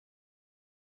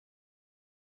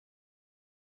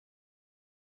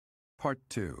Part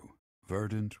 2.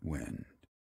 Verdant Wind.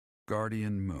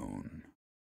 Guardian Moon.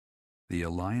 The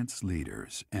Alliance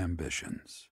Leader's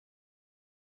Ambitions.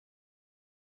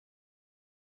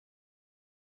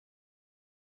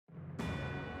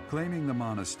 Claiming the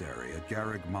monastery at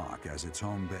Garreg Mach as its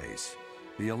home base,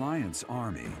 the Alliance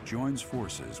army joins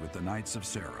forces with the Knights of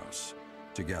Seros.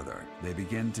 Together, they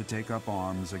begin to take up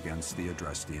arms against the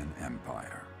Adrestian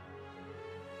Empire.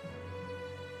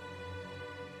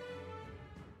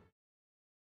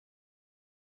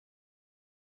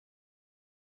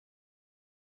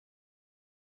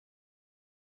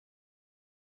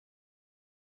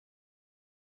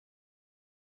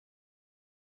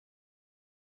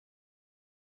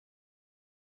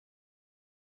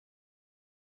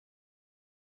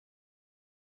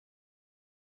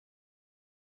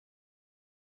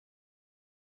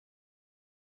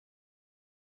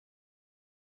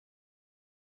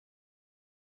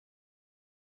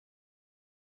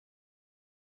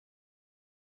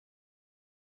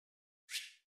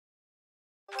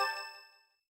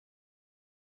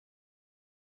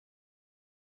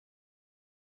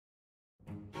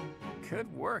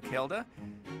 Good work, Hilda.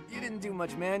 You didn't do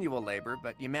much manual labor,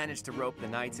 but you managed to rope the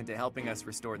knights into helping us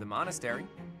restore the monastery.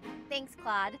 Thanks,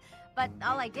 Claude. But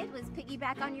all I did was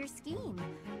piggyback on your scheme.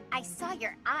 I saw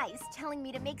your eyes telling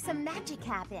me to make some magic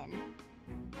happen.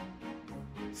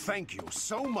 Thank you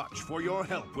so much for your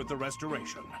help with the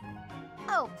restoration.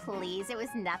 Oh, please, it was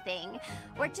nothing.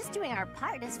 We're just doing our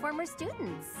part as former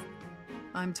students.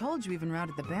 I'm told you even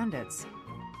routed the bandits.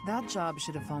 That job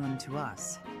should have fallen to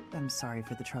us. I'm sorry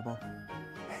for the trouble.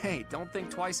 Hey, don't think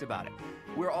twice about it.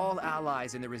 We're all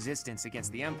allies in the resistance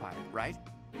against the Empire, right?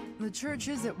 The Church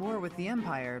is at war with the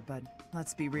Empire, but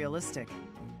let's be realistic.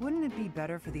 Wouldn't it be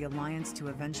better for the Alliance to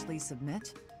eventually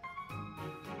submit?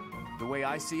 The way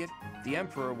I see it, the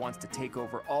Emperor wants to take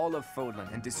over all of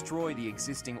Fodlan and destroy the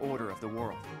existing order of the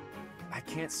world. I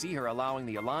can't see her allowing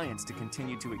the Alliance to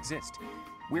continue to exist.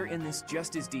 We're in this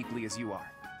just as deeply as you are.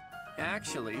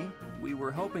 Actually, we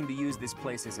were hoping to use this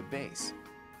place as a base.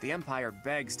 The Empire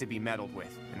begs to be meddled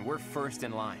with, and we're first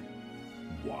in line.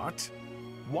 What?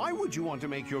 Why would you want to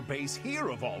make your base here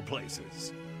of all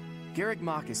places? Garreg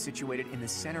Mach is situated in the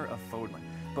center of Fodlan,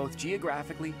 both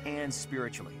geographically and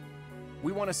spiritually.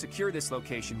 We want to secure this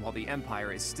location while the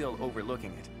Empire is still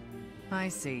overlooking it. I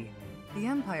see. The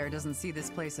Empire doesn't see this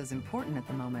place as important at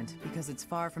the moment because it's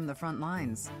far from the front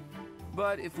lines.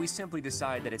 But if we simply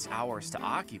decide that it's ours to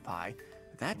occupy,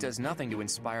 that does nothing to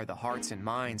inspire the hearts and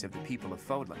minds of the people of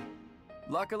Fodlan.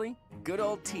 Luckily, good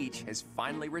old Teach has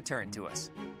finally returned to us.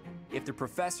 If the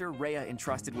Professor Rhea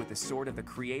entrusted with the Sword of the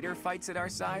Creator fights at our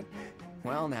side,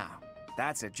 well now,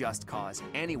 that's a just cause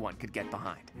anyone could get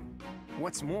behind.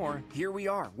 What's more, here we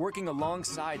are, working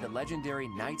alongside the legendary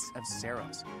Knights of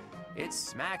Seros. It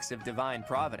smacks of divine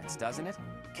providence, doesn't it?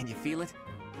 Can you feel it?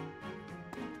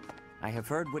 I have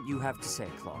heard what you have to say,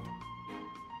 Claude.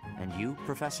 And you,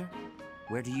 Professor?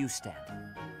 Where do you stand?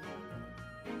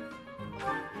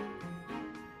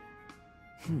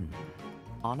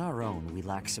 On our own, we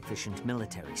lack sufficient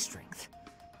military strength.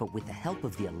 But with the help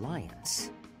of the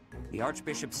Alliance... The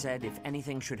Archbishop said if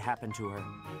anything should happen to her,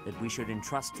 that we should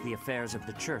entrust the affairs of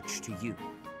the Church to you.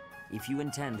 If you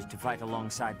intend to fight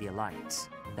alongside the Alliance,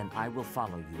 then I will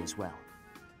follow you as well.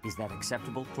 Is that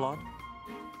acceptable, Claude?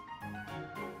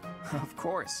 Of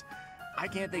course. I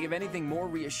can't think of anything more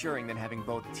reassuring than having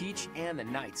both Teach and the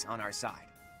Knights on our side.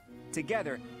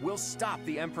 Together, we'll stop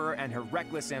the Emperor and her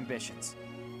reckless ambitions.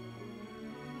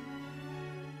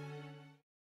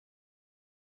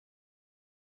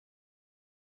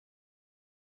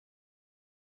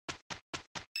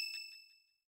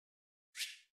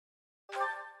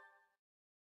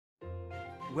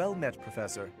 Well met,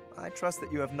 Professor. I trust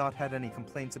that you have not had any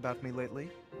complaints about me lately.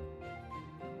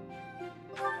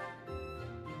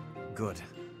 Good.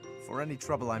 For any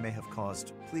trouble I may have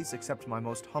caused, please accept my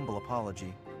most humble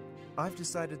apology. I've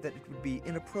decided that it would be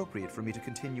inappropriate for me to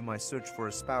continue my search for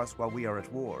a spouse while we are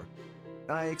at war.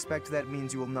 I expect that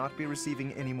means you will not be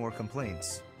receiving any more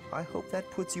complaints. I hope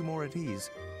that puts you more at ease.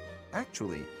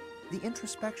 Actually, the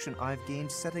introspection I've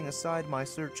gained setting aside my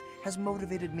search has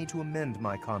motivated me to amend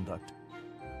my conduct.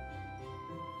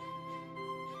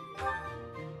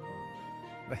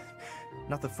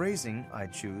 Not the phrasing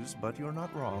I'd choose, but you're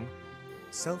not wrong.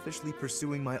 Selfishly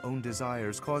pursuing my own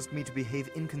desires caused me to behave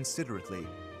inconsiderately.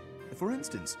 For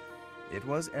instance, it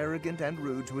was arrogant and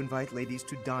rude to invite ladies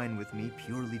to dine with me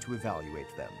purely to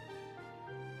evaluate them.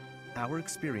 Our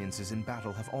experiences in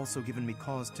battle have also given me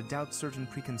cause to doubt certain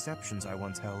preconceptions I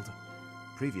once held.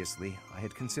 Previously, I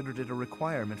had considered it a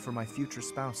requirement for my future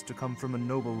spouse to come from a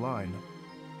noble line.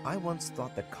 I once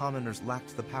thought that commoners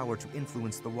lacked the power to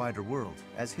influence the wider world,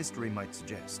 as history might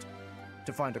suggest.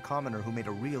 To find a commoner who made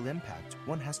a real impact,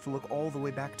 one has to look all the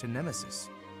way back to Nemesis.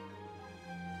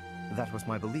 That was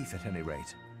my belief, at any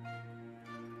rate.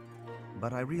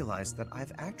 But I realized that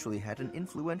I've actually had an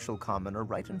influential commoner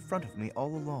right in front of me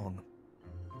all along.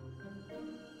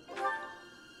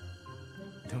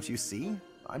 Don't you see?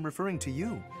 I'm referring to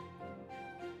you.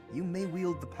 You may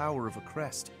wield the power of a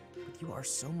crest, but you are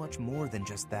so much more than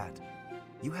just that.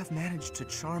 You have managed to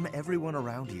charm everyone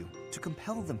around you, to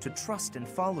compel them to trust and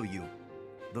follow you.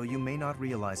 Though you may not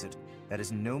realize it, that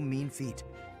is no mean feat.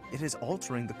 It is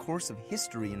altering the course of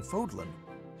history in Fodlan.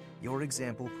 Your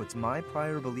example puts my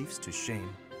prior beliefs to shame.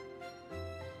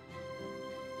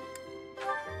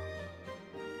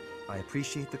 I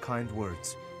appreciate the kind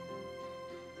words.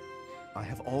 I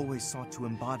have always sought to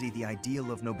embody the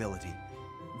ideal of nobility.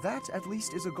 That, at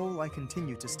least, is a goal I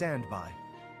continue to stand by.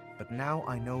 But now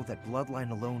I know that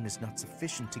bloodline alone is not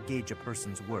sufficient to gauge a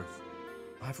person's worth.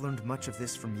 I've learned much of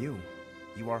this from you.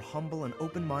 You are humble and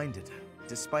open-minded,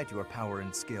 despite your power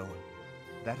and skill.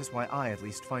 That is why I, at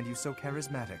least, find you so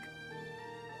charismatic.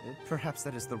 Perhaps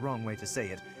that is the wrong way to say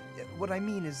it. What I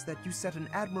mean is that you set an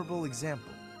admirable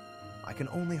example. I can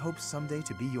only hope someday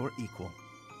to be your equal.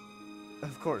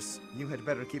 Of course, you had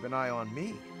better keep an eye on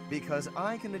me, because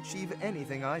I can achieve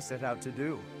anything I set out to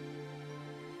do.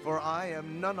 For I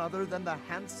am none other than the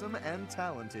handsome and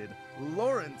talented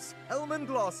Lawrence Hellman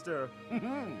Gloucester.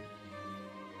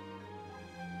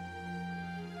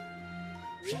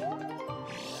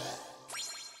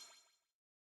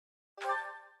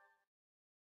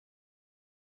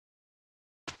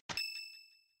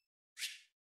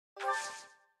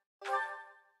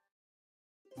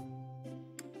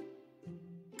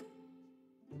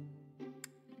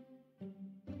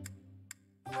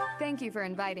 Thank you for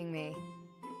inviting me.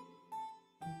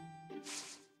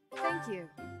 Thank you.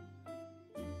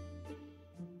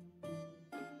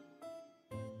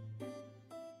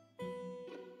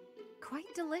 Quite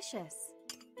delicious.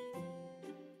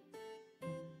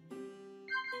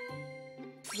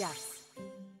 Yes.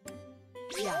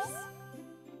 Yes.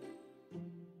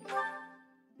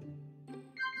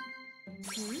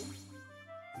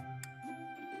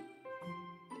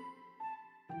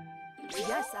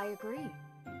 Yes, I agree.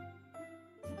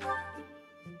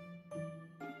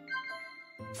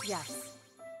 Yes.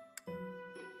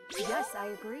 Yes, I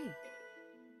agree.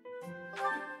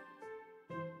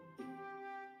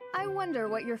 I wonder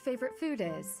what your favorite food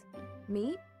is.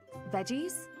 Meat?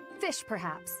 Veggies? Fish,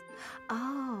 perhaps?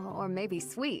 Oh, or maybe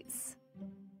sweets.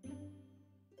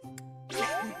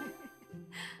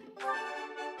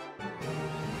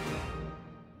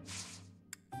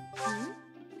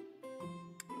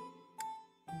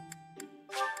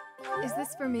 Is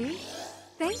this for me?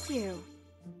 Thank you.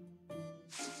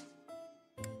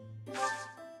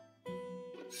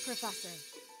 Professor.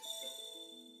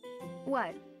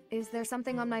 What? Is there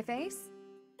something on my face?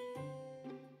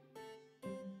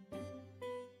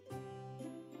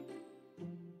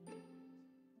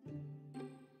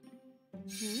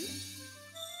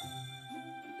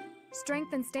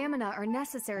 Strength and stamina are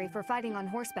necessary for fighting on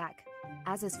horseback,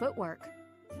 as is footwork.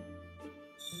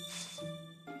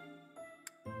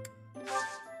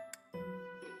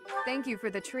 Thank you for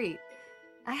the treat.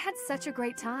 I had such a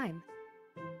great time.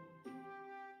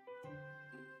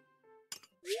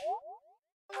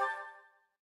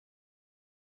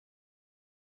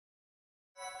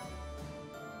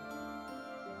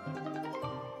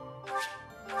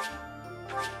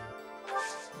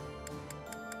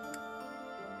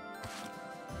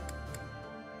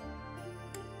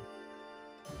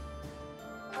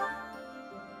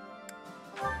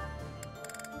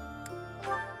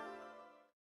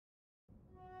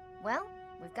 Well,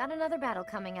 we've got another battle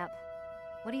coming up.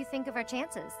 What do you think of our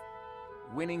chances?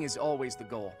 Winning is always the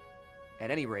goal. At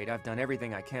any rate, I've done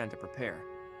everything I can to prepare.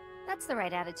 That's the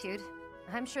right attitude.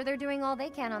 I'm sure they're doing all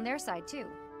they can on their side, too.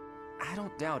 I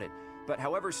don't doubt it, but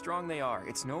however strong they are,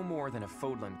 it's no more than a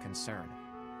Fodlan concern.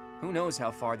 Who knows how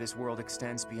far this world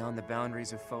extends beyond the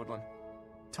boundaries of Fodlan?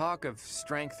 Talk of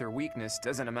strength or weakness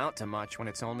doesn't amount to much when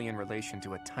it's only in relation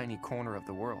to a tiny corner of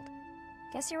the world.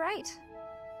 Guess you're right.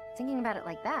 Thinking about it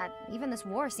like that, even this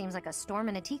war seems like a storm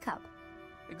in a teacup.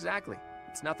 Exactly.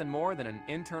 It's nothing more than an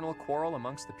internal quarrel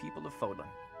amongst the people of Fodlan.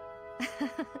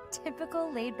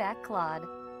 Typical laid-back Claude.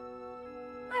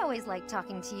 I always like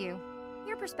talking to you.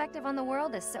 Your perspective on the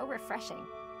world is so refreshing.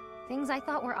 Things I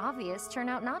thought were obvious turn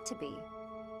out not to be.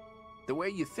 The way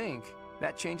you think,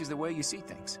 that changes the way you see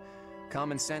things.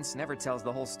 Common sense never tells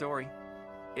the whole story.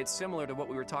 It's similar to what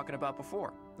we were talking about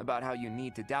before, about how you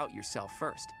need to doubt yourself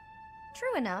first.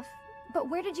 True enough, But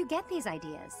where did you get these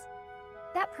ideas?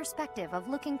 That perspective of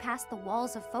looking past the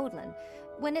walls of Fodlan,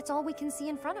 when it's all we can see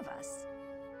in front of us.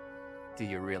 Do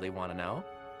you really want to know?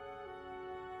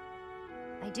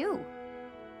 I do.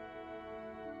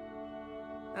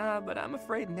 But I'm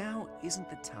afraid now isn't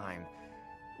the time.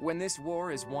 When this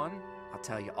war is won, I'll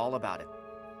tell you all about it.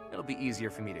 It'll be easier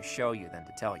for me to show you than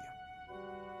to tell you.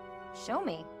 Show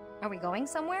me. Are we going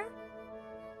somewhere?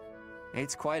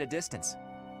 It's quite a distance.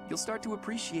 You'll start to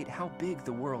appreciate how big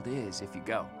the world is if you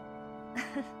go.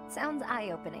 Sounds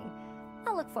eye-opening.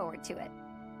 I'll look forward to it.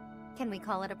 Can we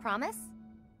call it a promise?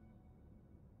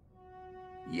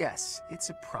 Yes, it's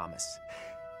a promise.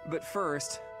 But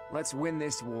first, let's win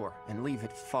this war and leave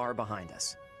it far behind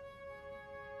us.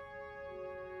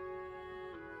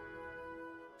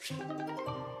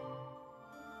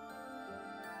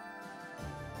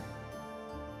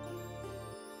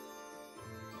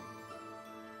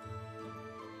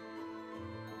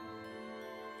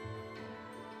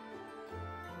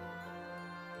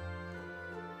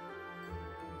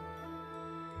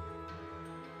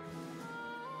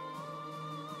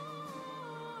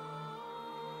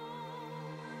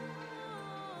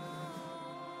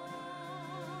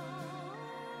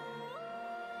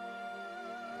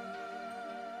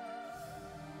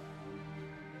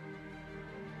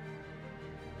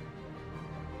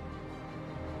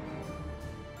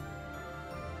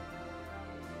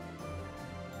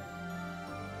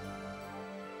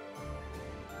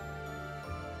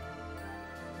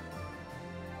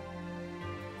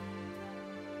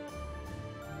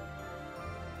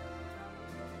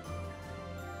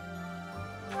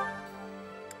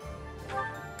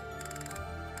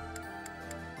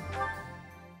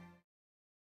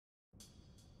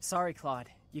 Sorry, Claude.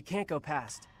 You can't go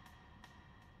past.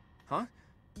 Huh?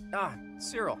 Ah,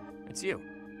 Cyril, it's you.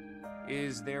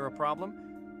 Is there a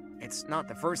problem? It's not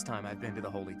the first time I've been to the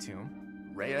Holy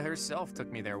Tomb. Rhea herself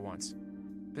took me there once.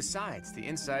 Besides, the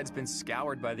inside's been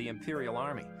scoured by the Imperial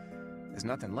Army. There's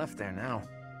nothing left there now.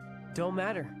 Don't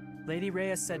matter. Lady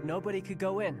Rhea said nobody could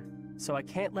go in, so I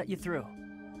can't let you through.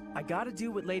 I gotta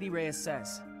do what Lady Rhea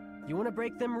says. You wanna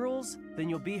break them rules? Then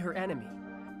you'll be her enemy.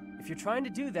 If you're trying to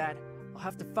do that, I'll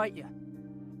have to fight you.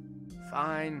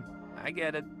 Fine, I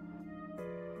get it.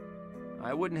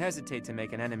 I wouldn't hesitate to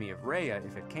make an enemy of Rhea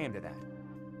if it came to that.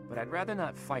 But I'd rather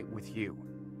not fight with you.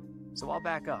 So I'll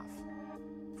back off.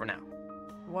 For now.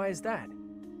 Why is that?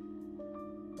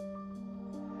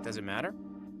 Does it matter?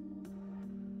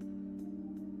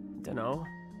 Dunno.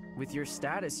 With your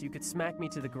status, you could smack me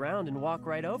to the ground and walk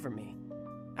right over me.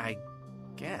 I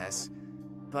guess.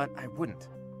 But I wouldn't.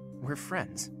 We're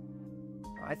friends.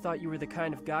 I thought you were the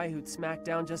kind of guy who'd smack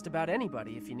down just about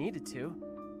anybody if you needed to.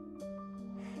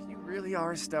 You really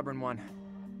are a stubborn one.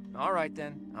 All right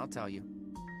then, I'll tell you.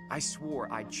 I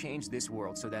swore I'd change this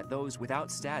world so that those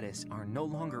without status are no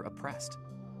longer oppressed.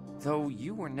 Though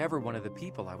you were never one of the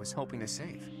people I was hoping to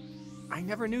save. I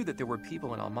never knew that there were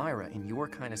people in Elmira in your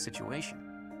kind of situation.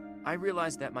 I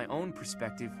realized that my own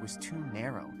perspective was too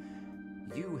narrow.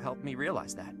 You helped me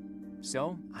realize that.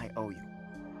 So, I owe you.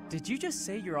 Did you just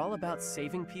say you're all about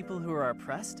saving people who are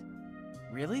oppressed?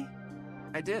 Really?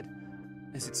 I did.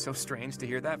 Is it so strange to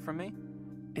hear that from me?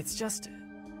 It's just...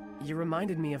 you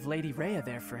reminded me of Lady Rhea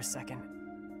there for a second.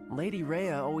 Lady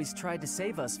Rhea always tried to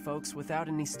save us folks without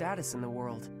any status in the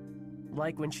world.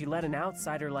 Like when she let an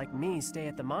outsider like me stay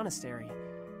at the monastery.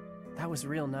 That was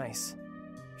real nice.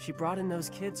 She brought in those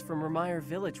kids from Remire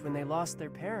Village when they lost their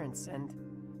parents, and...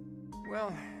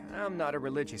 Well, I'm not a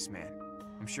religious man.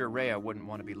 I'm sure Rhea wouldn't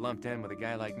want to be lumped in with a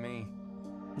guy like me.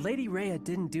 Lady Rhea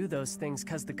didn't do those things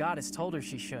because the goddess told her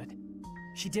she should.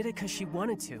 She did it because she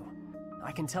wanted to.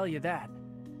 I can tell you that.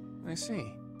 I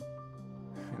see.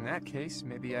 In that case,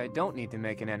 maybe I don't need to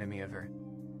make an enemy of her.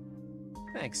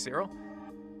 Thanks, Cyril.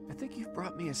 I think you've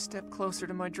brought me a step closer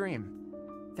to my dream.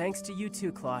 Thanks to you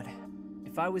too, Claude.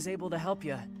 If I was able to help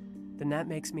you, then that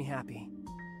makes me happy.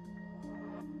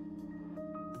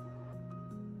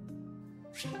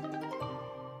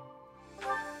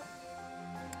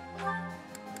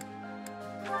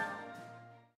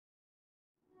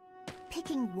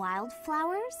 Picking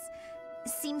wildflowers?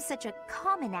 Seems such a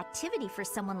common activity for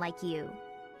someone like you.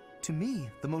 To me,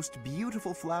 the most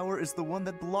beautiful flower is the one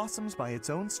that blossoms by its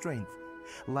own strength.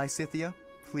 Lysithea,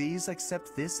 please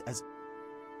accept this as...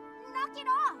 Knock it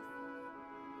off!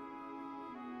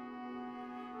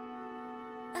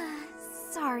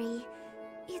 Sorry.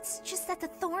 It's just that the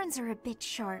thorns are a bit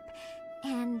sharp,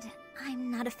 and I'm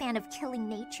not a fan of killing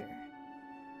nature.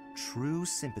 True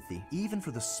sympathy, even for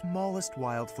the smallest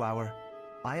wildflower.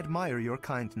 I admire your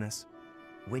kindness.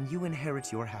 When you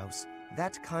inherit your house,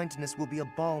 that kindness will be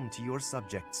a balm to your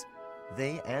subjects.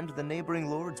 They and the neighboring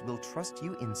lords will trust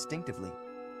you instinctively.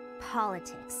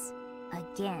 Politics.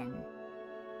 Again.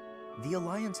 The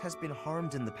Alliance has been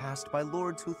harmed in the past by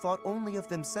lords who thought only of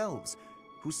themselves,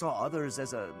 who saw others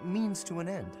as a means to an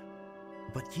end.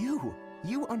 But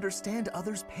you understand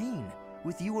others' pain.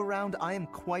 With you around, I am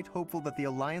quite hopeful that the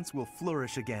Alliance will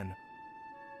flourish again.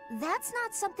 That's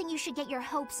not something you should get your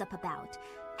hopes up about.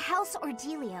 House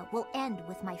Ordelia will end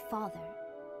with my father.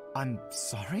 I'm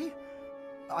sorry?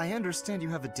 I understand you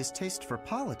have a distaste for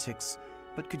politics,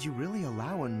 but could you really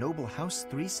allow a noble house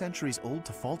 3 centuries old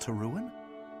to fall to ruin?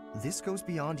 This goes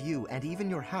beyond you and even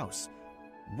your house.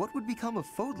 What would become of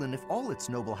Fodlan if all its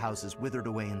noble houses withered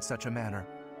away in such a manner?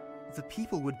 The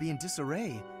people would be in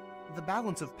disarray. The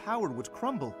balance of power would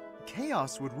crumble.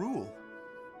 Chaos would rule.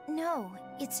 No,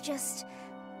 it's just...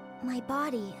 my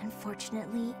body,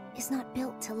 unfortunately, is not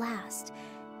built to last.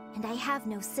 And I have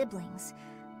no siblings.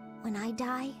 When I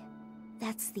die,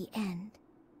 that's the end.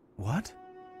 What?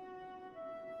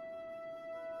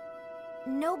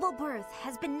 Noble birth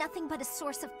has been nothing but a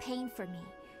source of pain for me.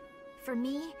 For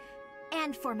me,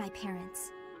 and for my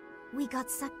parents. We got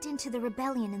sucked into the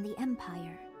rebellion in the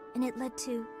Empire, and it led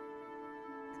to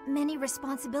many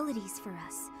responsibilities for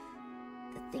us.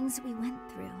 The things we went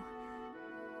through.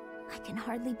 I can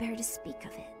hardly bear to speak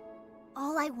of it.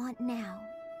 All I want now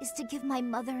is to give my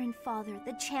mother and father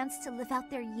the chance to live out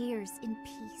their years in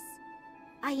peace.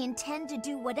 I intend to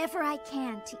do whatever I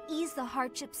can to ease the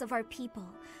hardships of our people,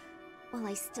 while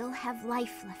I still have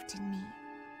life left in me.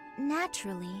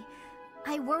 Naturally,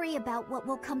 I worry about what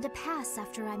will come to pass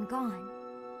after I'm gone.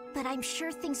 But I'm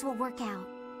sure things will work out,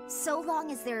 so long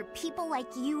as there are people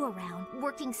like you around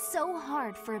working so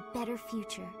hard for a better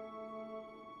future.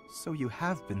 So you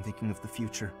have been thinking of the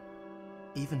future,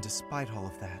 even despite all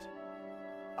of that.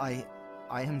 I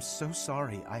am so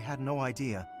sorry. I had no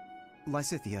idea.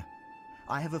 Lysithea,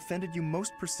 I have offended you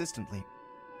most persistently.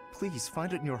 Please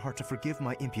find it in your heart to forgive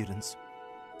my impudence.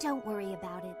 Don't worry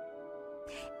about it.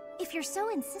 If you're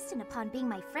so insistent upon being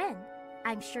my friend,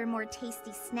 I'm sure more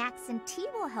tasty snacks and tea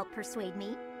will help persuade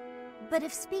me. But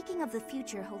if speaking of the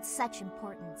future holds such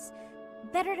importance,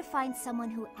 better to find someone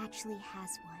who actually has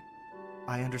one.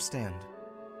 I understand.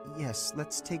 Yes,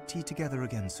 let's take tea together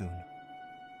again soon.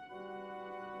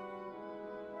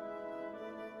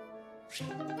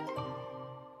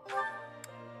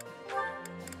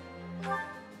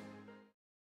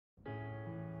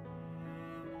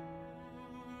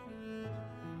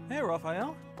 Hey,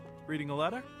 Raphael. Reading a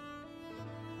letter?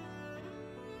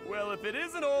 Well, if it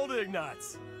isn't old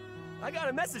Ignatz. I got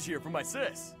a message here from my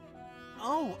sis.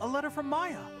 Oh, a letter from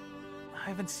Maya. I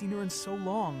haven't seen her in so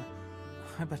long.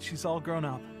 I bet she's all grown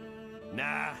up.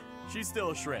 Nah, she's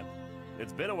still a shrimp.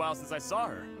 It's been a while since I saw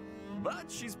her. But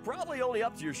she's probably only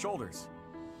up to your shoulders.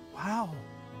 Wow.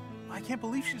 I can't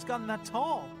believe she's gotten that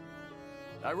tall.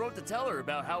 I wrote to tell her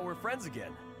about how we're friends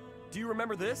again. Do you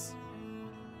remember this?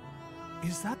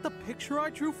 Is that the picture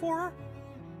I drew for her?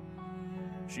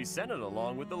 She sent it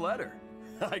along with the letter.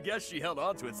 I guess she held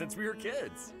on to it since we were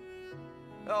kids.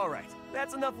 All right,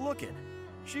 that's enough looking.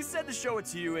 She said to show it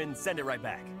to you and send it right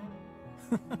back.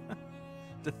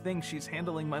 To think she's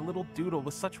handling my little doodle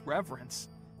with such reverence.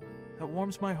 That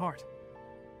warms my heart.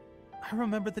 I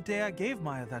remember the day I gave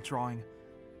Maya that drawing.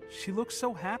 She looked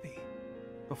so happy.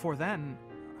 Before then,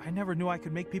 I never knew I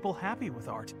could make people happy with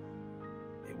art.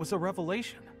 It was a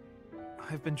revelation.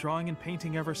 I've been drawing and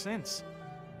painting ever since,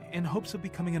 in hopes of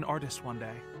becoming an artist one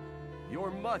day.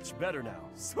 You're much better now,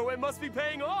 so it must be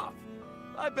paying off.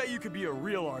 I bet you could be a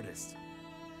real artist.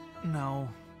 No,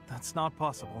 that's not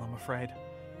possible, I'm afraid.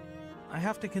 I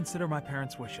have to consider my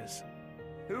parents' wishes.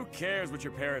 Who cares what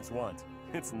your parents want?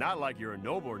 It's not like you're a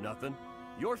noble or nothing.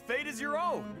 Your fate is your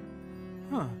own.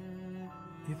 Huh.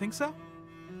 You think so?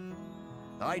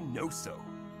 I know so.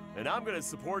 And I'm gonna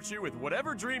support you with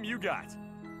whatever dream you got.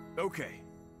 Okay,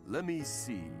 let me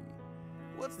see.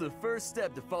 What's the first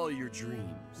step to follow your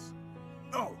dreams?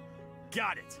 Oh,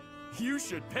 got it. You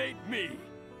should paint me.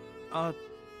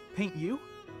 Paint you?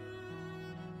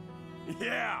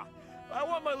 Yeah, I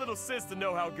want my little sis to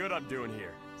know how good I'm doing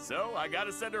here. So I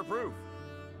gotta send her proof.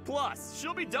 Plus,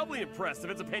 she'll be doubly impressed if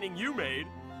it's a painting you made.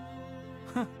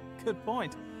 Good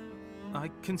point. I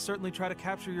can certainly try to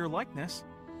capture your likeness.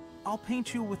 I'll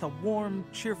paint you with a warm,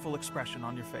 cheerful expression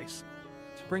on your face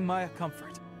to bring Maya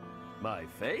comfort. My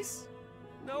face?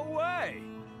 No way!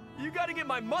 You gotta get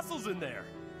my muscles in there.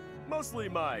 Mostly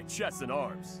my chest and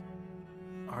arms.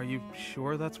 Are you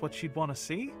sure that's what she'd want to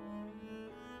see?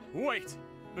 Wait!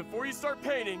 Before you start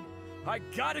painting, I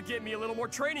gotta get me a little more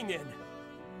training in.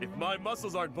 If my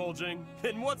muscles aren't bulging,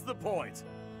 then what's the point?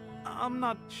 I'm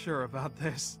not sure about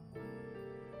this.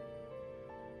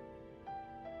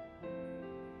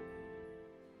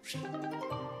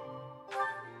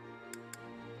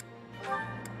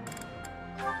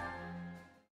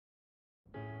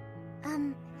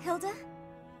 Hilda?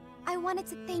 I wanted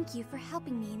to thank you for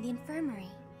helping me in the infirmary.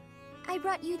 I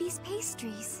brought you these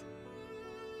pastries.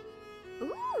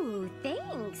 Ooh,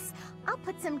 thanks. I'll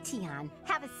put some tea on.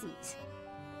 Have a seat.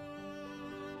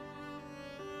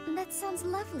 That sounds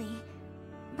lovely.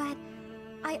 But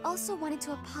I also wanted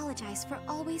to apologize for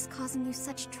always causing you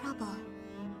such trouble.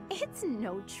 It's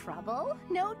no trouble.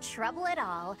 No trouble at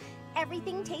all.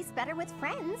 Everything tastes better with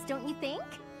friends, don't you think?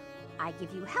 I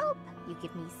give you help, you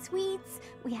give me sweets,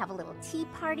 we have a little tea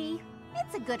party.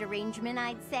 It's a good arrangement,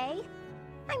 I'd say.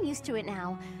 I'm used to it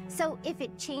now, so if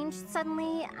it changed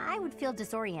suddenly, I would feel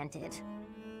disoriented.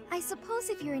 I suppose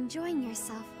if you're enjoying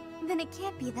yourself, then it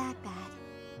can't be that bad.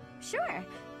 Sure.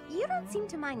 You don't seem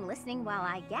to mind listening while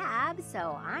I gab,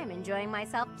 so I'm enjoying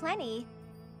myself plenty.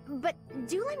 But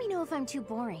do let me know if I'm too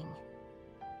boring.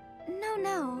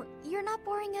 No, you're not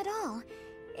boring at all.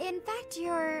 In fact,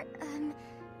 you're,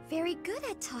 very good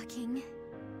at talking.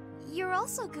 You're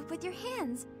also good with your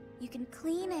hands. You can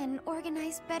clean and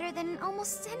organize better than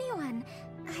almost anyone.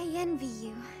 I envy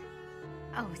you.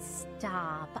 Oh,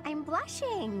 stop. I'm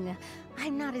blushing.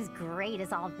 I'm not as great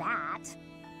as all that.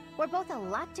 We're both a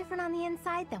lot different on the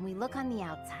inside than we look on the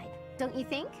outside, don't you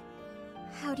think?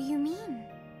 How do you mean?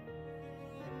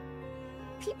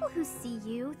 People who see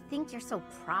you think you're so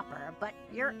proper, but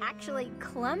you're actually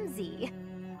clumsy.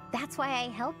 That's why I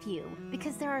help you,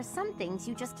 because there are some things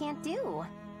you just can't do.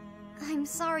 I'm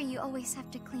sorry you always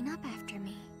have to clean up after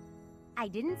me. I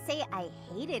didn't say I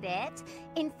hated it.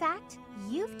 In fact,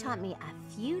 you've taught me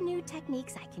a few new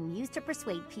techniques I can use to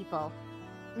persuade people.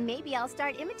 Maybe I'll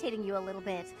start imitating you a little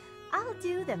bit. I'll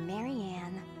do the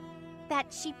Marianne.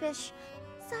 That sheepish,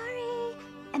 sorry,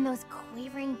 and those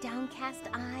quavering downcast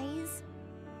eyes.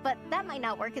 But that might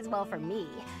not work as well for me.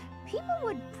 People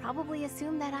would probably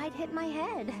assume that I'd hit my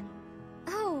head.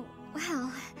 Oh,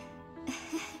 well...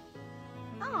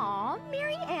 Aw,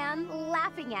 Marianne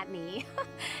laughing at me.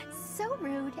 So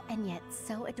rude and yet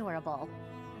so adorable.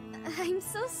 I'm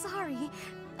so sorry.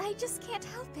 I just can't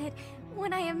help it.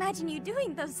 When I imagine you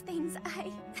doing those things,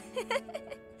 I...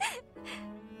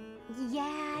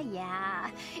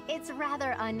 Yeah. It's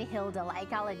rather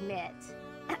un-Hilda-like, I'll admit.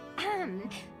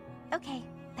 Okay,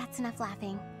 that's enough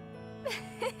laughing.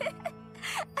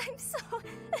 I'm so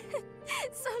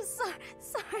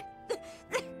sorry.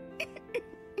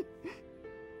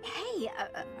 Hey,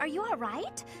 are you all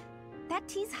right? That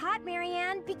tea's hot,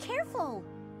 Marianne. Be careful.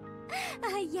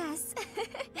 Yes.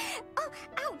 Oh,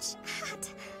 ouch, hot.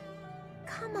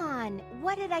 Come on,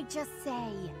 what did I just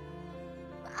say?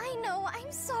 I know,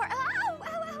 I'm sorry. Ow,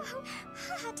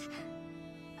 hot.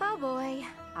 Oh boy,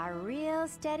 a real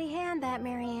steady hand, that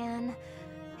Marianne.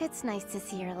 It's nice to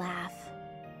see her laugh.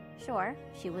 Sure,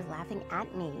 she was laughing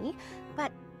at me,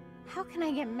 but how can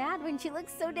I get mad when she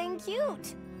looks so dang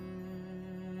cute?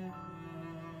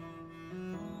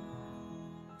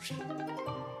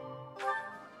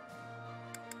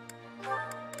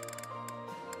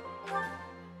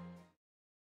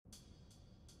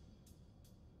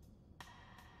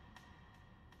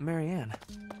 Marianne,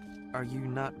 are you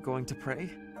not going to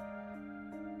pray?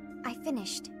 I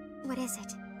finished. What is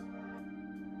it?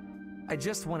 I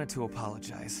just wanted to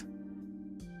apologize.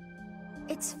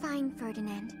 It's fine,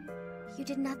 Ferdinand. You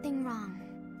did nothing wrong.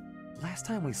 Last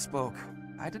time we spoke,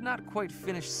 I did not quite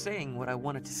finish saying what I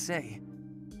wanted to say.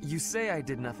 You say I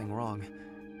did nothing wrong,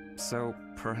 so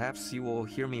perhaps you will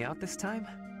hear me out this time?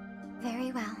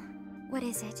 Very well. What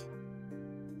is it?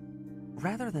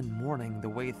 Rather than mourning the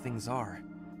way things are,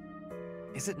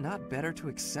 is it not better to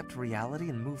accept reality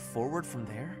and move forward from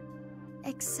there?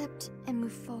 Accept and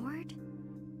move forward?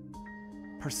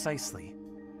 Precisely.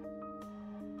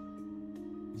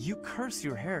 You curse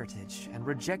your heritage and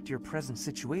reject your present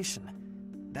situation.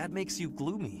 That makes you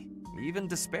gloomy, even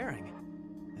despairing.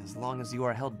 As long as you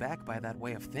are held back by that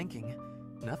way of thinking,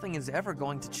 nothing is ever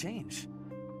going to change.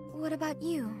 What about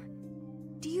you?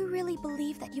 Do you really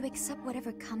believe that you accept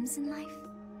whatever comes in life?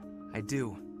 I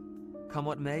do. Come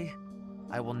what may,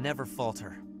 I will never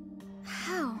falter.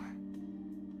 How?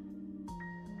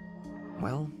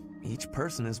 Well, each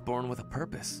person is born with a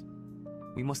purpose.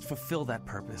 We must fulfill that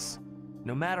purpose,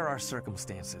 no matter our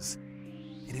circumstances.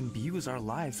 It imbues our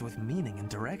lives with meaning and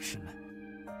direction.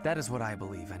 That is what I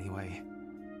believe, anyway.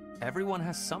 Everyone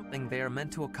has something they are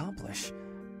meant to accomplish.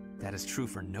 That is true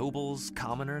for nobles,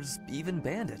 commoners, even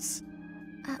bandits.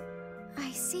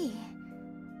 I see.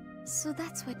 So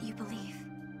that's what you believe.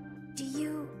 Do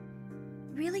you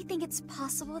really think it's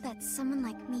possible that someone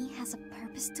like me has a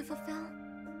purpose to fulfill?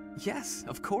 Yes,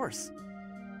 of course.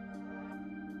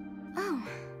 Oh,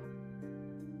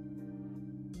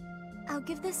 I'll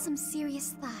give this some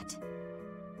serious thought.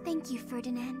 Thank you,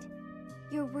 Ferdinand.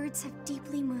 Your words have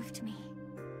deeply moved me.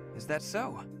 Is that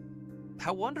so?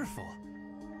 How wonderful.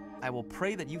 I will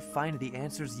pray that you find the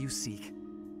answers you seek.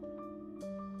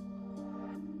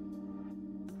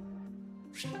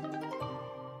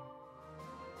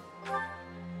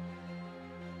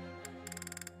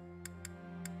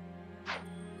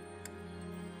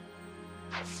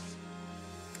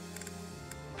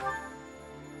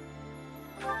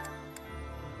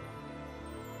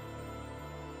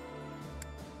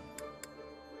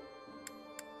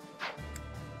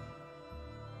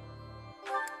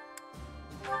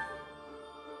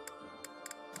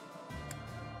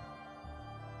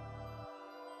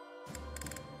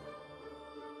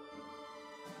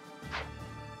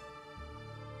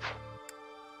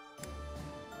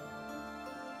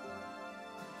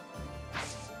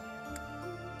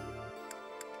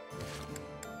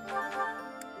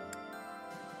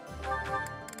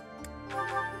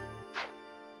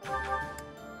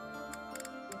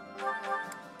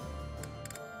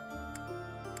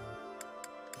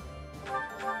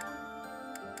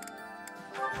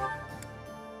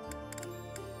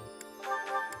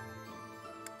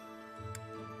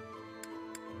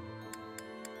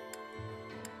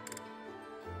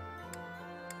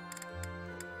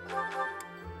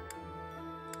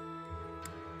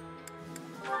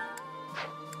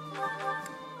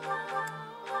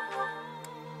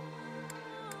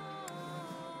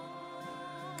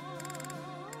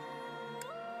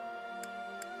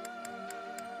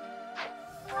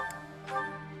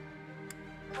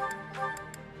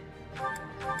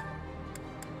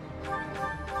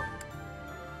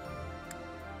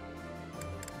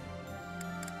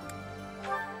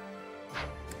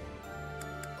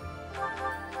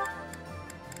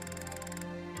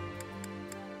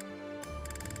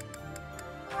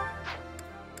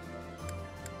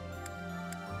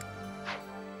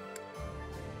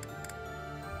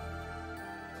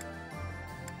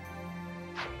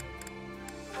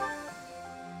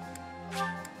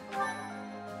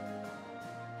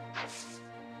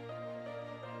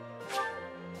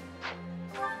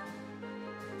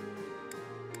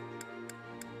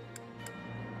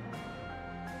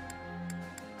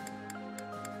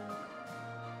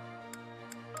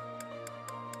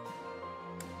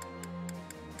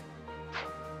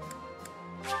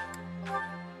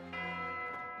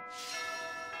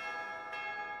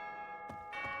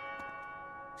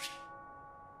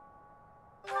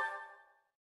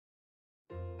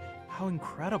 How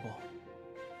incredible.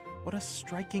 What a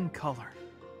striking color.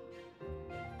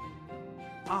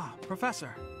 Ah,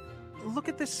 Professor, look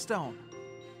at this stone.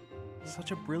 Such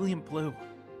a brilliant blue.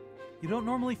 You don't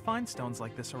normally find stones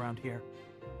like this around here.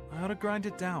 I ought to grind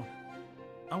it down.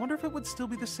 I wonder if it would still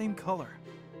be the same color.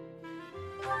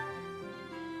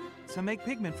 To make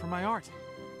pigment for my art.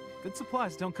 Good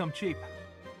supplies don't come cheap.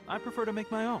 I prefer to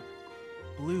make my own.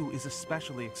 Blue is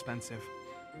especially expensive.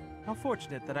 How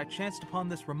fortunate that I chanced upon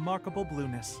this remarkable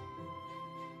blueness.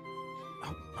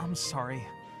 Oh, I'm sorry.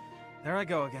 There I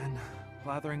go again,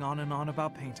 blathering on and on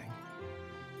about painting.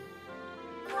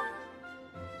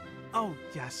 Oh,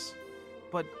 yes.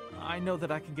 But I know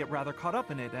that I can get rather caught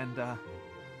up in it and,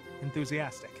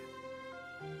 enthusiastic.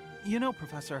 You know,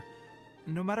 Professor,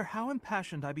 no matter how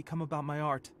impassioned I become about my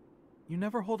art, you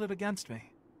never hold it against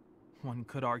me. One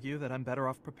could argue that I'm better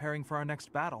off preparing for our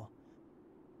next battle.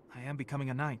 I am becoming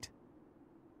a knight.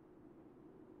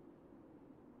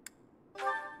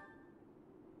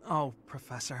 Oh,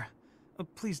 Professor,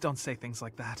 please don't say things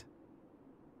like that.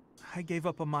 I gave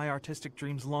up on my artistic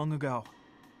dreams long ago.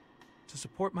 To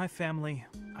support my family,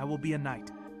 I will be a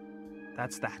knight.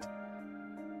 That's that.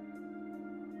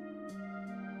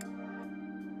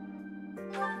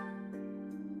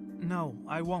 No,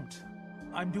 I won't.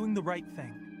 I'm doing the right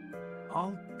thing.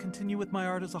 I'll continue with my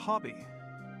art as a hobby.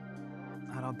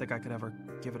 I don't think I could ever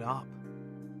give it up.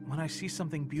 When I see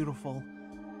something beautiful,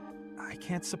 I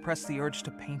can't suppress the urge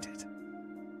to paint it.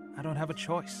 I don't have a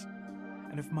choice.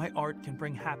 And if my art can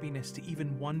bring happiness to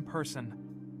even one person,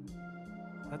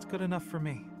 that's good enough for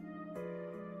me.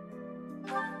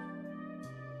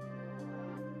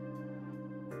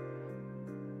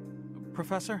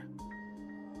 Professor,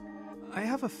 I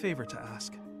have a favor to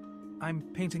ask. I'm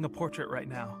painting a portrait right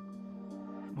now.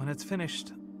 When it's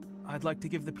finished, I'd like to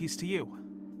give the piece to you.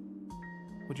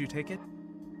 Would you take it?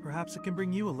 Perhaps it can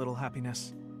bring you a little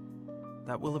happiness.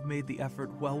 That will have made the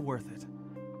effort well worth it.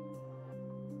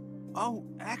 Oh,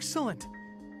 excellent!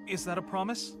 Is that a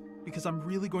promise? Because I'm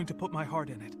really going to put my heart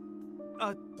in it.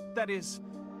 That is,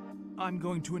 I'm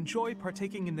going to enjoy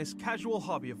partaking in this casual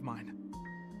hobby of mine.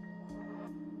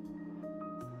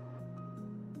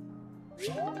 A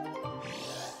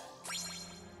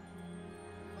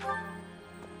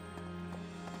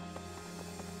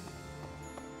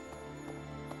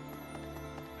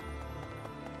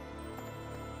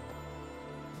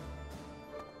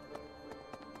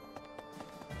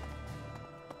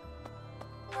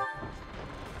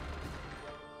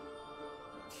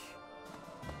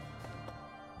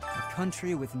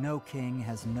country with no king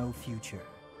has no future.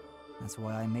 That's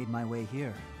why I made my way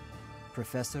here.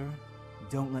 Professor,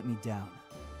 don't let me down.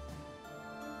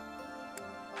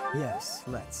 Yes,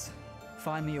 let's.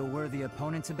 Find me a worthy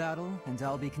opponent to battle, and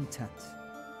I'll be content.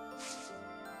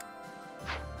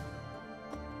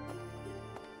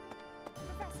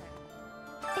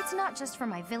 It's not just for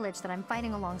my village that I'm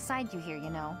fighting alongside you here, you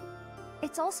know.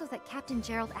 It's also that Captain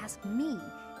Gerald asked me,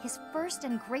 his first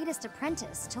and greatest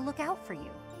apprentice, to look out for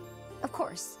you. Of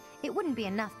course, it wouldn't be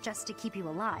enough just to keep you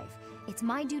alive. It's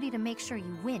my duty to make sure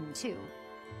you win, too.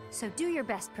 So do your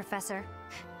best, Professor,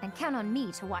 and count on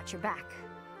me to watch your back.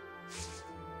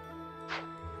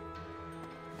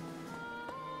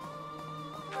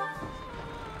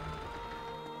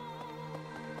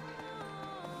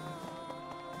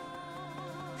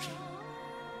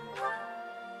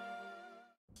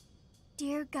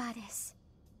 Dear Goddess,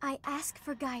 I ask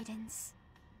for guidance.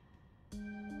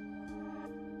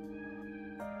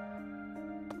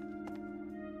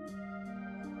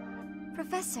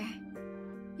 Professor,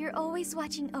 you're always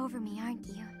watching over me, aren't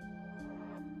you?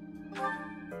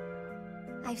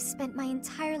 I've spent my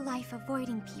entire life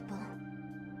avoiding people.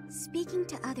 Speaking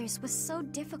to others was so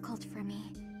difficult for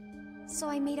me, so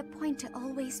I made a point to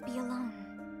always be alone.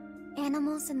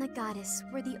 Animals and the Goddess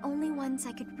were the only ones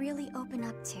I could really open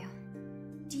up to.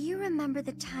 Do you remember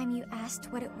the time you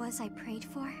asked what it was I prayed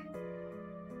for?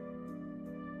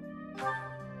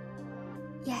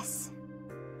 Yes,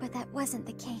 but that wasn't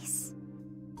the case.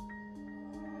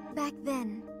 Back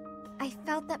then, I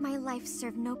felt that my life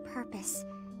served no purpose,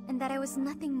 and that I was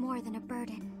nothing more than a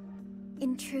burden.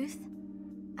 In truth,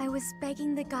 I was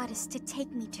begging the Goddess to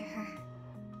take me to her.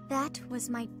 That was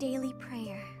my daily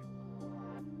prayer.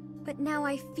 But now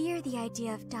I fear the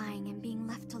idea of dying and being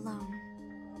left alone.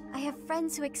 I have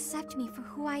friends who accept me for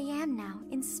who I am now,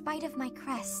 in spite of my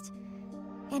crest.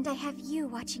 And I have you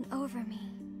watching over me.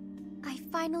 I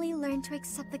finally learned to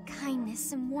accept the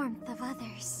kindness and warmth of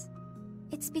others.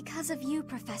 It's because of you,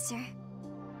 Professor.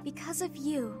 Because of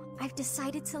you, I've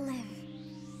decided to live.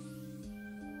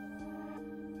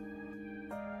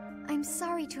 I'm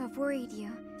sorry to have worried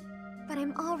you, but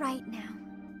I'm all right now.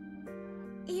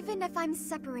 Even if I'm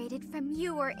separated from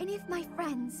you or any of my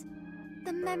friends,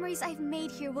 the memories I've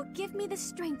made here will give me the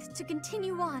strength to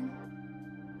continue on.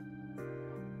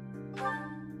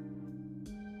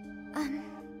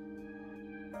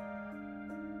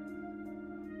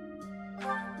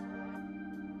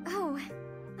 Oh,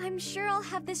 I'm sure I'll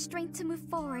have the strength to move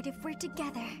forward if we're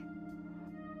together.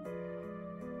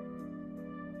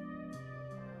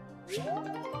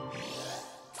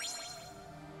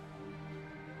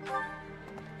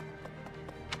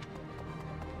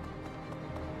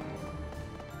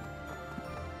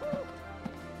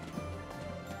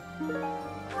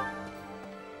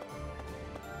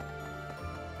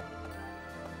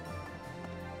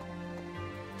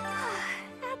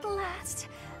 At last,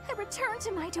 I return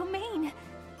to my domain,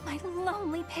 my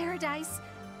lonely paradise,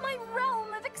 my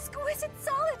realm of exquisite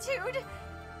solitude.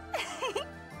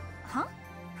 Huh?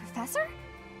 Professor?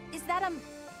 Is that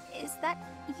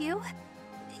you?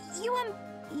 You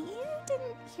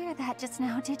didn't hear that just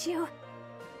now, did you?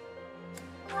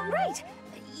 Right!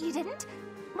 You didn't?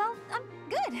 Well,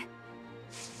 good.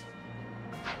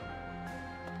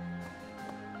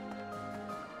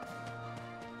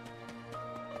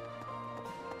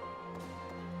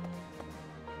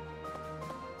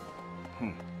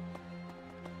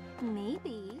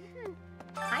 Maybe.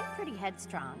 I'm pretty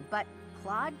headstrong, but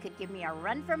Claude could give me a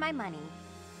run for my money.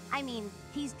 I mean,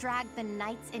 he's dragged the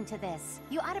Knights into this.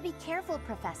 You ought to be careful,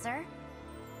 Professor.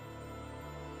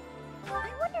 I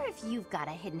wonder if you've got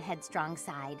a hidden headstrong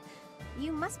side.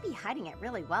 You must be hiding it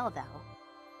really well, though.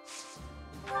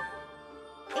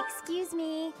 Excuse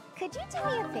me, could you do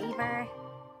me a favor?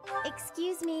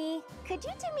 Excuse me, could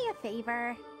you do me a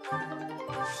favor?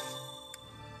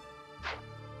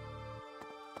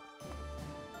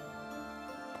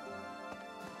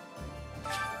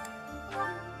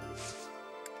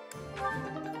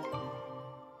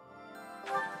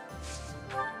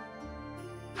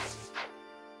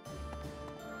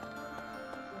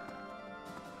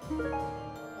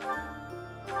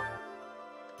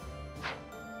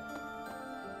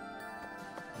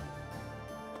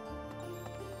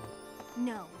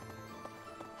 No.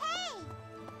 Hey!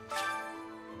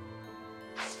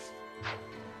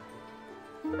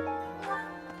 Do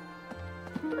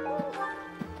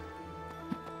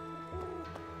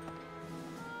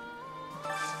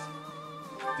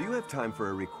you have time for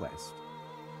a request?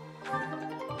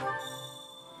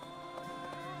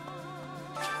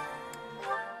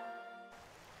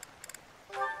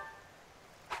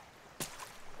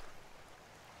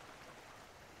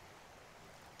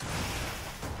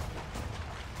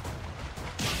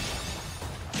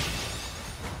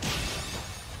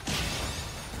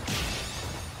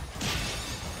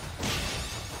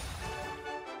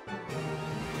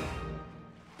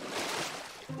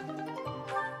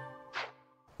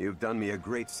 You've done me a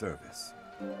great service.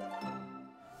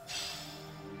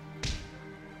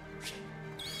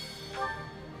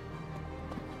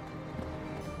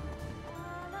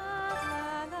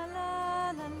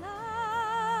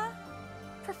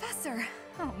 Professor!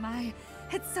 Oh my,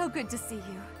 it's so good to see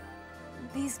you.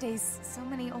 These days, so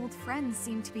many old friends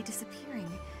seem to be disappearing.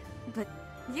 But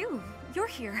you're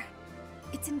here.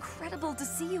 It's incredible to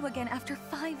see you again after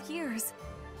 5 years.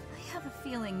 I have a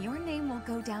feeling your name will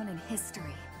go down in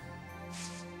history.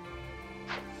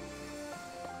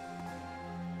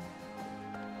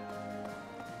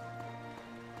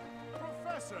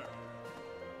 Professor!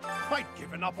 I'd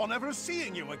given up on ever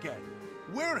seeing you again.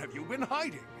 Where have you been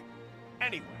hiding?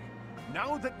 Anyway,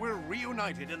 now that we're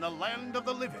reunited in the land of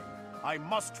the living, I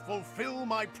must fulfill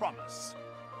my promise.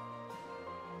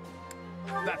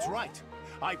 That's right.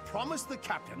 I promised the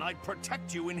captain I'd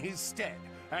protect you in his stead,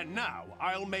 and now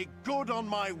I'll make good on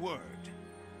my word.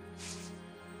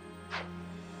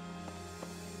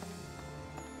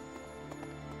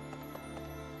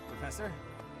 Professor?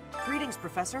 Greetings,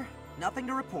 Professor. Nothing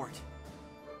to report.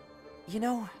 You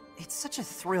know, it's such a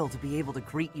thrill to be able to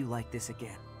greet you like this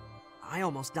again. I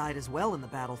almost died as well in the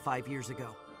battle 5 years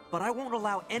ago, but I won't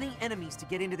allow any enemies to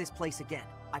get into this place again.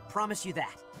 I promise you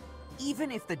that.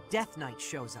 Even if the Death Knight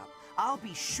shows up, I'll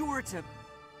be sure to...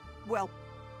 Well,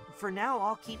 for now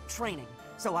I'll keep training,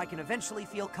 so I can eventually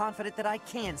feel confident that I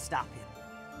can stop him.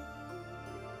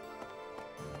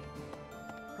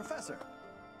 Professor!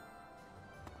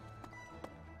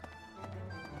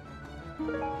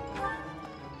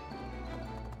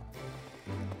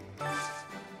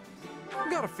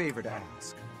 Got a favor to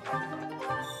ask.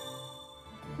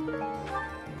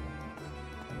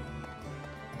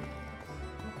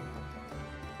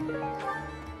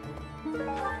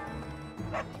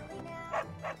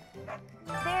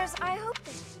 There's, I hope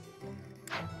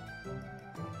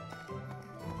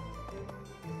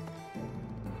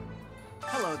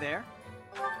Hello there.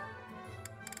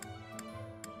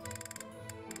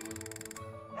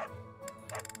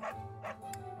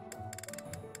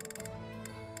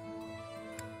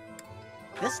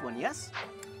 This one, yes?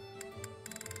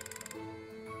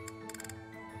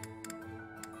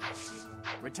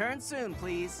 Return soon,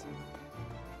 please.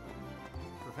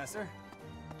 Professor?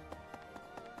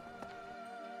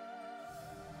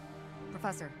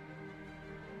 Professor.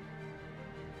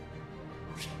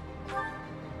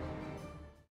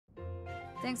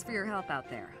 Thanks for your help out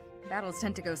there. Battles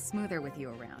tend to go smoother with you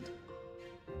around.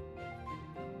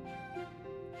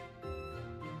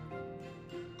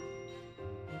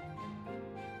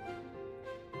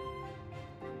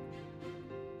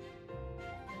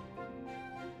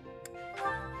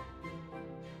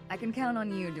 I can count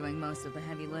on you doing most of the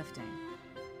heavy lifting.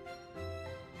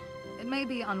 It may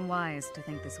be unwise to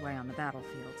think this way on the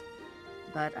battlefield,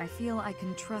 but I feel I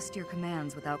can trust your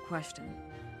commands without question.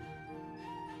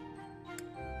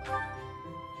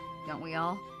 Don't we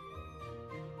all?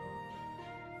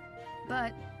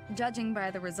 But, judging by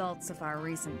the results of our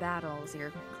recent battles,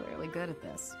 you're clearly good at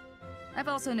this. I've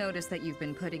also noticed that you've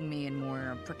been putting me in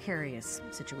more precarious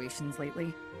situations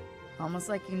lately. Almost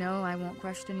like you know I won't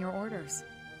question your orders.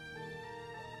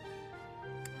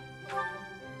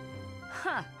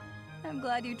 Huh! I'm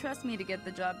glad you trust me to get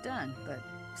the job done, but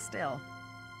still,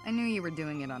 I knew you were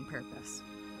doing it on purpose.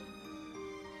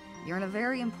 You're in a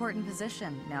very important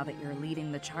position now that you're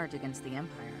leading the charge against the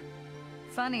Empire.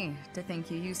 Funny to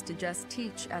think you used to just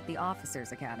teach at the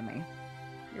Officers' Academy.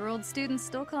 Your old students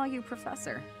still call you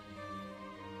Professor.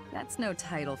 That's no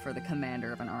title for the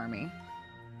commander of an army.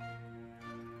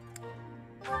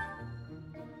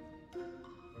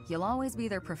 You'll always be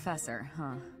their professor,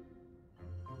 huh?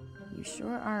 You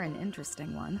sure are an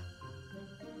interesting one.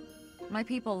 My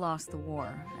people lost the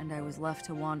war, and I was left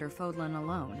to wander Fodlan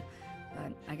alone,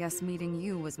 but I guess meeting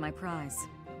you was my prize.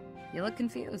 You look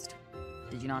confused.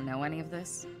 Did you not know any of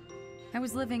this? I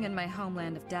was living in my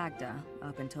homeland of Dagda,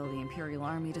 up until the Imperial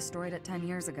Army destroyed it 10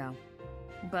 years ago.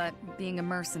 But being a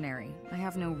mercenary, I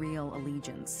have no real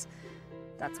allegiance.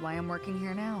 That's why I'm working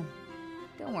here now.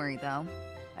 Don't worry, though.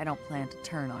 I don't plan to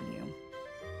turn on you.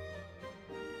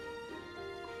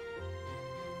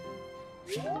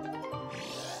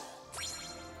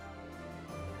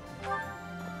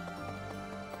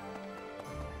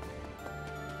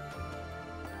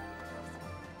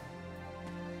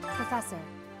 Professor,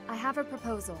 I have a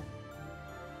proposal.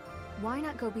 Why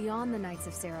not go beyond the Knights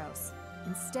of Seros?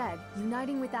 Instead,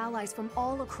 uniting with allies from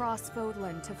all across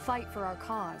Fodlan to fight for our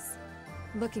cause.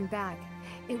 Looking back,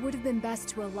 it would have been best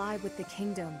to ally with the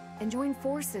Kingdom and join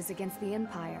forces against the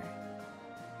Empire.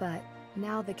 But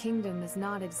now the Kingdom is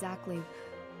not exactly,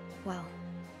 well...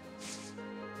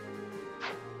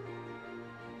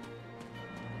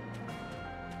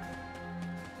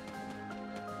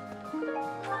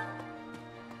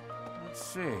 Let's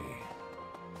see.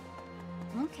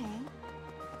 Okay.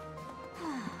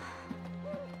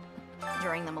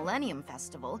 During the Millennium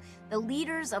Festival, the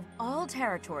leaders of all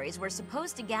territories were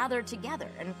supposed to gather together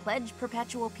and pledge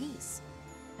perpetual peace.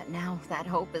 But now that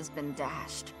hope has been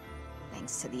dashed,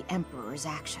 thanks to the Emperor's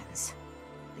actions.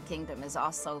 The kingdom is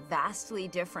also vastly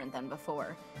different than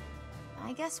before.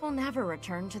 I guess we'll never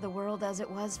return to the world as it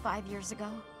was 5 years ago.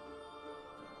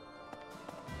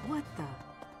 What the?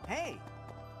 Hey!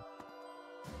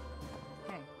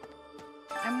 Hey.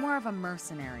 I'm more of a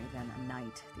mercenary than a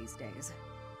knight these days.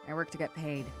 I work to get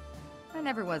paid. I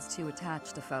never was too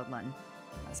attached to Fodlan.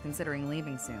 I was considering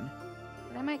leaving soon,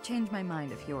 but I might change my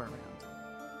mind if you're around.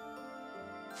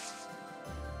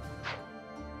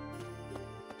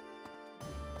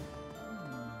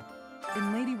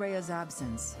 In Lady Rhea's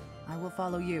absence, I will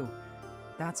follow you.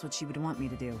 That's what she would want me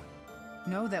to do.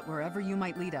 Know that wherever you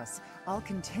might lead us, I'll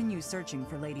continue searching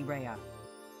for Lady Rhea.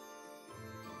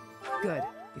 Good,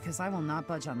 because I will not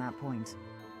budge on that point.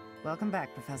 Welcome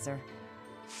back, Professor.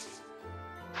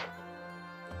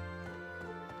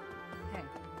 Hey.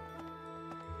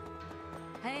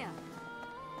 Hey.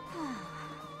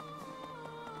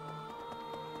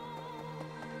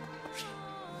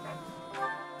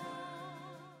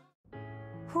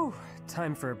 Whew,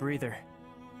 time for a breather.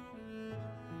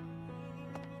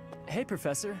 Hey,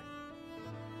 Professor.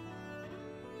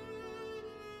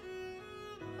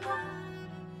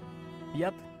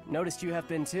 Yep, noticed you have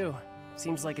been too.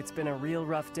 Seems like it's been a real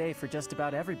rough day for just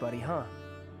about everybody, huh?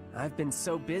 I've been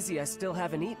so busy I still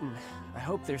haven't eaten. I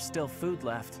hope there's still food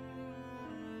left.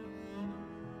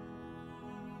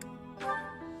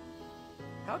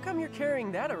 How come you're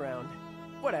carrying that around?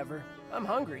 Whatever, I'm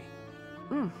hungry.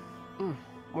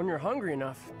 When you're hungry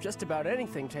enough, just about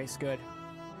anything tastes good.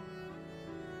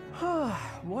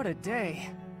 What a day.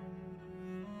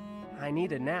 I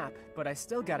need a nap, but I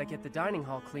still gotta get the dining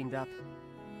hall cleaned up.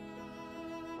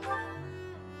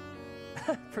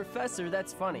 Professor,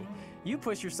 that's funny. You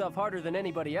push yourself harder than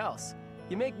anybody else.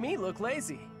 You make me look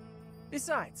lazy.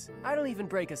 Besides, I don't even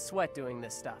break a sweat doing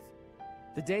this stuff.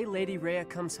 The day Lady Rhea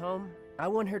comes home, I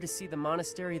want her to see the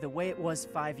monastery the way it was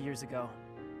 5 years ago.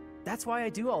 That's why I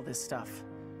do all this stuff.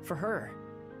 For her.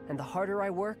 And the harder I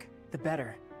work, the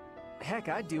better. Heck,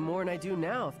 I'd do more than I do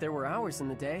now if there were hours in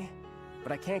the day.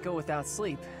 But I can't go without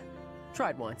sleep.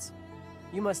 Tried once.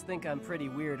 You must think I'm pretty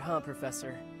weird, huh,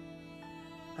 Professor?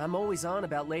 I'm always on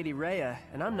about Lady Rhea,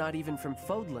 and I'm not even from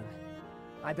Fodlan.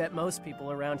 I bet most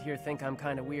people around here think I'm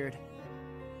kinda weird.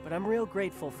 But I'm real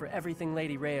grateful for everything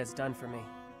Lady Rhea's done for me.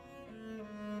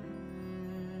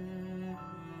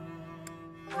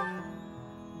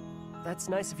 That's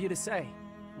nice of you to say.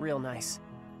 Real nice.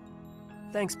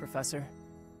 Thanks, Professor.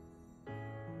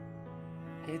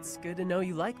 It's good to know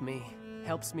you like me.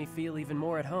 Helps me feel even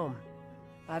more at home.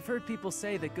 I've heard people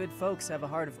say that good folks have a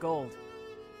heart of gold.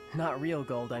 Not real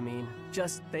gold, I mean.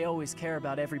 Just they always care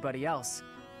about everybody else.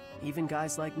 Even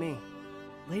guys like me.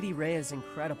 Lady Rhea's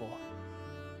incredible.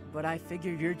 But I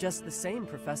figure you're just the same,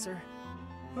 Professor.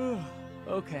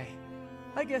 Okay.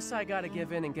 I guess I gotta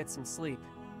give in and get some sleep.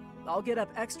 I'll get up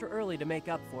extra early to make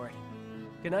up for it.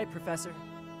 Good night, Professor.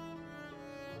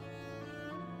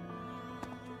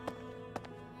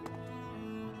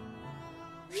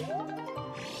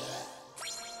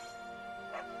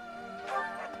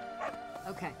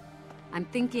 Okay, I'm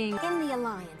thinking... In the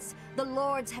Alliance, the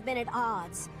Lords have been at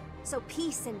odds, so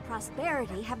peace and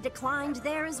prosperity have declined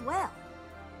there as well.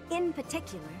 In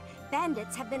particular,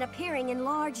 bandits have been appearing in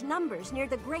large numbers near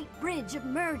the Great Bridge of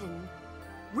Murden.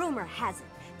 Rumor has it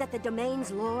that the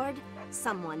domain's lord,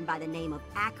 someone by the name of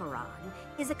Acheron,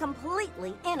 is a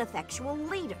completely ineffectual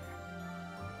leader.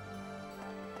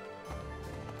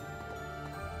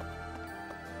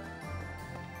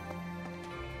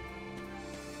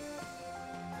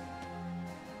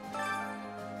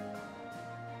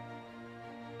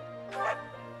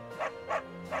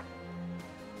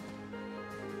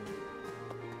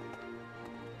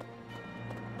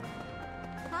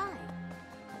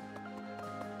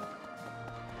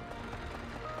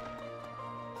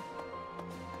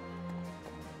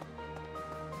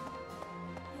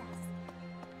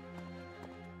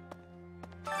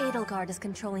 Edelgard is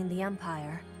controlling the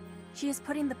Empire. She is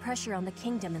putting the pressure on the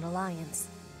Kingdom in alliance.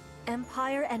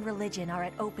 Empire and religion are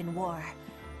at open war.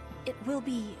 It will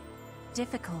be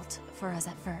difficult for us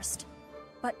at first.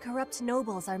 But corrupt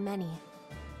nobles are many.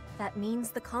 That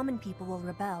means the common people will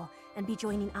rebel and be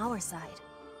joining our side.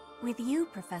 With you,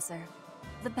 Professor,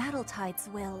 the battle tides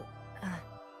will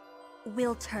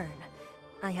turn.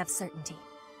 I have certainty.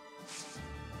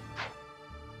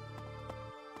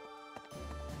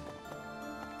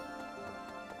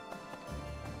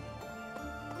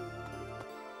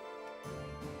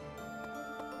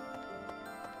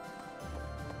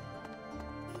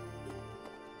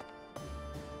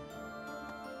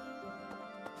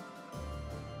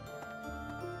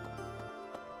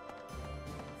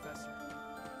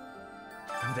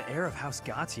 I'm the heir of House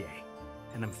Gautier,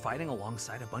 and I'm fighting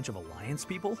alongside a bunch of Alliance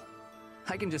people?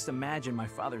 I can just imagine my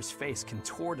father's face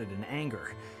contorted in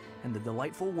anger, and the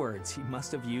delightful words he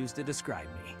must have used to describe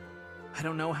me. I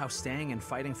don't know how staying and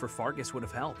fighting for Fargus would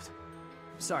have helped.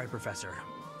 Sorry, Professor.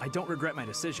 I don't regret my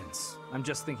decisions. I'm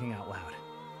just thinking out loud.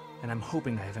 And I'm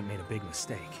hoping I haven't made a big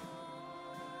mistake.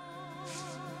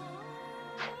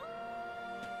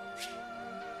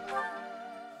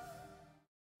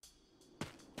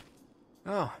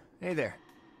 Oh, hey there.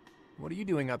 What are you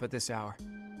doing up at this hour?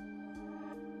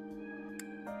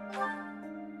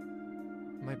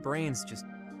 My brain's just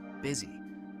busy.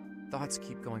 Thoughts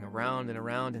keep going around and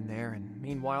around in there, and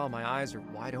meanwhile my eyes are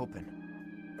wide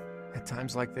open. At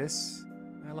times like this,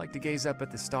 I like to gaze up at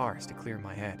the stars to clear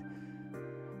my head.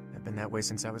 I've been that way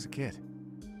since I was a kid.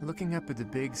 Looking up at the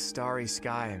big starry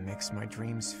sky makes my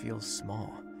dreams feel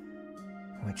small,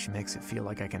 which makes it feel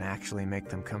like I can actually make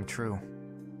them come true.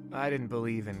 I didn't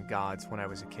believe in gods when I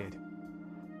was a kid.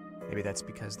 Maybe that's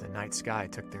because the night sky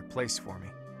took their place for me.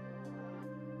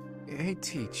 Hey,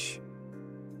 Teach.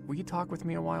 Will you talk with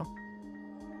me a while?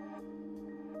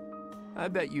 I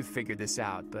bet you figured this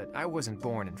out, but I wasn't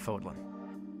born in Fodlan.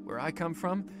 Where I come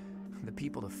from, the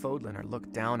people of Fodlan are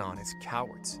looked down on as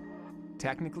cowards.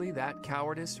 Technically, that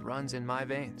cowardice runs in my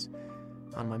veins.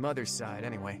 On my mother's side,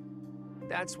 anyway.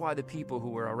 That's why the people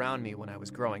who were around me when I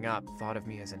was growing up thought of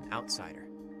me as an outsider.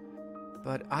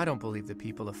 But I don't believe the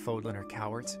people of Fodlan are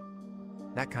cowards.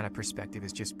 That kind of perspective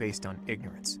is just based on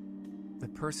ignorance. The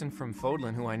person from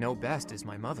Fodlan who I know best is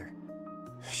my mother.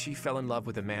 She fell in love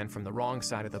with a man from the wrong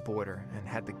side of the border and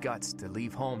had the guts to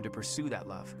leave home to pursue that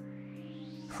love.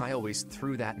 I always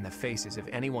threw that in the faces of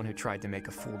anyone who tried to make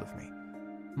a fool of me.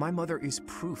 My mother is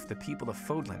proof the people of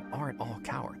Fodlan aren't all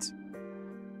cowards.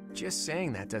 Just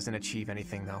saying that doesn't achieve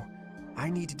anything, though. I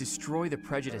need to destroy the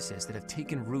prejudices that have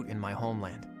taken root in my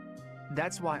homeland.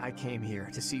 That's why I came here,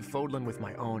 to see Fodlan with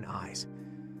my own eyes.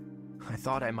 I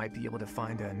thought I might be able to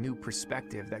find a new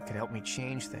perspective that could help me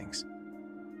change things.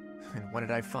 And what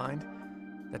did I find?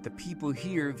 That the people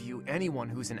here view anyone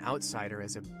who's an outsider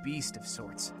as a beast of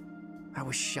sorts. I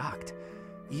was shocked.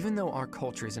 Even though our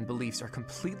cultures and beliefs are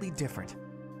completely different,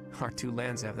 our two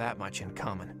lands have that much in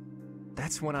common.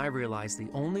 That's when I realized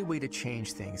the only way to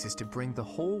change things is to bring the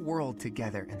whole world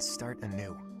together and start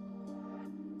anew.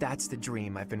 That's the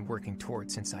dream I've been working toward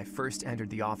since I first entered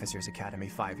the Officers Academy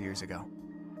 5 years ago.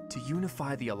 To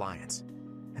unify the Alliance,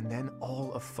 and then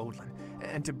all of Fodlan,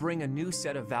 and to bring a new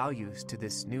set of values to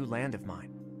this new land of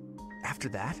mine. After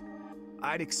that,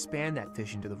 I'd expand that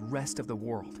vision to the rest of the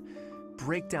world,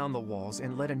 break down the walls,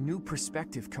 and let a new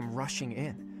perspective come rushing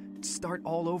in, start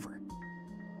all over.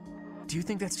 Do you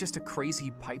think that's just a crazy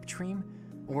pipe dream,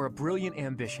 or a brilliant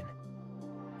ambition?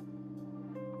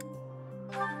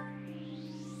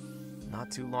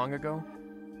 Not too long ago,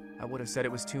 I would have said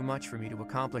it was too much for me to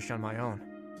accomplish on my own.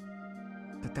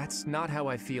 But that's not how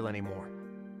I feel anymore.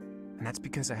 And that's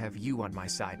because I have you on my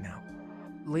side now.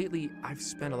 Lately, I've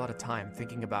spent a lot of time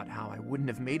thinking about how I wouldn't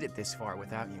have made it this far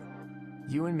without you.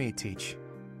 You and me, Teach.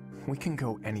 We can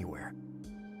go anywhere.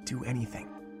 Do anything.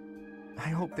 I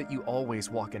hope that you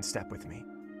always walk in step with me.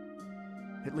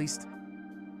 At least,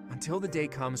 until the day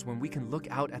comes when we can look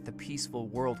out at the peaceful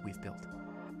world we've built.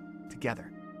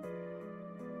 Together.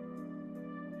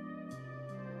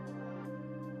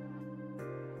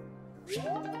 Okay.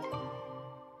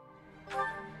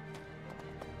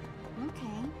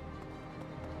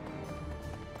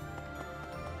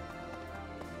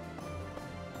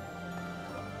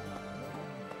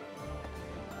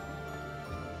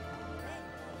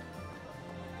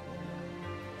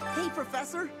 Hey,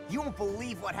 Professor! You won't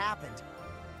believe what happened.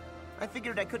 I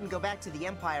figured I couldn't go back to the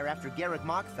Empire after Garreg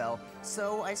Mach fell,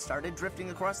 so I started drifting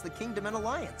across the Kingdom and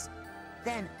Alliance.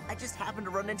 Then, I just happened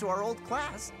to run into our old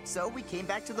class, so we came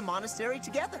back to the monastery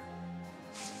together.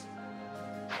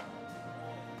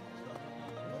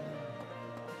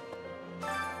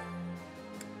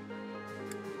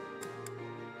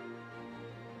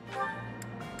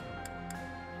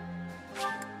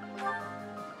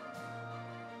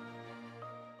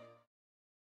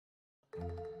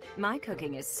 My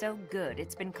cooking is so good,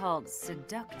 it's been called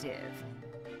seductive.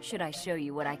 Should I show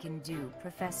you what I can do,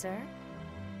 Professor?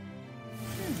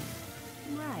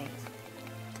 Right.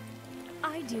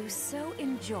 I do so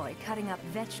enjoy cutting up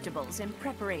vegetables in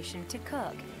preparation to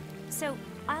cook. So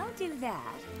I'll do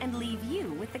that and leave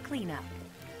you with the cleanup.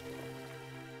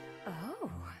 Oh.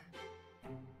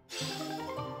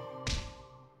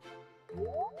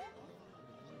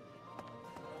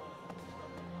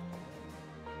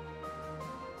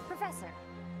 Professor.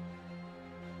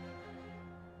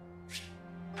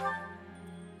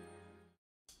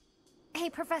 Hey,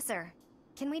 Professor.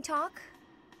 Can we talk?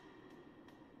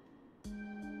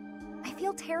 I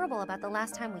feel terrible about the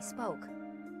last time we spoke.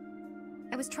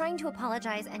 I was trying to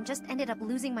apologize and just ended up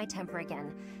losing my temper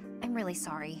again. I'm really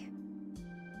sorry.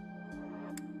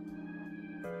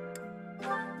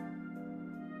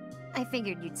 I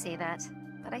figured you'd say that,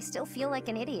 but I still feel like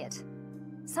an idiot.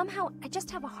 Somehow, I just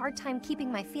have a hard time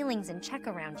keeping my feelings in check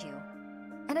around you.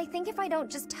 And I think if I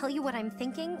don't just tell you what I'm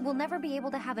thinking, we'll never be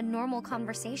able to have a normal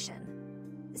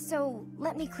conversation. So,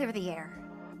 let me clear the air.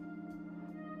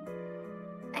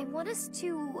 I want us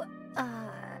to,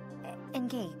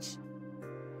 engage.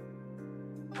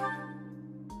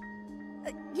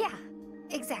 Yeah,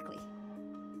 exactly.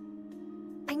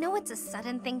 I know it's a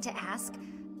sudden thing to ask,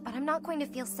 but I'm not going to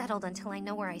feel settled until I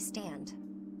know where I stand.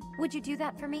 Would you do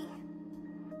that for me?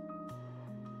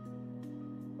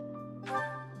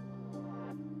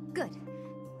 Good.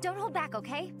 Don't hold back,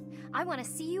 okay? I want to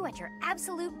see you at your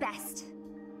absolute best.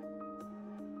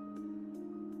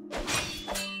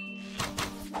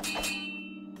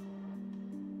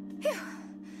 Phew.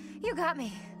 You got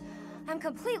me. I'm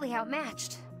completely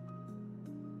outmatched.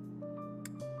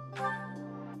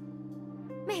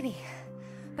 Maybe,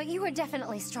 but you were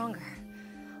definitely stronger.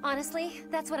 Honestly,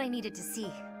 that's what I needed to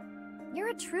see. You're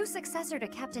a true successor to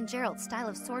Captain Jeralt's style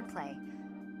of swordplay.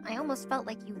 I almost felt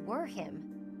like you were him.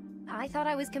 I thought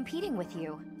I was competing with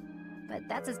you, but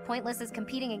that's as pointless as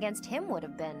competing against him would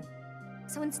have been.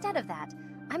 So instead of that,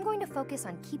 I'm going to focus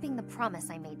on keeping the promise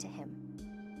I made to him.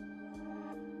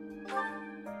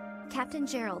 Captain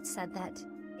Jeralt said that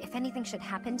if anything should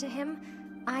happen to him,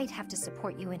 I'd have to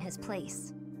support you in his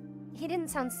place. He didn't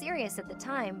sound serious at the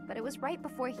time, but it was right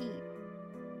before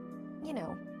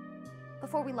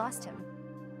before we lost him.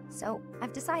 So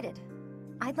I've decided.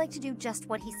 I'd like to do just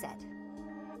what he said.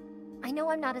 I know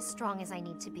I'm not as strong as I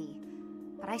need to be,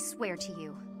 but I swear to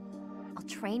you, I'll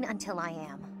train until I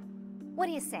am. What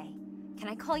do you say? Can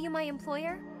I call you my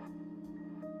employer?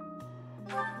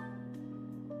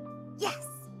 Yes,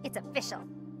 it's official.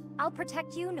 I'll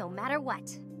protect you no matter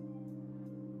what.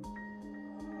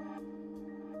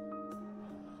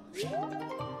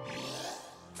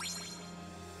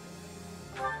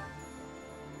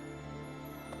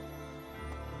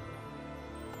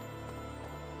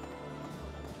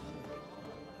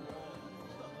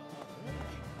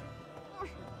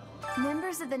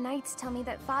 Members of the Knights tell me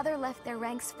that Father left their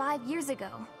ranks 5 years ago.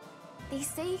 They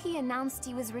say he announced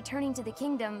he was returning to the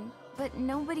kingdom, but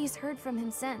nobody's heard from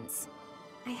him since.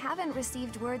 I haven't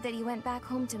received word that he went back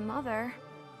home to Mother.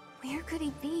 Where could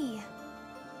he be?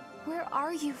 Where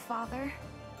are you, Father?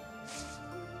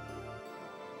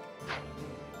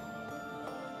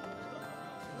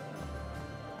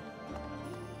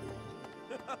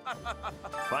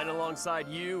 Fighting alongside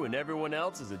you and everyone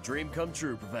else is a dream come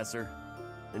true, Professor.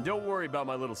 And don't worry about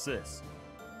my little sis.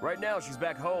 Right now, she's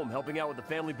back home helping out with the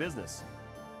family business.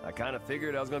 I kind of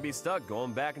figured I was going to be stuck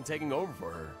going back and taking over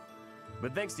for her.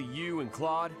 But thanks to you and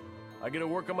Claude, I get to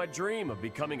work on my dream of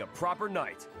becoming a proper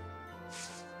knight.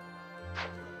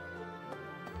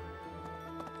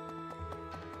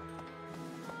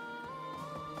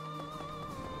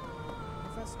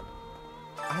 Professor,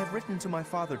 I have written to my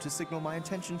father to signal my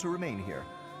intention to remain here.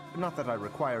 Not that I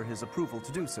require his approval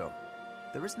to do so.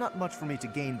 There is not much for me to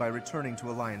gain by returning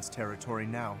to Alliance territory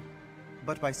now.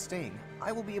 But by staying,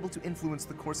 I will be able to influence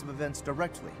the course of events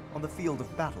directly on the field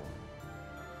of battle.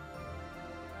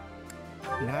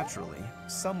 Naturally,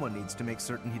 someone needs to make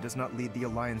certain he does not lead the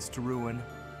Alliance to ruin.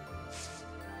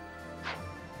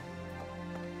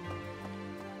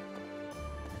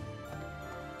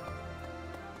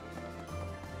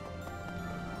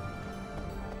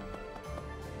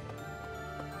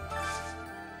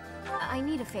 I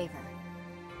need a favor.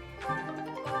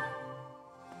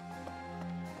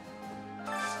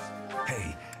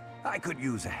 Hey, I could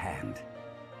use a hand.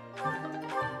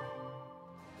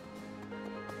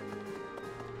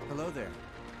 Hello there.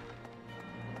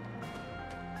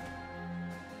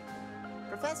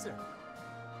 Professor!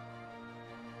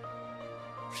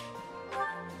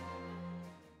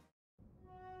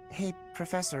 Hey,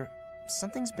 Professor,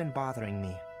 something's been bothering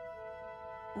me.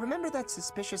 remember that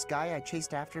suspicious guy I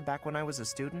chased after back when I was a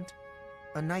student?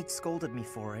 A knight scolded me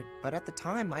for it, but at the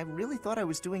time I really thought I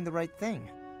was doing the right thing.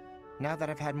 Now that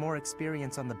I've had more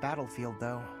experience on the battlefield,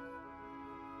 though...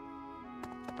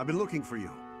 I've been looking for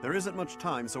you. There isn't much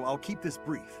time, so I'll keep this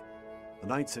brief. The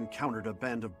knights encountered a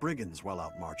band of brigands while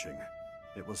out marching.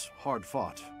 It was hard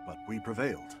fought, but we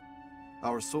prevailed.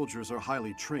 Our soldiers are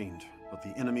highly trained, but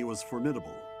the enemy was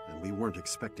formidable, and we weren't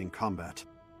expecting combat.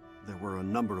 There were a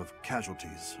number of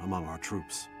casualties among our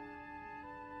troops.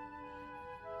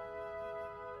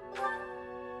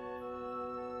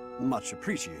 Much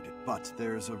appreciated, but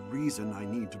there's a reason I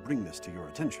need to bring this to your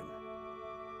attention.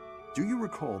 Do you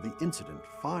recall the incident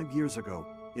 5 years ago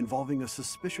involving a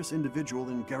suspicious individual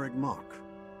in Garreg Mach?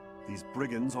 These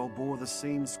brigands all bore the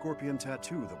same scorpion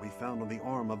tattoo that we found on the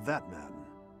arm of that man.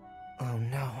 Oh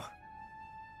no.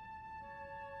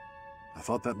 I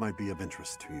thought that might be of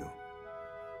interest to you.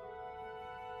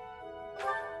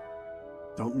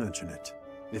 Don't mention it.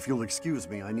 If you'll excuse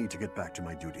me, I need to get back to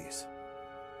my duties.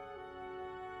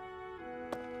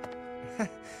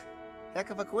 Heck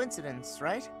of a coincidence,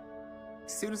 right?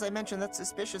 As soon as I mention that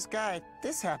suspicious guy,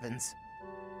 this happens.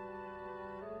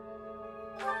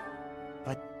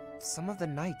 But some of the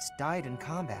knights died in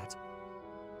combat.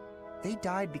 They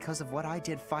died because of what I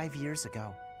did 5 years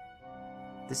ago.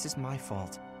 This is my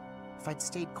fault. If I'd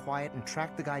stayed quiet and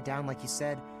tracked the guy down like you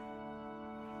said,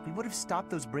 we would have stopped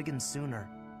those brigands sooner,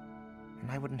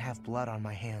 and I wouldn't have blood on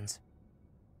my hands.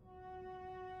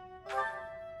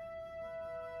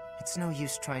 It's no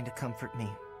use trying to comfort me.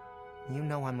 You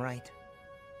know I'm right.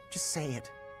 Just say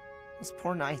it. Those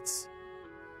poor knights.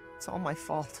 It's all my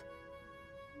fault.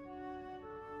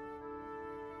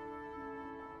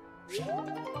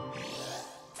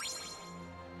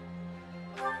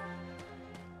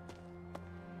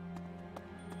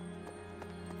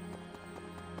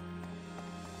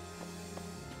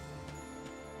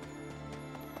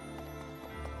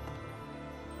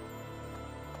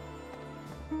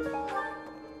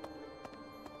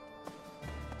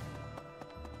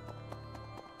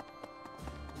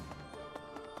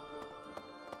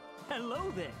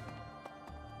 Hello there.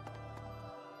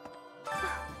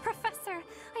 Professor,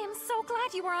 I am so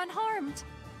glad you are unharmed.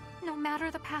 No matter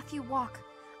the path you walk,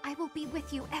 I will be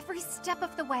with you every step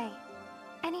of the way.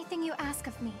 Anything you ask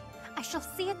of me, I shall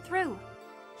see it through.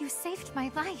 You saved my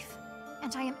life,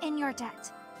 and I am in your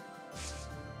debt.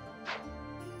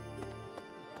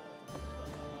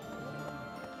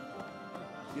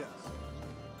 Yes.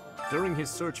 During his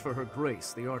search for her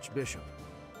grace, the Archbishop,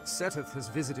 Seteth has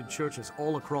visited churches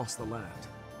all across the land.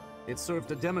 It served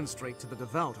to demonstrate to the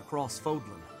devout across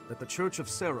Fodlan that the Church of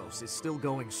Seros is still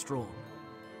going strong.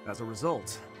 As a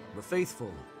result, the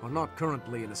faithful are not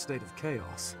currently in a state of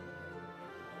chaos.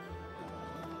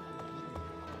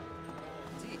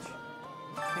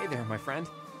 Hey there, my friend.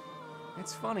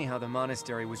 It's funny how the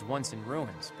monastery was once in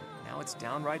ruins, but now it's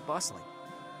downright bustling.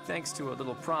 Thanks to a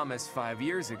little promise 5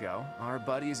 years ago, our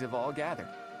buddies have all gathered,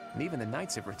 and even the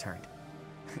knights have returned.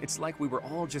 It's like we were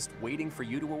all just waiting for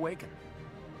you to awaken.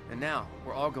 And now,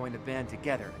 we're all going to band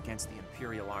together against the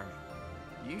Imperial Army.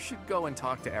 You should go and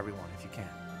talk to everyone if you can.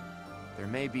 There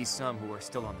may be some who are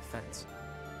still on the fence.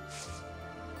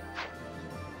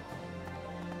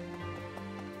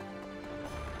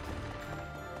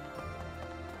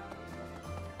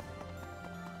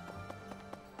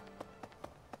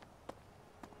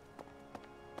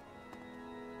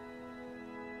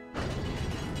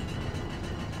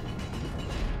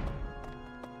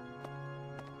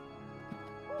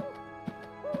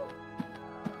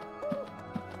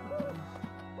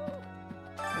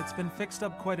 It's been fixed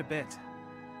up quite a bit,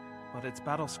 but its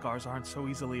battle scars aren't so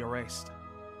easily erased.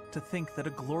 To think that a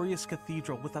glorious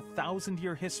cathedral with a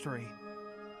 1,000-year history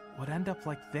would end up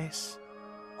like this.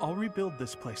 I'll rebuild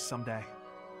this place someday.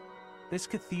 This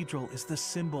cathedral is the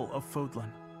symbol of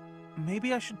Fodlan.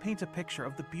 Maybe I should paint a picture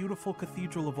of the beautiful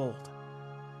cathedral of old.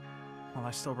 Well,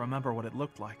 I still remember what it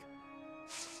looked like.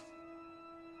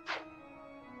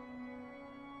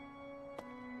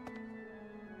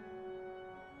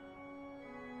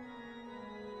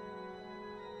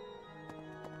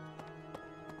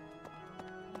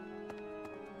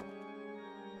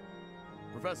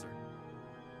 Professor.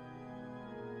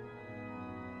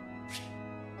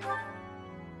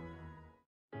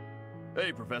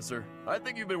 Hey, Professor. I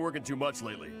think you've been working too much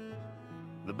lately.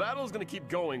 The battle's gonna keep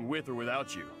going with or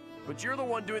without you, but you're the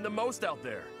one doing the most out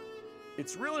there.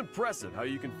 It's real impressive how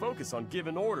you can focus on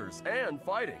giving orders and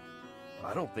fighting.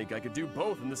 I don't think I could do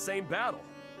both in the same battle.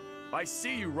 I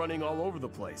see you running all over the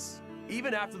place,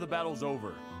 even after the battle's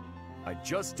over. I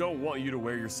just don't want you to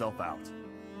wear yourself out.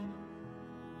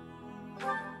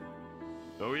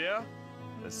 Oh yeah?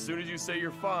 As soon as you say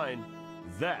you're fine,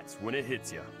 that's when it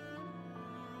hits you.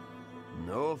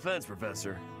 No offense,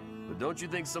 Professor, but don't you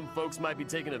think some folks might be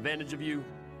taking advantage of you?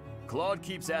 Claude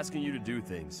keeps asking you to do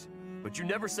things, but you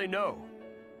never say no.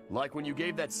 Like when you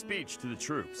gave that speech to the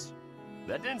troops.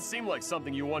 That didn't seem like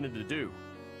something you wanted to do.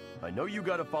 I know you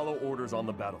gotta follow orders on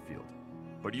the battlefield,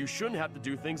 but you shouldn't have to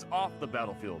do things off the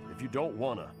battlefield if you don't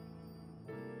wanna.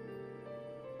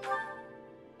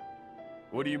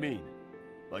 What do you mean?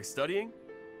 Like studying?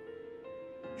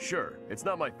 Sure, it's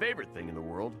not my favorite thing in the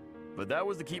world, but that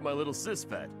was to keep my little sis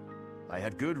fed. I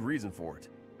had good reason for it.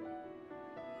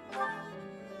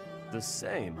 The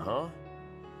same, huh?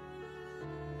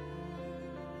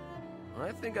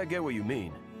 I think I get what you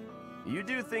mean. You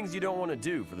do things you don't want to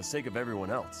do for the sake of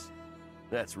everyone else.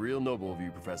 That's real noble of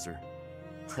you, Professor.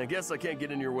 I guess I can't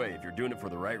get in your way if you're doing it for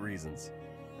the right reasons.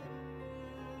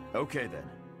 Okay then.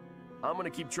 I'm gonna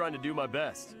keep trying to do my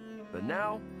best. But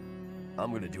now,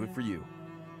 I'm gonna do it for you.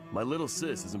 My little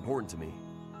sis is important to me.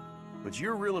 But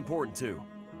you're real important too.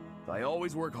 I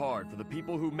always work hard for the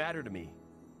people who matter to me.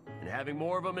 And having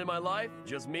more of them in my life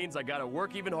just means I gotta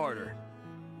work even harder.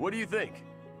 What do you think?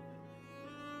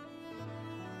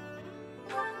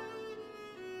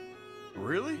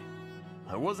 Really?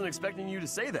 I wasn't expecting you to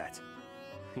say that.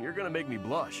 You're gonna make me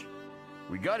blush.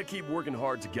 We gotta keep working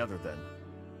hard together then.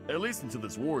 At least until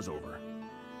this war's over.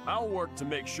 I'll work to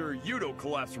make sure you don't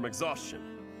collapse from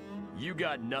exhaustion. You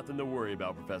got nothing to worry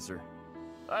about, Professor.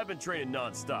 I've been training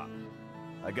non-stop.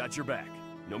 I got your back,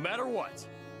 no matter what.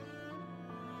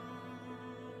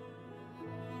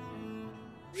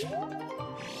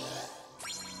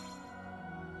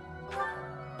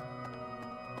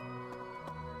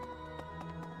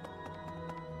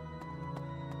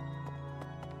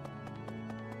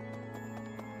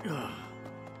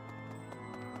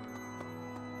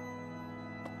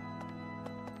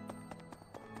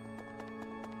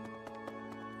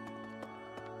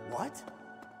 What?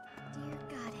 Dear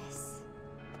Goddess,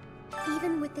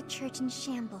 even with the church in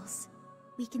shambles,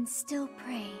 we can still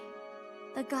pray.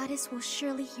 The Goddess will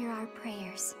surely hear our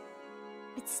prayers.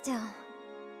 But still,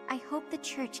 I hope the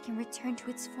church can return to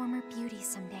its former beauty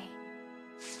someday.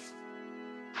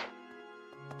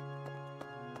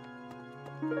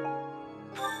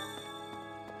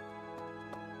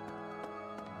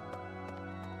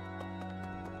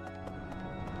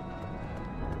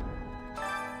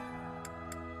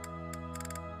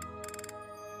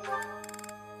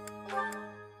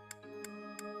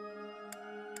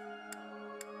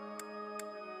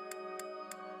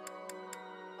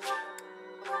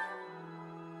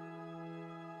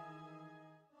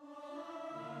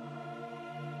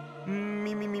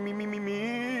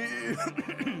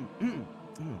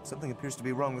 Something appears to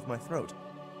be wrong with my throat.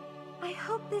 I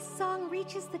hope this song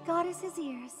reaches the goddess's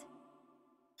ears.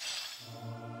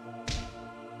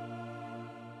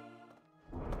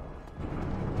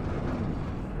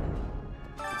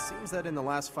 It seems that in the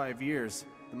last 5 years,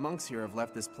 the monks here have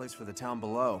left this place for the town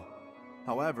below.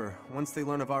 However, once they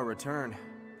learn of our return,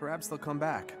 perhaps they'll come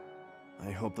back.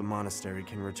 I hope the monastery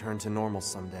can return to normal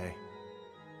someday.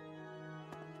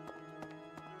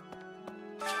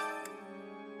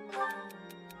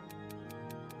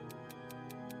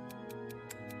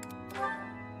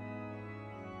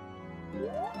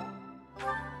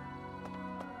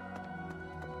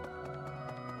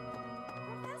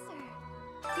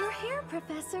 You're here,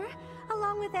 Professor,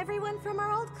 along with everyone from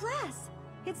our old class.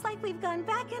 It's like we've gone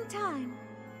back in time.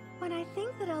 When I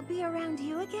think that I'll be around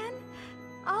you again,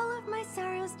 all of my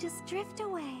sorrows just drift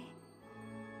away.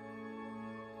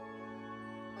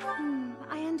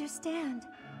 I understand.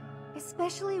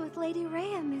 Especially with Lady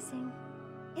Rhea missing.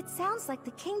 It sounds like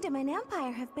the Kingdom and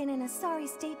Empire have been in a sorry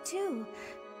state too.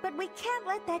 But we can't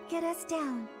let that get us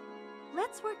down.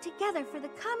 Let's work together for the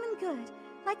common good,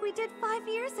 like we did 5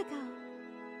 years ago.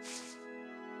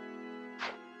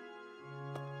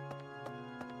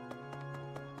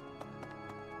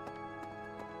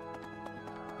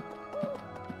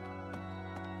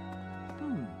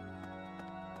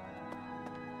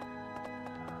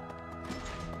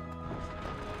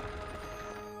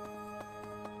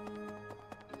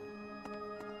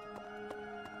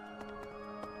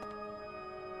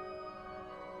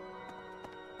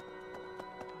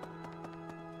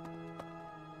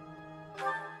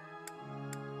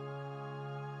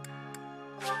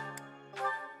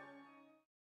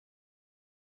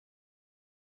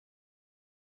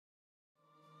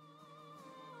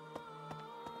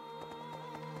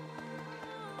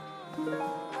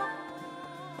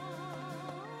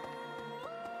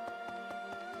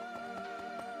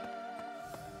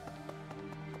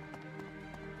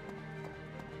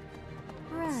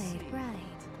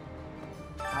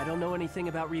 I don't know anything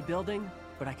about rebuilding,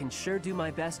 but I can sure do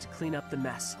my best to clean up the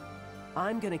mess.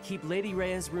 I'm gonna keep Lady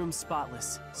Rhea's room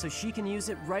spotless, so she can use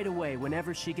it right away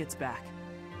whenever she gets back.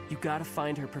 You gotta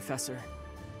find her, Professor.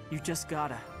 You just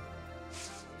gotta.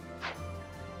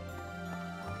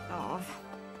 Oh.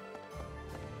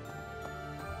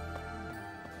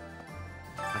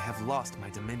 I have lost my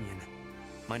dominion.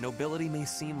 My nobility may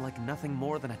seem like nothing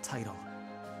more than a title,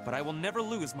 but I will never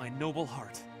lose my noble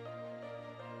heart.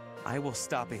 I will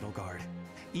stop Edelgard,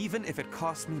 even if it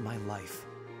costs me my life.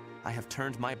 I have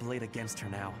turned my blade against her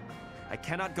now. I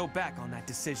cannot go back on that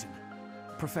decision.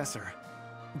 Professor,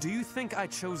 do you think I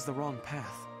chose the wrong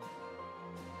path?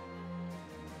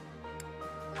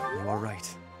 You are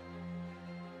right.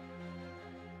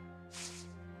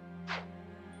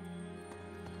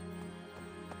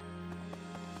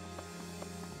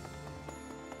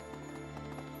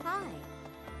 Hi.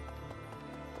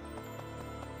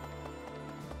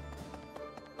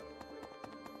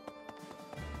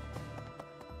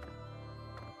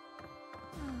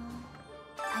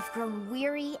 I've grown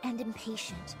weary and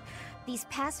impatient. These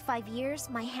past 5 years,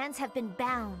 my hands have been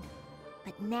bound.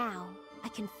 But now, I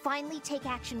can finally take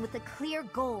action with a clear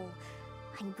goal.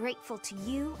 I'm grateful to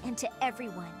you and to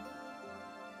everyone.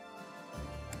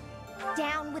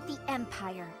 Down with the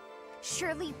Empire.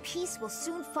 Surely peace will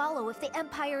soon follow if the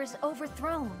Empire is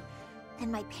overthrown.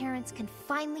 Then my parents can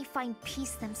finally find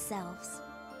peace themselves.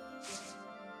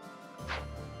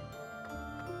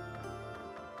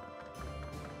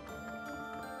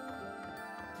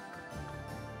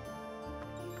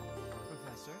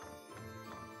 Professor?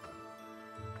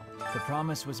 The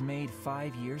promise was made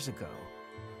 5 years ago,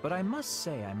 but I must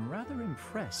say I'm rather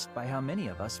impressed by how many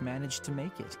of us managed to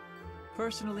make it.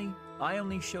 Personally, I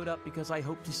only showed up because I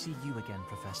hope to see you again,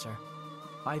 Professor.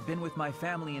 I've been with my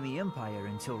family in the Empire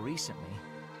until recently.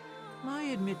 I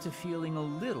admit to feeling a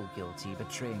little guilty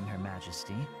betraying Her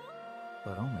Majesty,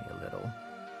 but only a little.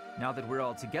 Now that we're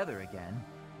all together again,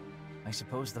 I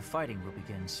suppose the fighting will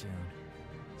begin soon.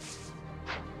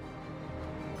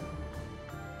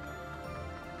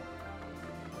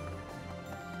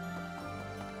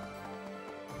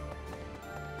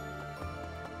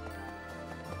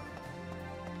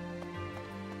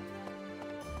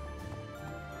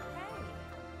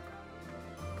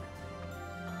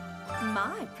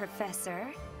 My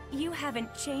Professor, you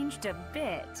haven't changed a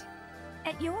bit.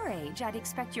 At your age, I'd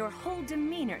expect your whole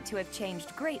demeanor to have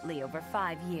changed greatly over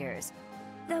 5 years.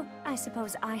 Though, I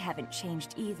suppose I haven't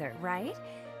changed either, right?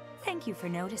 Thank you for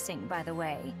noticing, by the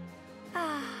way.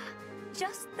 Ah,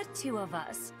 just the two of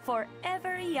us,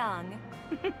 forever young.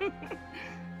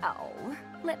 Oh,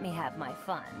 let me have my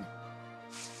fun.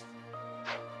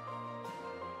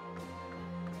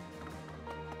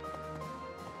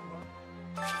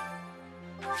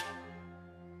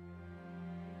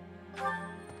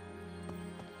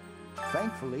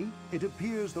 Thankfully, it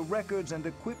appears the records and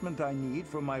equipment I need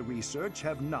for my research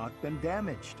have not been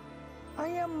damaged. I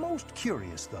am most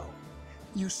curious, though.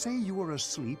 You say you were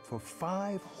asleep for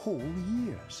 5 whole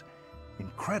years.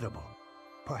 Incredible.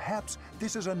 Perhaps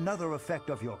this is another effect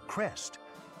of your crest.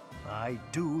 I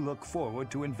do look forward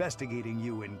to investigating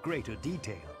you in greater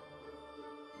detail.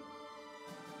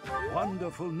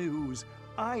 Wonderful news.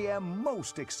 I am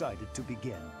most excited to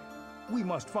begin. We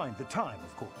must find the time,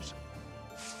 of course.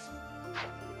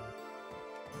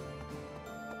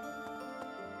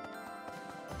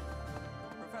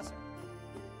 Professor.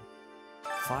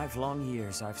 5 long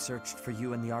years I've searched for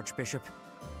you and the Archbishop.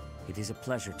 It is a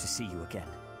pleasure to see you again.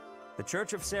 The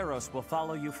Church of Seiros will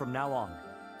follow you from now on,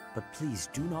 but please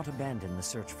do not abandon the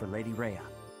search for Lady Rhea.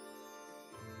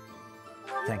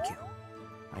 Thank you.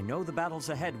 I know the battles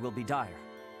ahead will be dire,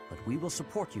 but we will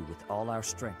support you with all our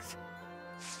strength.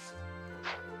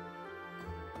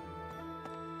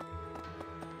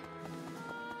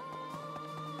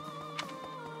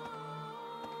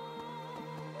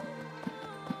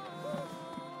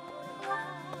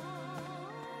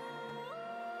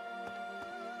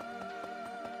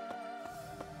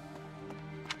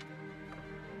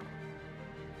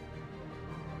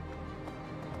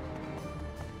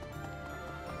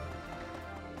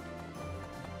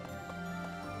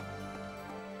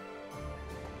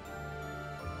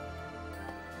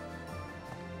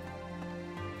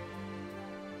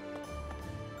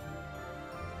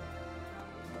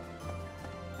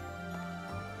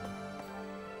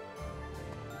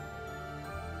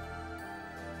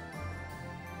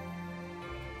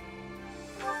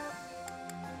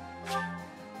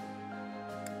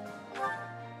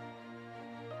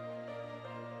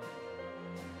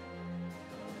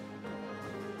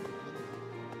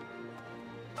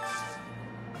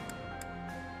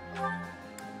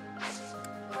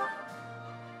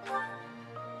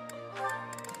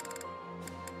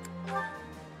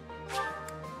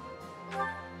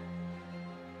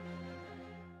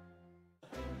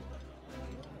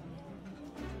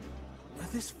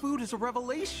 This food is a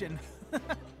revelation.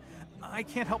 I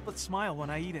can't help but smile when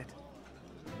I eat it.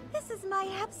 This is my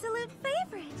absolute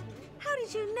favorite. How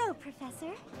did you know,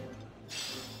 Professor?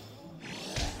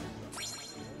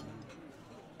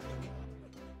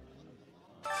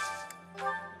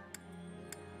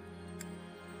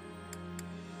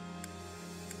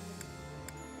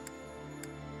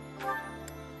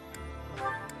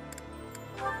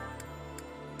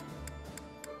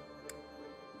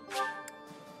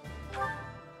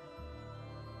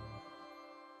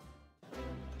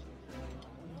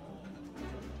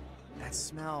 That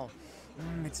smell,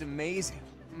 it's amazing.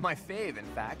 My fave, in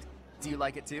fact. Do you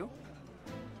like it too?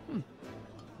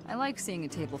 I like seeing a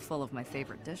table full of my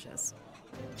favorite dishes.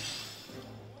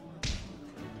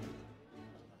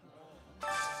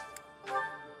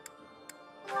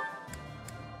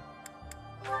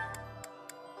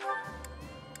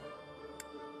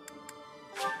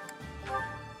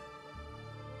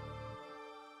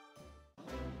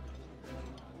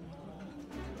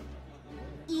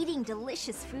 Eating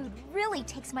delicious food really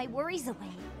takes my worries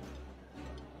away.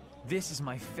 This is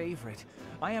my favorite.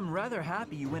 I am rather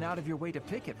happy you went out of your way to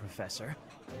pick it, Professor.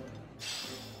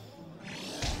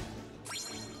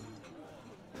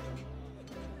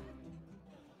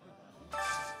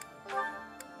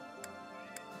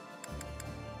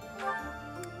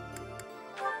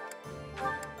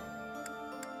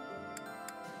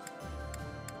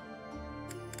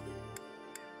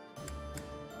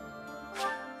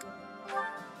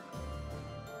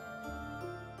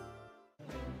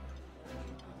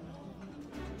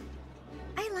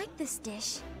 I like this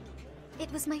dish.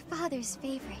 It was my father's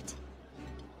favorite.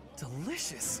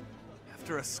 Delicious!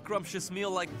 After a scrumptious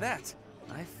meal like that,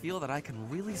 I feel that I can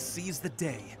really seize the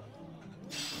day.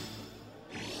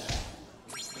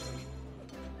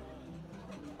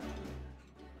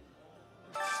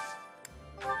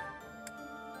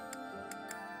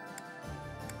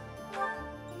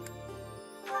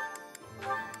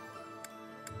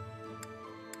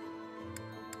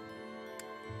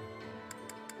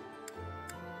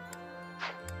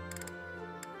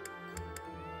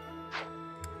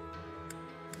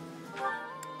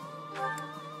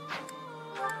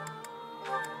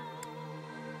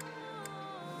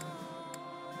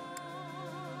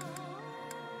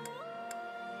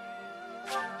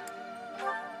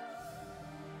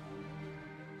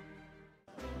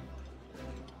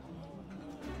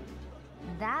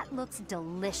 That looks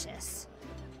delicious.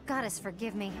 Goddess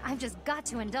forgive me, I've just got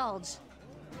to indulge.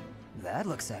 That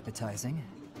looks appetizing.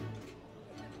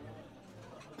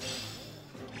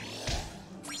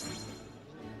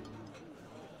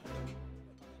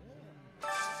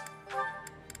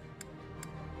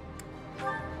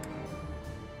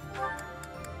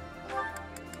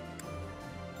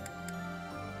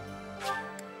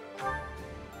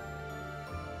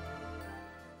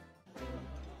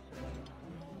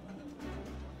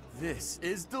 This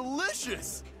is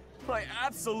delicious! My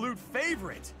absolute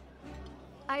favorite!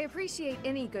 I appreciate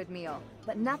any good meal,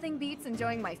 but nothing beats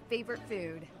enjoying my favorite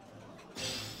food.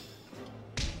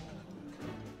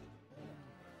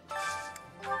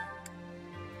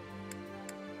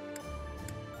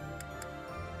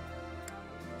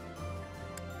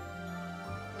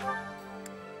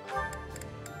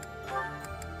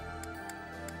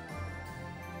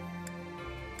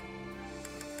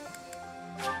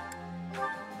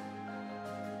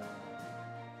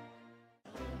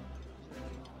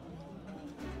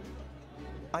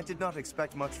 I did not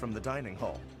expect much from the dining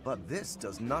hall, but this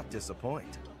does not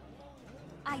disappoint.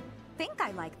 I think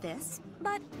I like this,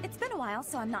 but it's been a while,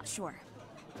 so I'm not sure.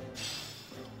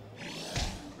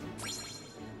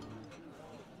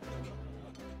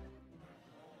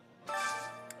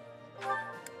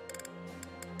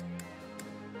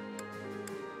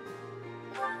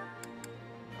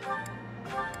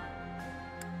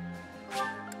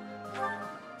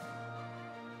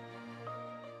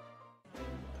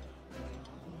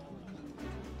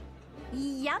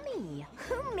 Yummy!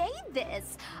 Who made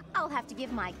this? I'll have to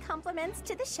give my compliments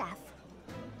to the chef.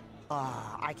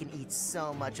 Ah, I can eat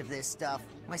so much of this stuff.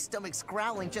 My stomach's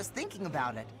growling just thinking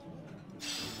about it.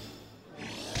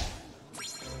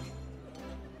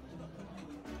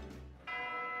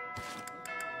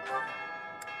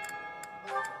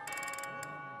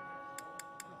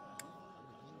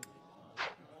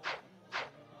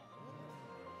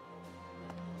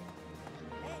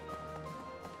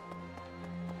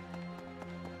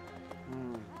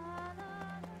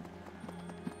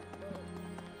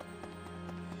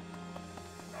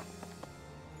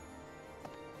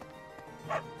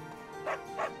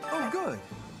 Oh, good.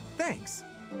 Thanks.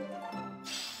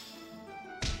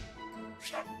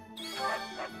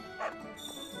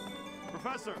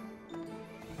 Professor!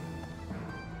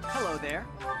 Hello there.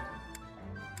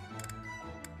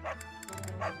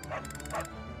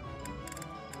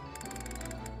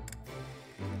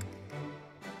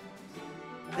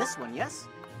 This one, yes?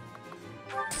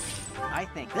 I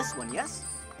think this one, yes?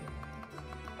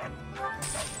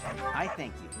 I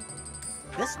thank you.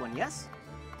 This one, yes?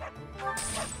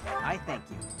 I thank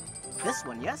you. This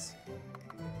one, yes?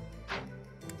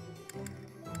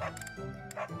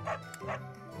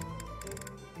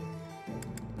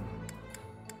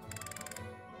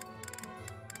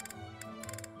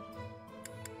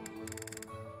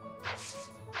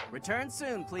 Return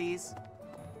soon, please.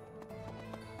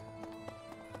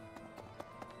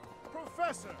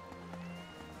 Professor!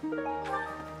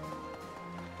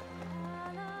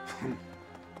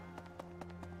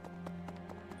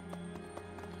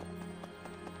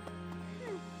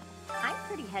 I'm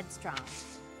pretty headstrong.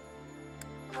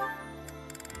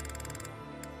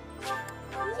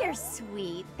 You're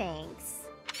sweet, thanks.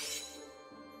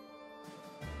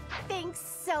 Thanks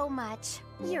so much.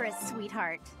 You're a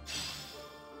sweetheart.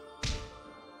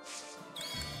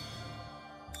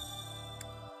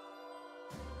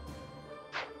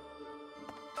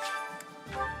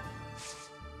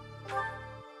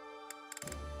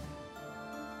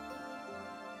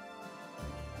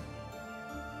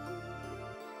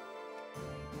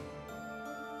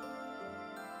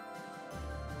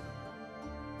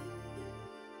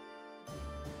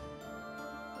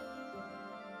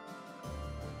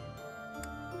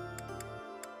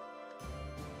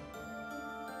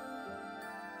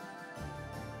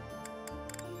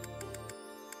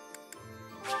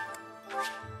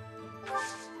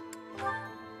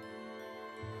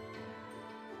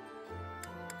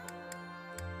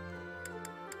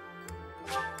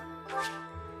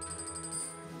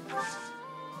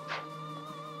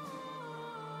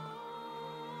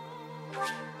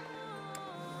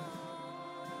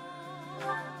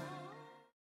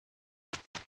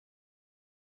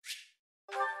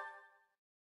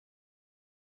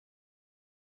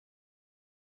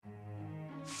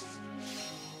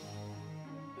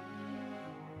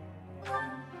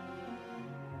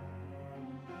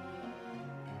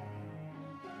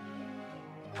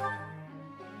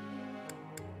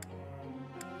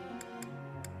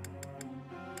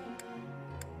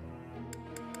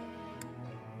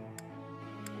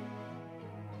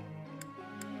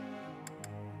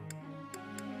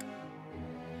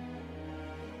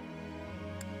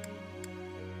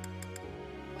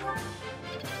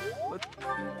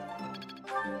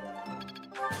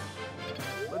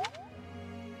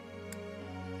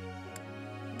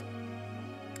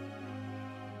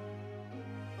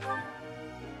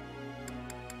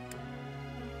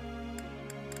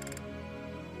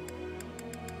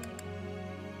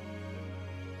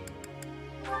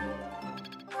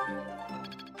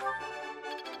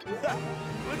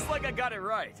 Looks like I got it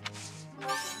right.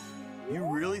 You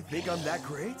really think I'm that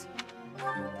great?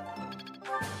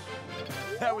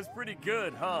 That was pretty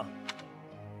good, huh?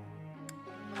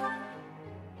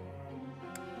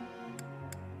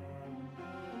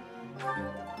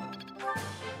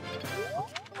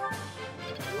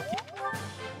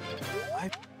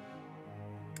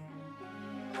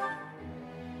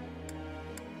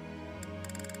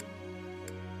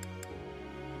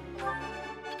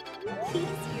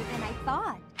 Easier than I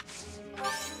thought.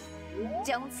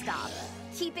 Don't stop.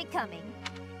 Keep it coming.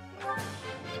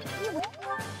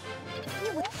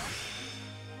 I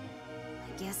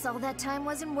guess all that time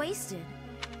wasn't wasted.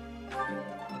 I've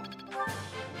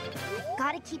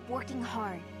gotta keep working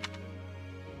hard.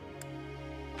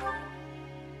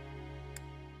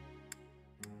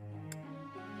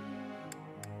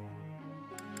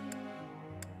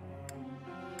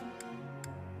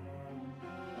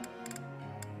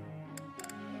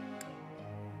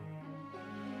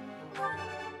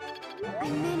 I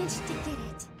managed to get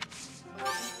it.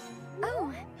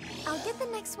 Oh, I'll get the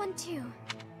next one too.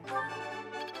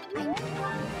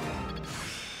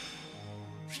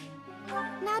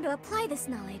 Now to apply this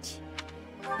knowledge.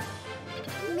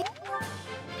 Yeah!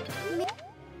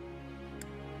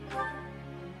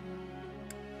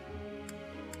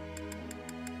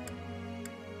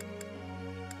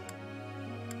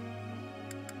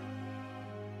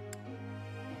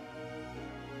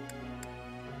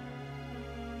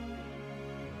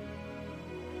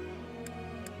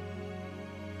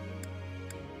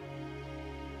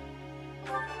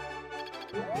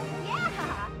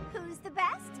 Who's the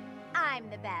best? I'm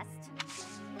the best.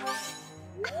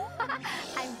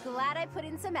 I'm glad I put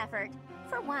in some effort.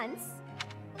 For once.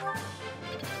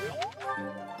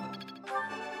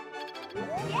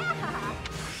 Yeah!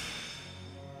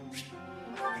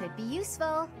 Could be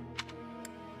useful.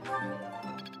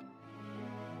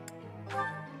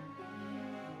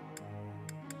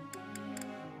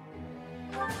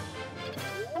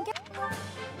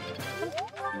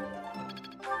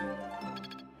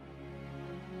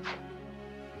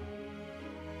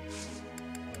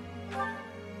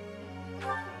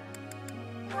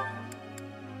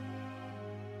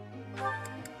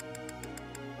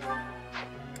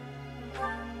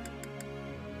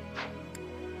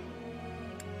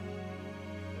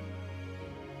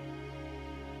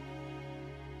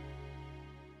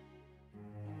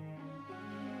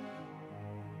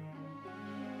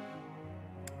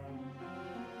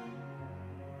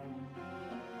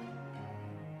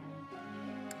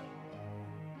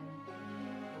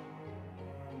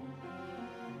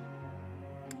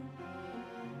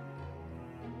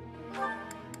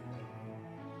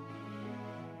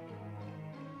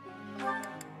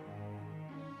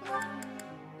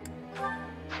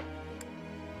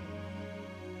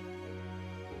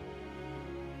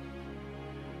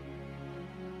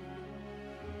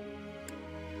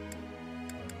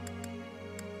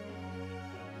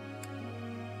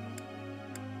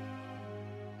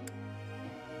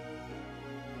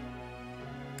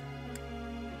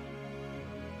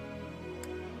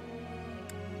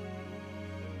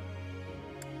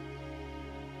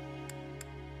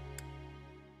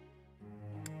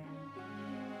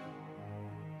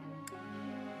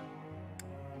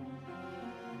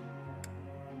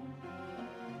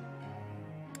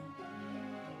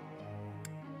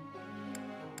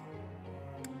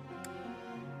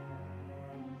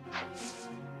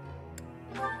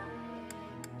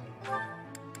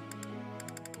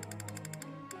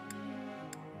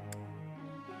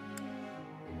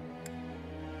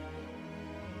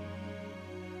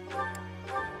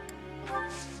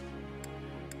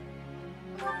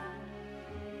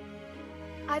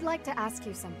 I'd like to ask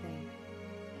you something.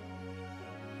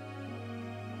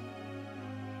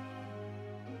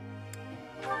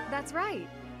 That's right.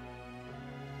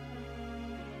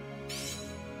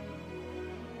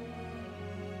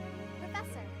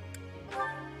 Professor.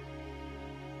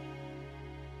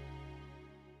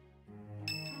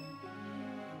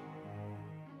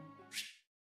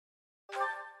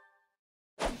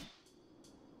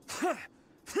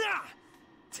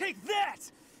 Take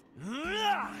that!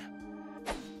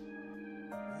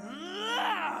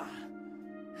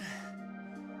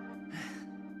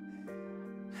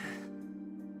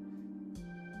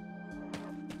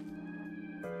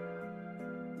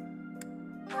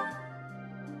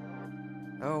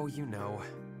 Oh, you know,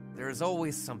 there is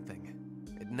always something.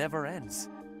 It never ends.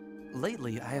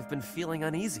 Lately, I have been feeling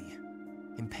uneasy,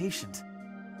 impatient.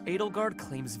 Edelgard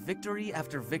claims victory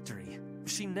after victory.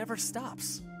 She never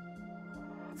stops.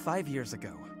 5 years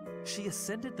ago, she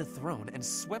ascended the throne and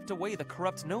swept away the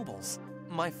corrupt nobles,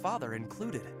 my father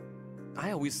included.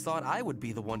 I always thought I would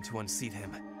be the one to unseat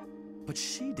him. But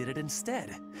she did it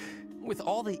instead, with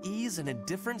all the ease and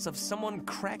indifference of someone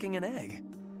cracking an egg.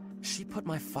 She put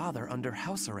my father under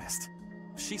house arrest.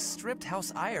 She stripped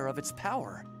House Ire of its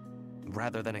power.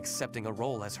 Rather than accepting a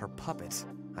role as her puppet,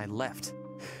 I left.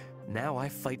 Now I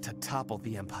fight to topple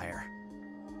the Empire.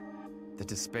 The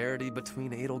disparity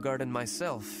between Edelgard and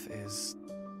myself is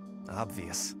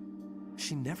obvious.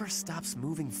 She never stops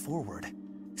moving forward,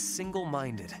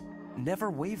 single-minded,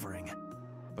 never wavering.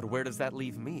 But where does that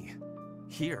leave me?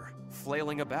 Here,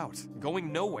 flailing about,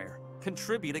 going nowhere,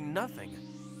 contributing nothing.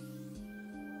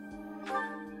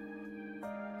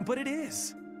 But it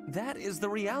is. That is the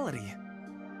reality.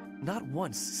 Not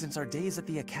once since our days at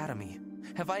the Academy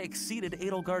have I exceeded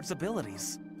Edelgard's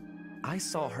abilities. I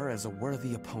saw her as a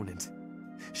worthy opponent.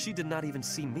 She did not even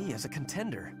see me as a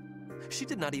contender. She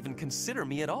did not even consider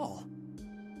me at all.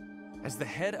 As the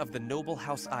head of the noble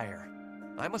House Ire,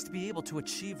 I must be able to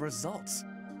achieve results.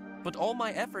 But all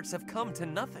my efforts have come to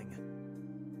nothing.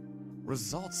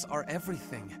 Results are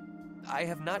everything. I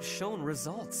have not shown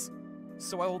results,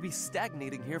 so I will be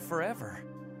stagnating here forever.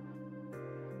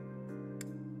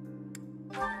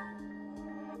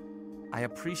 I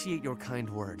appreciate your kind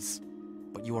words,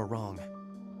 but you are wrong.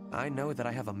 I know that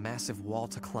I have a massive wall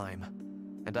to climb,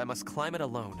 and I must climb it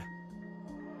alone.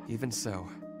 Even so,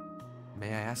 may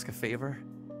I ask a favor?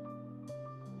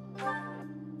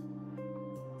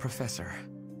 Professor,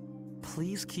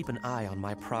 please keep an eye on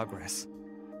my progress.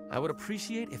 I would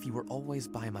appreciate if you were always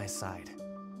by my side,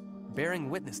 bearing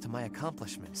witness to my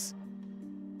accomplishments.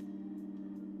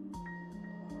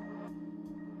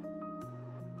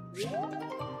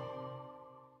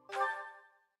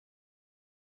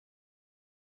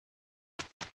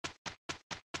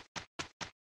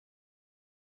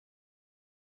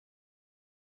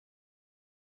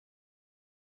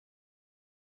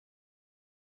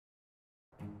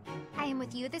 same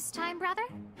with you this time, brother?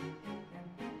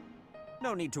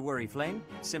 No need to worry, Flame.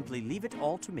 Simply leave it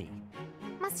all to me.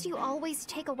 Must you always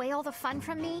take away all the fun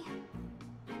from me?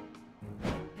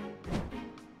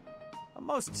 A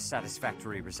most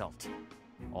satisfactory result.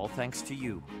 All thanks to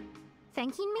you.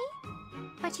 Thanking me?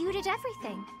 But you did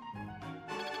everything.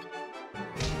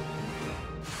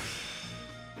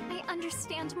 I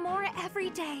understand more every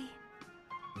day.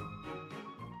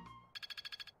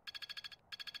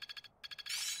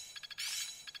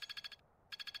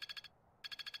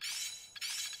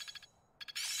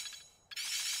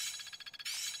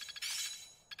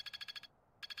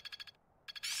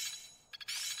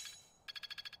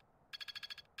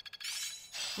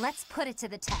 Let's put it to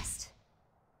the test.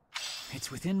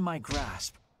 It's within my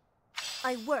grasp.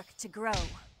 I work to grow.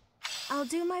 I'll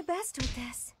do my best with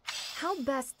this. How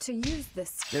best to use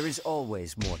this? There is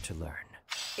always more to learn.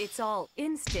 It's all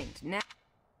instinct now.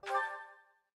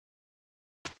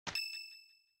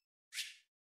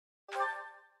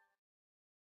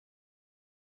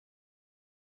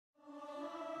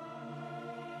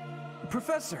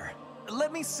 Professor,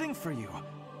 let me sing for you.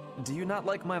 Do you not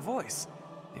like my voice?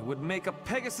 It would make a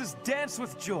Pegasus dance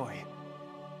with joy.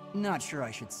 Not sure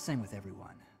I should sing with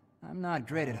everyone. I'm not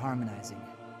great at harmonizing.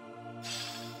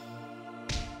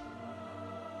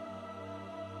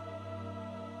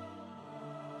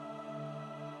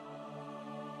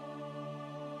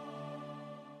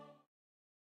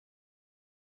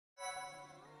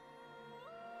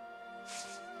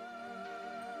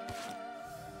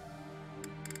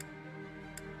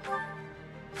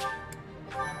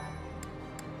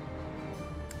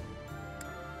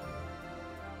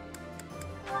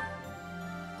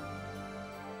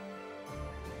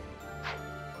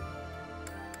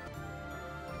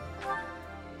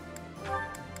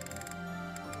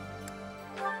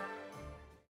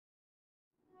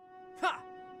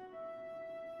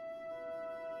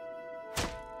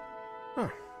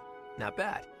 Not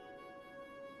bad.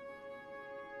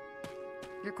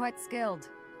 You're quite skilled.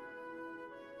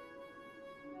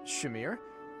 Shamir,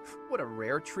 what a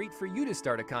rare treat for you to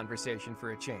start a conversation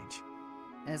for a change.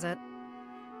 Is it?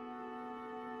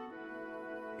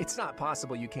 It's not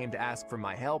possible you came to ask for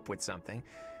my help with something.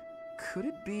 Could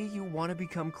it be you want to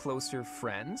become closer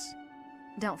friends?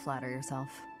 Don't flatter yourself.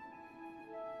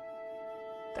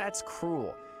 That's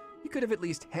cruel. You could have at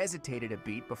least hesitated a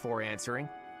beat before answering.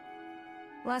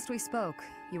 Last we spoke,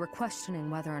 you were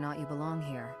questioning whether or not you belong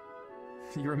here.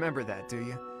 You remember that, do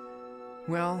you?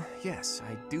 Well, yes,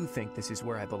 I do think this is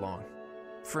where I belong.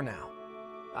 For now.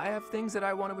 I have things that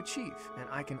I want to achieve, and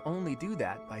I can only do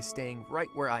that by staying right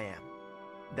where I am.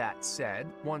 That said,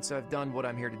 once I've done what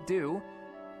I'm here to do,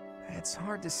 it's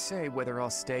hard to say whether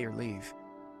I'll stay or leave.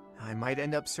 I might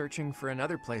end up searching for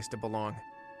another place to belong.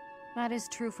 That is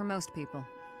true for most people.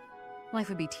 Life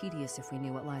would be tedious if we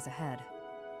knew what lies ahead.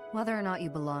 Whether or not you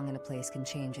belong in a place can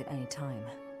change at any time.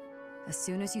 As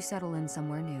soon as you settle in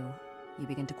somewhere new, you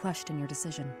begin to question your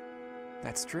decision.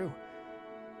 That's true.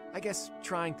 I guess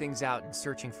trying things out and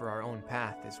searching for our own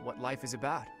path is what life is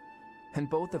about. And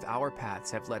both of our paths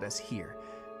have led us here.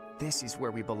 This is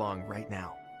where we belong right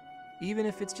now. Even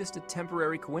if it's just a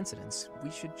temporary coincidence,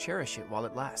 we should cherish it while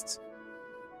it lasts.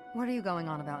 What are you going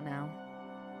on about now?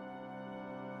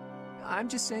 I'm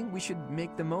just saying we should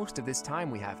make the most of this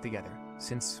time we have together,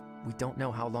 since we don't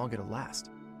know how long it'll last.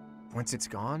 Once it's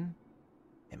gone,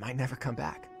 it might never come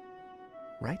back.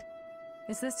 Right?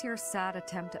 Is this your sad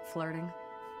attempt at flirting?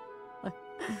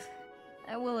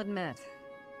 I will admit,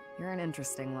 you're an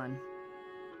interesting one.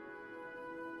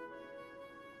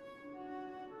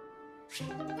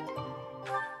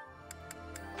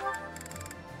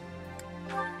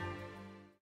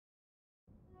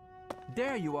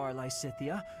 There you are,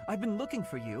 Lysithea. I've been looking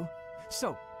for you.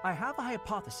 So, I have a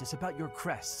hypothesis about your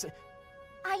crests.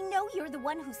 I know you're the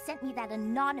one who sent me that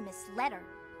anonymous letter.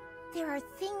 There are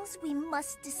things we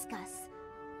must discuss.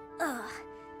 Ugh,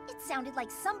 it sounded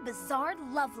like some bizarre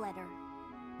love letter.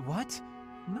 What?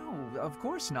 No, of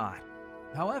course not.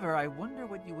 However, I wonder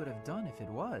what you would have done if it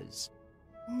was.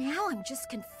 Now I'm just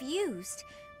confused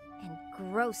and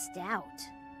grossed out.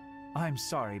 I'm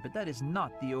sorry, but that is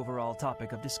not the overall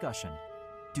topic of discussion.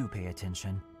 Do pay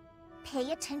attention.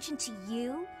 Pay attention to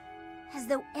you? As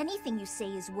though anything you say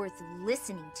is worth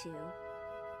listening to.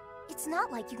 It's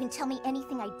not like you can tell me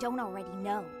anything I don't already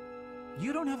know.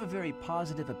 You don't have a very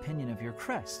positive opinion of your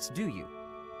crests, do you?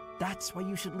 That's why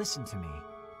you should listen to me.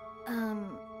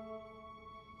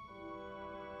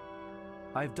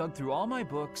 I've dug through all my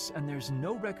books, and there's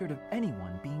no record of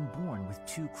anyone being born with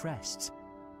two crests.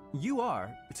 You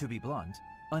are, to be blunt,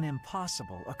 an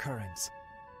impossible occurrence.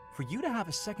 For you to have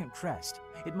a second crest,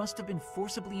 it must have been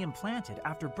forcibly implanted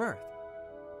after birth.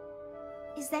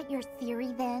 Is that your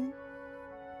theory, then?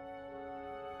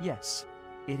 Yes,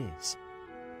 it is.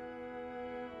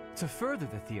 To further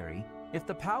the theory, if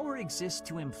the power exists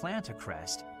to implant a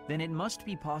crest, then it must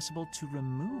be possible to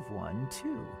remove one,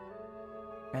 too.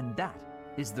 And that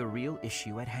is the real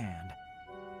issue at hand.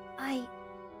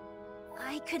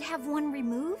 I could have one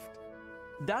removed?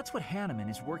 That's what Hanneman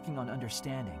is working on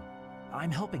understanding.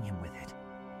 I'm helping him with it.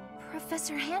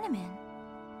 Professor Hanneman?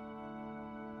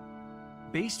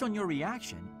 Based on your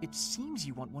reaction, it seems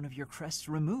you want one of your crests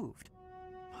removed.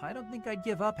 I don't think I'd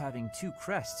give up having 2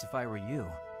 crests if I were you.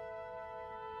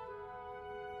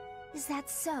 Is that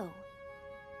so?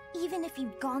 Even if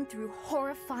you'd gone through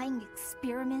horrifying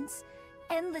experiments,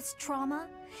 endless trauma,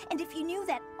 and if you knew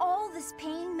that all this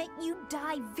pain meant you'd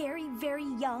die very, very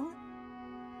young?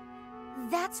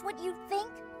 That's what you'd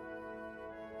think?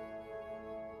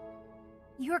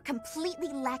 You're completely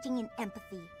lacking in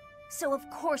empathy, so of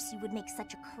course you would make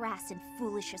such a crass and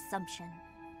foolish assumption.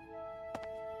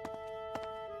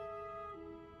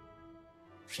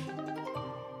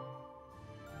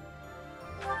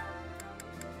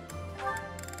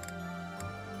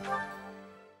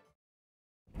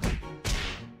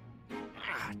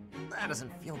 That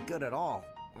doesn't feel good at all.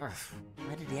 Ugh,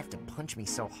 why did he have to punch me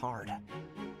so hard?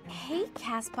 Hey,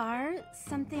 Caspar.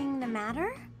 Something the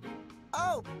matter?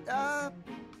 Oh,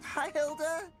 hi,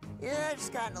 Hilda. Yeah, I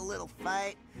just got in a little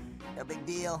fight. No big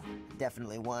deal.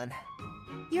 Definitely won.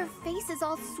 Your face is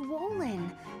all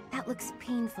swollen. That looks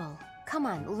painful. Come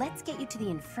on, let's get you to the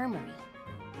infirmary.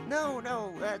 No,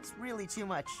 that's really too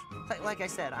much. Like I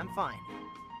said, I'm fine.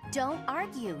 Don't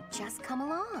argue, just come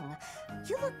along.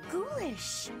 You look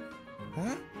ghoulish.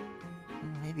 Huh?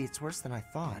 Maybe it's worse than I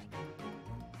thought.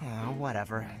 Oh,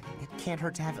 whatever. It can't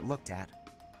hurt to have it looked at.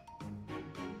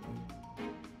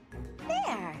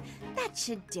 There, that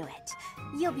should do it.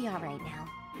 You'll be all right now.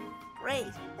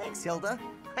 Great, thanks, Hilda.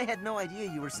 I had no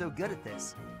idea you were so good at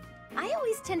this. I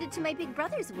always tended to my big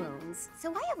brother's wounds,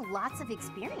 so I have lots of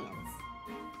experience.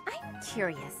 I'm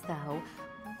curious, though.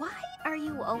 Why are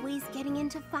you always getting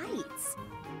into fights?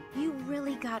 You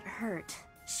really got hurt.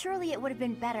 Surely it would have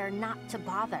been better not to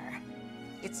bother.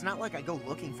 It's not like I go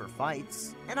looking for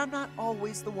fights, and I'm not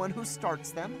always the one who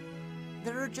starts them.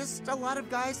 There are just a lot of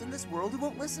guys in this world who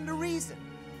won't listen to reason.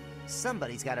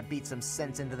 Somebody's gotta beat some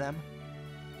sense into them.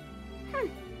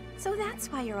 So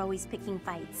that's why you're always picking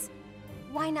fights.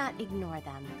 Why not ignore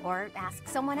them, or ask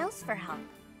someone else for help?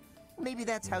 Maybe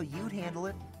that's how you'd handle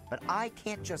it, but I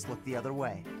can't just look the other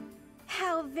way.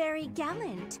 How very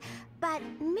gallant. But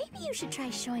maybe you should try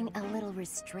showing a little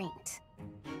restraint.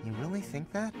 You really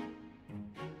think that?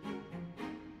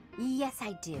 Yes,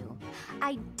 I do.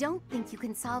 I don't think you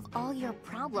can solve all your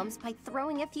problems by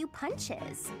throwing a few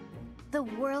punches. The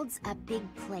world's a big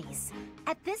place.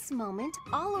 At this moment,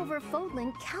 all over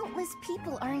Fodlan, countless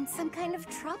people are in some kind of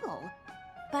trouble.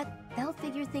 But they'll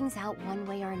figure things out one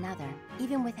way or another,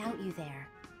 even without you there.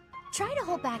 Try to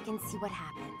hold back and see what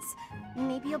happens.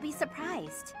 Maybe you'll be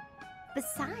surprised.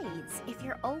 Besides, if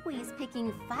you're always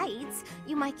picking fights,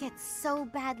 you might get so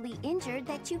badly injured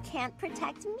that you can't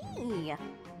protect me.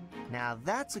 Now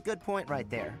that's a good point right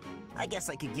there. I guess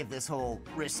I could give this whole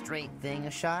restraint thing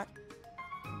a shot.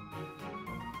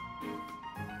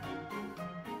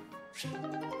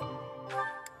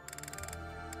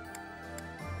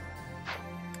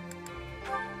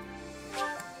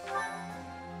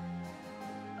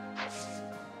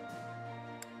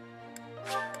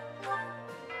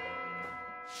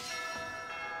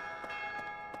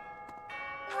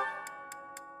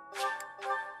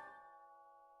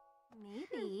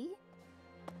 Maybe.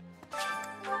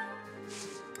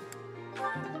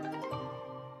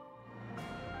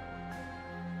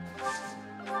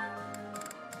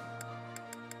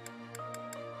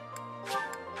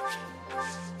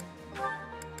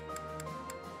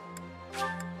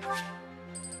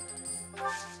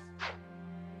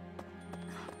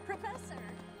 Professor!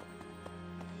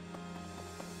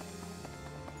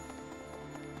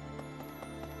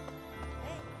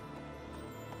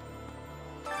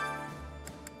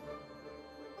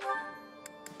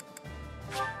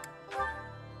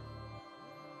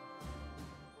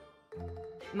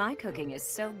 My cooking is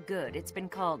so good, it's been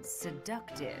called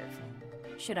seductive.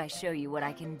 Should I show you what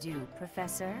I can do,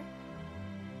 Professor?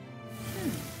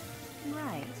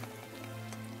 Right.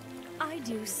 I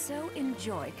do so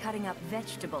enjoy cutting up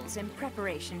vegetables in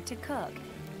preparation to cook.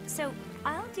 So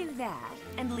I'll do that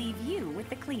and leave you with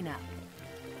the cleanup.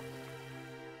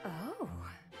 Oh.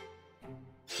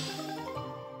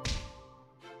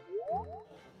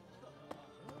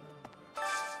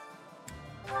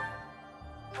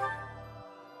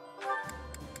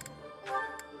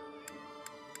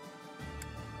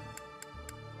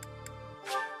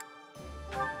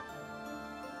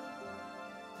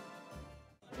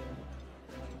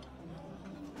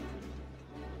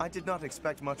 I did not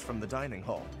expect much from the dining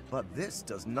hall, but this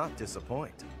does not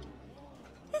disappoint.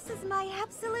 This is my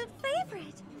absolute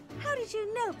favorite. How did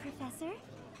you know, Professor?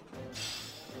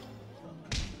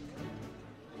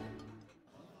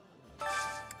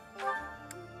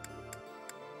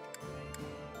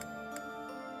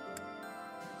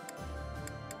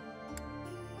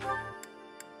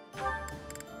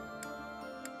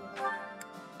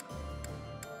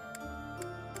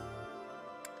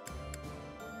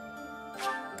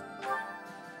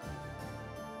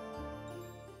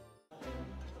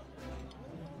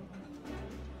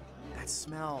 That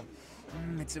smell,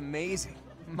 it's amazing.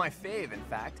 My fave, in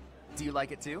fact. Do you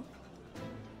like it too?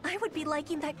 I would be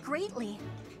liking that greatly.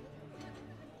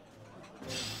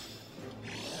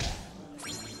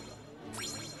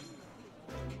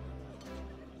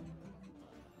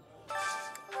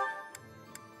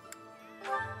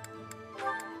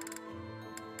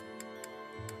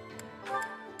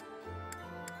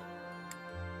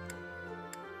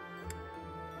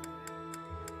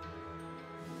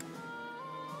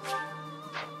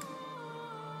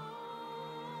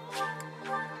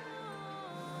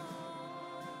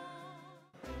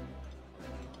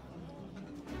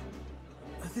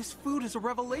 This food is a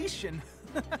revelation.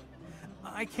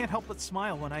 I can't help but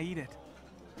smile when I eat it.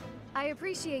 I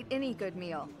appreciate any good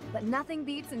meal, but nothing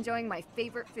beats enjoying my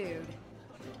favorite food.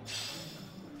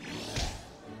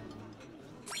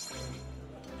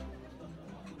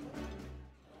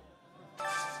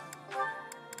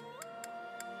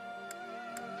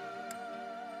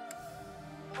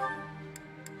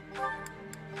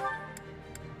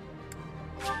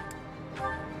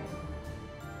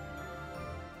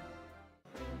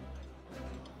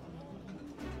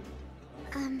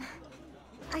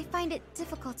 I find it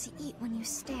difficult to eat when you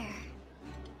stare.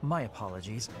 My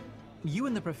apologies. You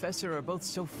and the professor are both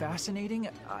so fascinating,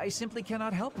 I simply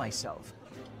cannot help myself.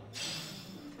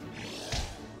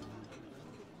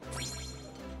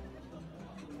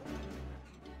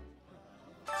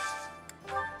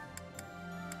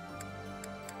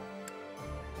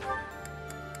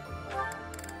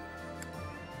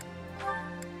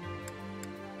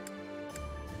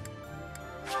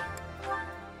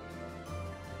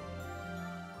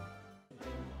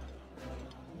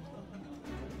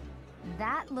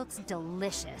 That looks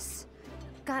delicious.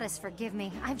 Goddess forgive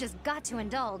me, I've just got to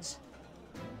indulge.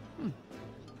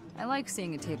 I like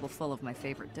seeing a table full of my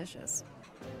favorite dishes.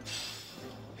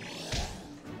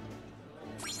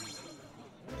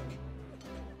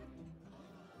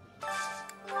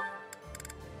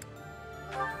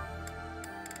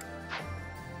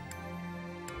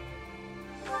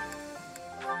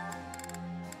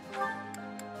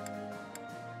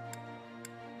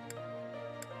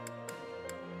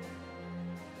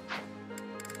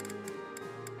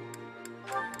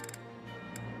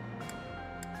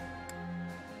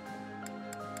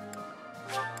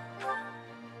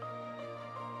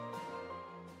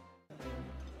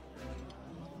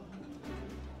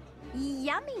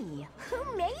 Yummy!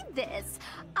 Who made this?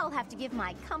 I'll have to give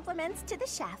my compliments to the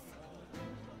chef.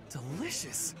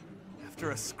 Delicious!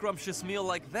 After a scrumptious meal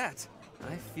like that,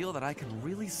 I feel that I can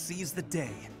really seize the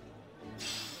day.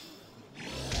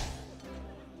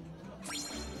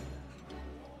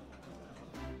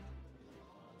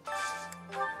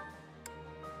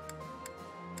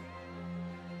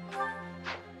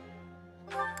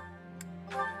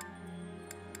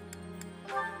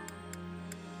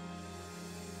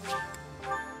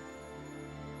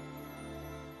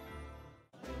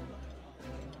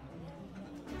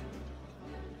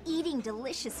 Eating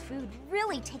delicious food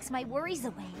really takes my worries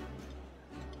away.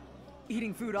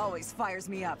 Eating food always fires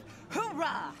me up.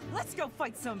 Hoorah! Let's go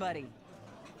fight somebody!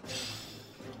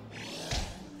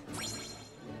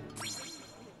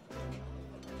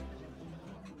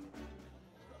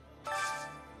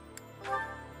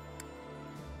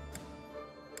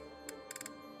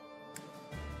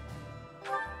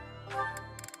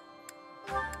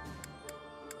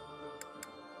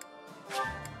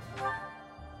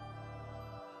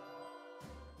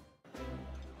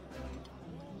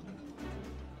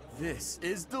 This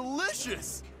is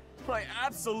delicious! My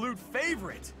absolute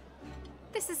favorite!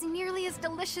 This is nearly as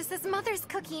delicious as Mother's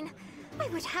cooking. I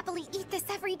would happily eat this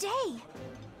every day.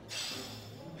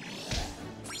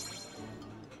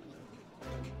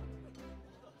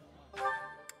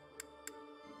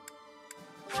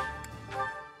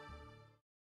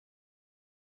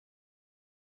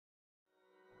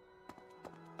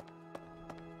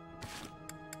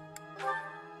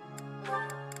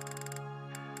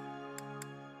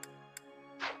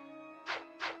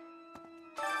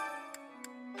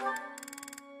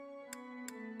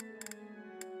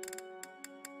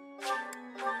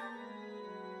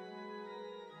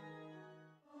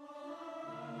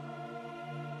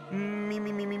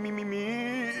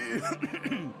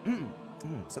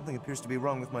 Something appears to be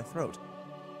wrong with my throat.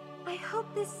 I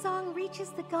hope this song reaches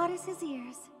the goddess's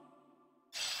ears.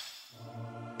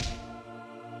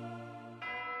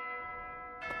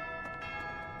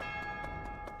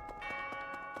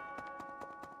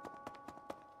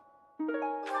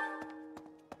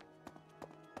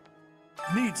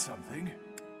 Need something?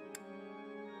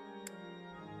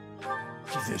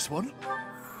 This one?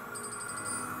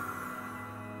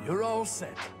 You're all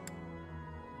set.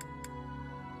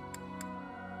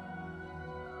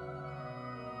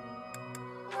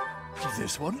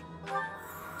 This one?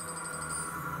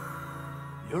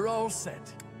 You're all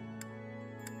set.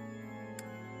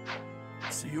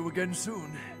 See you again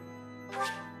soon.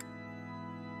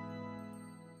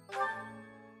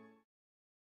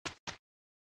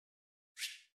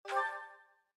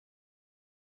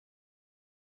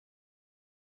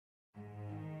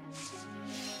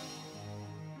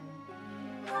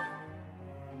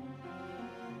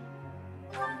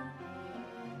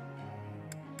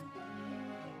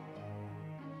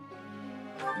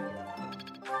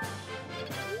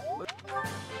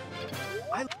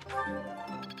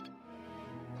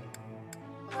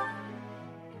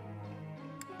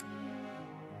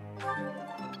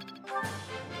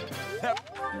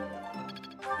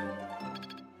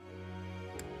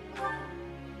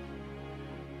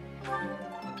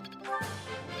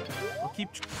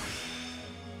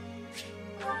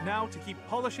 Now to keep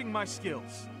polishing my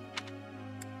skills.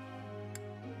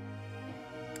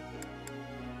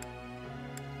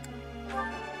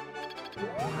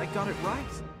 I got it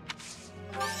right.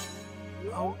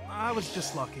 Oh, I was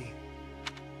just lucky.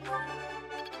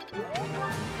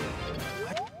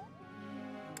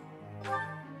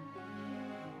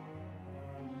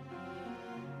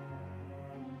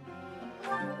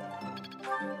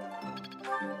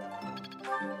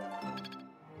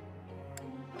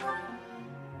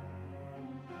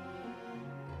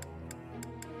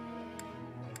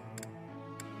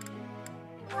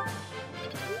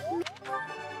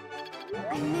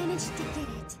 I managed to get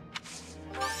it.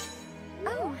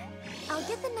 Oh, I'll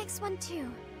get the next one too.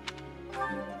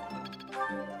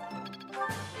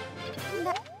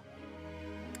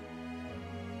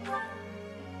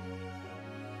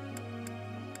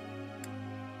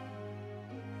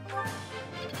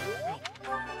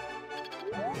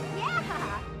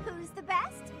 Yeah! Who's the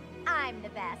best? I'm the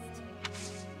best.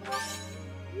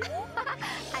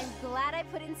 I'm glad I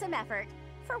put in some effort.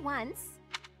 For once.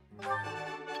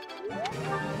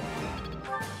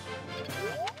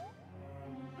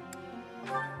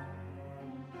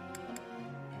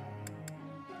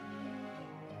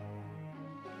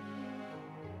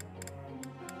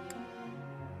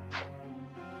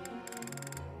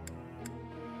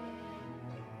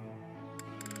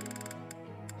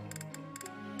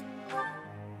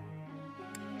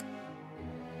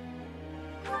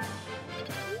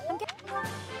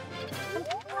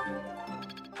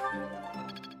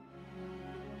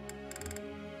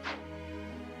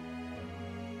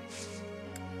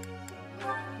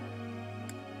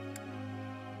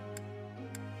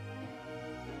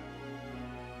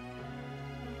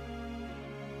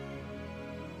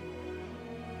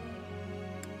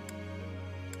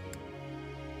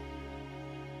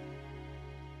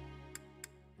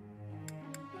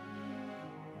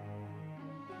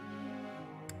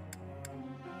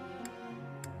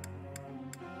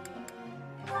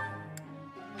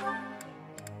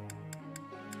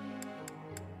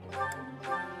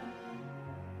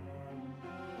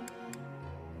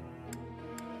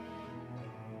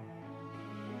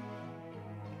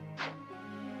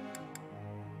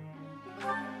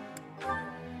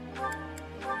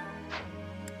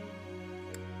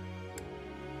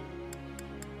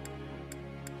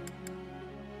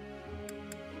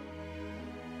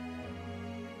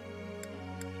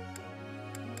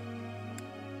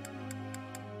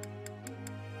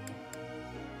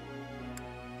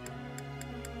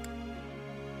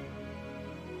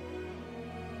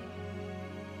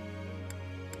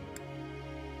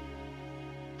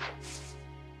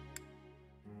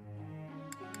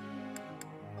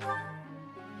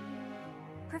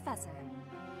 Professor.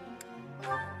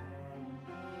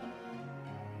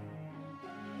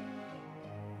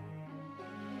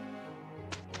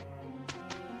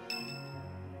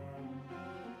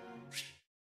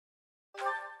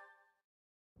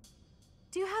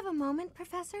 Do you have a moment,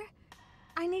 Professor?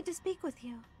 I need to speak with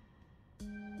you.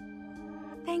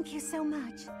 Thank you so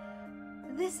much.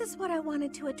 This is what I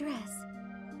wanted to address.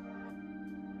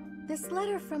 This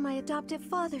letter from my adoptive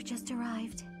father just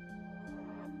arrived.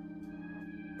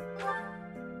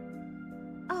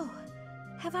 Oh,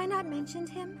 have I not mentioned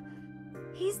him?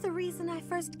 He's the reason I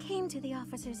first came to the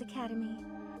Officers' Academy.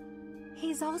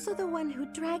 He's also the one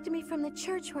who dragged me from the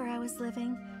church where I was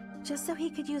living, just so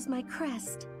he could use my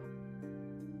crest.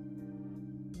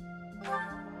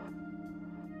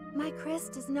 My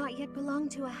crest does not yet belong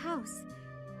to a house,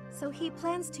 so he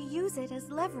plans to use it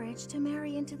as leverage to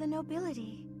marry into the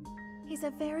nobility. He's a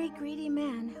very greedy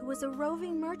man who was a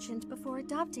roving merchant before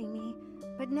adopting me,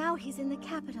 but now he's in the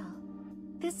capital.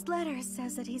 This letter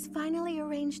says that he's finally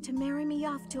arranged to marry me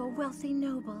off to a wealthy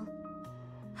noble.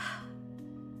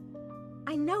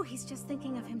 I know he's just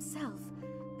thinking of himself,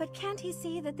 but can't he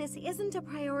see that this isn't a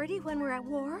priority when we're at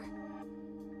war?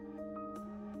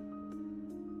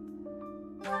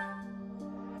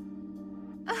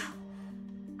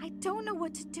 I don't know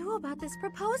what to do about this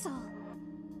proposal.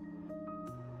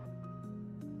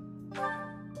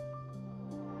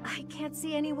 I can't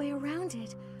see any way around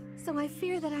it, so I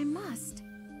fear that I must.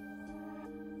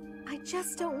 I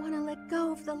just don't want to let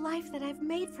go of the life that I've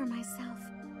made for myself.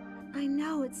 I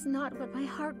know it's not what my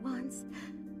heart wants,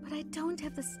 but I don't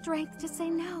have the strength to say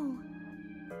no.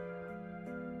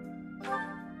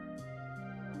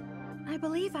 I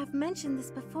believe I've mentioned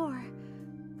this before,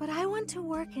 but I want to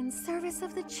work in service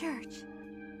of the church.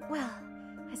 Well,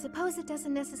 I suppose it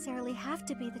doesn't necessarily have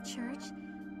to be the church,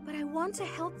 but I want to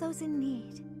help those in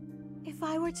need. If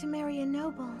I were to marry a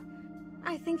noble,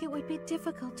 I think it would be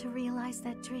difficult to realize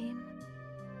that dream.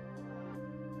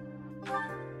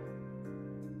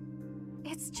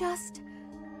 It's just,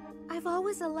 I've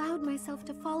always allowed myself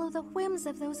to follow the whims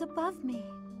of those above me.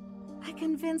 I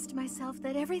convinced myself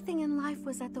that everything in life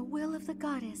was at the will of the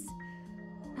goddess.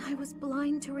 I was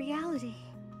blind to reality.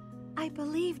 I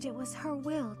believed it was her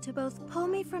will to both pull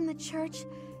me from the church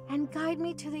and guide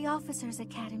me to the Officers'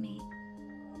 Academy.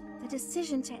 The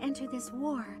decision to enter this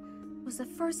war was the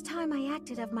first time I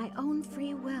acted of my own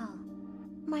free will.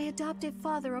 My adoptive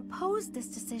father opposed this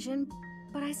decision,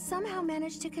 but I somehow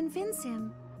managed to convince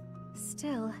him.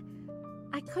 Still,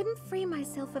 I couldn't free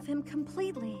myself of him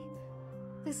completely.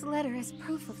 This letter is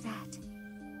proof of that.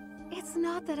 It's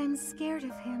not that I'm scared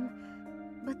of him,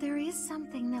 but there is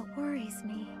something that worries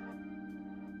me.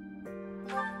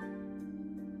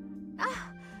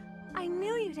 I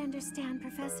knew you'd understand,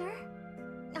 Professor.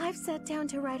 I've sat down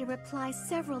to write a reply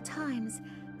several times,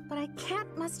 but I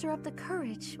can't muster up the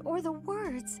courage or the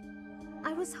words.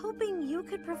 I was hoping you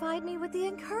could provide me with the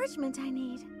encouragement I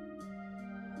need.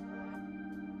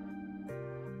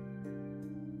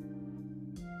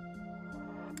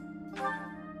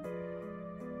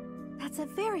 That's a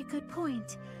very good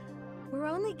point. We're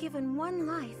only given one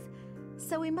life,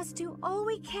 so we must do all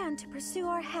we can to pursue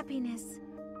our happiness.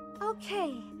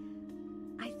 Okay.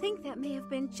 I think that may have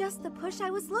been just the push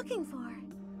I was looking for.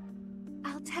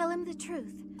 I'll tell him the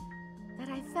truth, that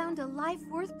I found a life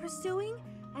worth pursuing,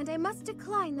 and I must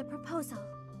decline the proposal.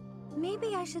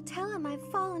 Maybe I should tell him I've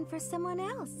fallen for someone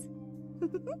else.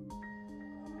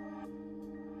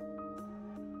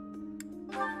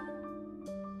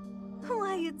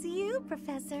 Why, it's you,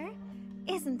 Professor.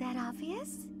 Isn't that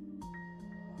obvious?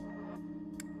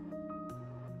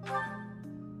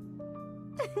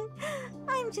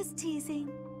 I'm just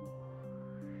teasing.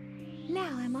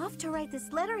 Now I'm off to write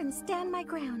this letter and stand my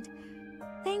ground.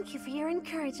 Thank you for your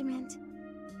encouragement.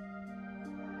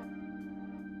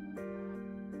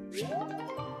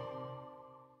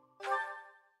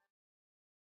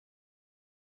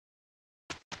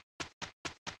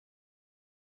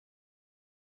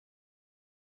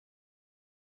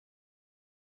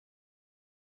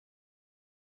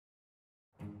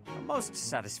 A most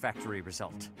satisfactory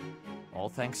result. All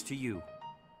thanks to you.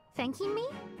 Thanking me?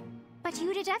 But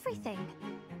you did everything.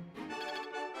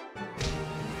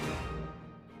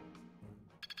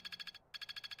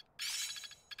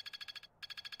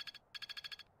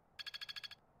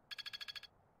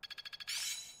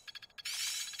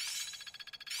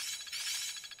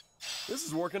 This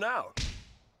is working out.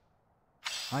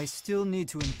 I still need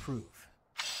to improve.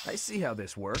 I see how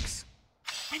this works.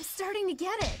 I'm starting to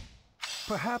get it.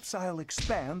 Perhaps I'll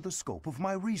expand the scope of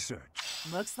my research.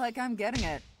 Looks like I'm getting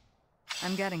it.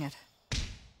 I'm getting it.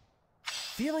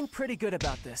 Feeling pretty good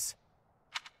about this.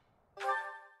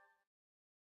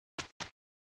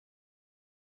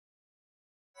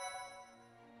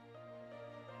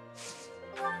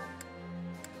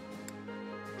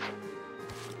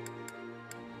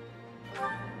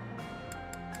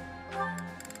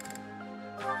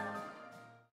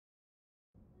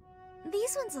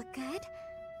 These ones look good.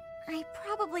 I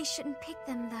probably shouldn't pick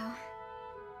them, though.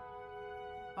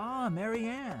 Ah,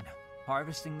 Marianne.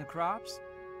 Harvesting the crops?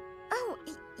 Oh,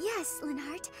 yes,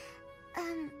 Linhart.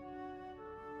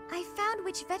 I found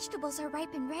which vegetables are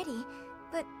ripe and ready,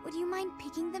 but would you mind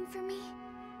picking them for me?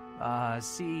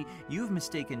 See, you've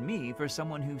mistaken me for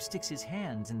someone who sticks his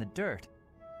hands in the dirt.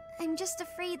 I'm just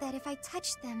afraid that if I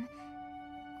touch them,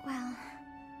 well...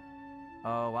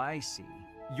 Oh, I see.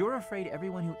 You're afraid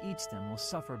everyone who eats them will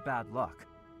suffer bad luck.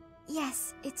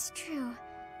 Yes, it's true.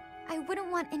 I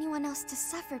wouldn't want anyone else to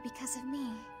suffer because of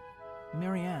me.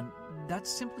 Marianne, that's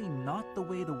simply not the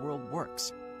way the world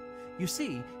works. You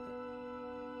see...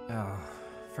 Oh,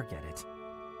 forget it.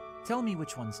 Tell me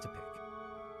which ones to pick.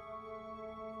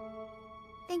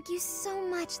 Thank you so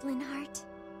much, Linhardt.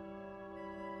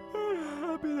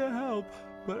 Happy to help,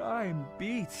 but I'm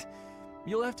beat.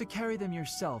 You'll have to carry them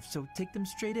yourself, so take them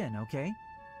straight in, okay?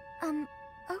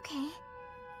 Okay.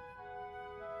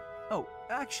 Oh,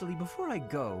 actually, before I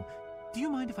go, do you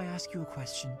mind if I ask you a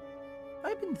question?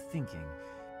 I've been thinking,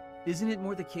 isn't it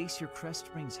more the case your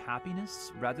crest brings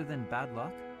happiness rather than bad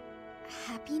luck?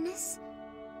 Happiness?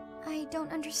 I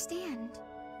don't understand.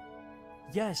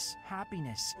 Yes,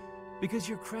 happiness. Because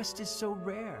your crest is so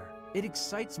rare. It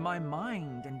excites my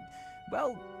mind and,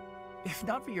 well, if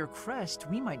not for your crest,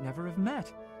 we might never have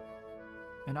met.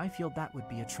 And I feel that would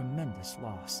be a tremendous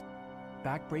loss.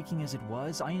 Backbreaking as it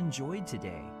was, I enjoyed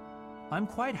today. I'm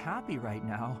quite happy right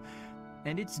now,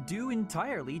 and it's due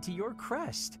entirely to your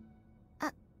crest.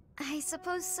 I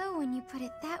suppose so when you put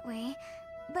it that way,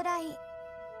 but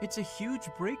It's a huge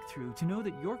breakthrough to know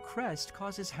that your crest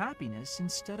causes happiness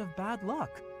instead of bad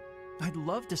luck. I'd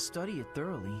love to study it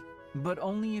thoroughly, but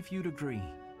only if you'd agree.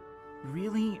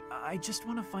 Really, I just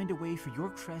want to find a way for your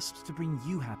crest to bring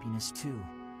you happiness too.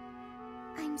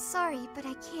 I'm sorry, but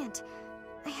I can't.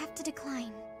 I have to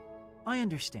decline. I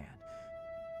understand.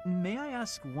 May I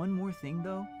ask one more thing,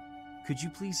 though? Could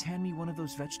you please hand me one of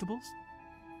those vegetables?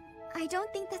 I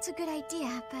don't think that's a good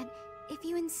idea, but if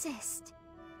you insist.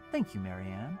 Thank you,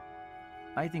 Marianne.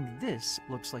 I think this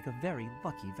looks like a very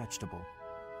lucky vegetable.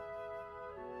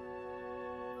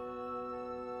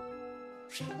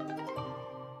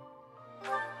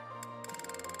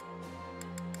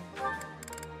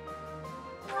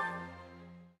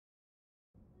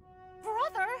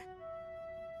 Brother!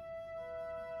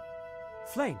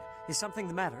 Flame, is something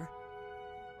the matter?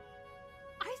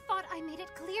 I thought I made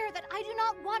it clear that I do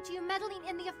not want you meddling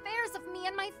in the affairs of me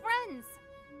and my friends.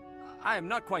 I am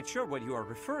not quite sure what you are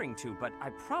referring to, but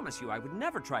I promise you I would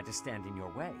never try to stand in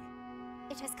your way.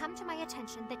 It has come to my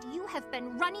attention that you have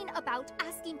been running about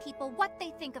asking people what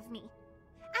they think of me.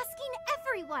 Asking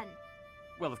everyone!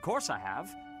 Well, of course I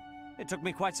have. It took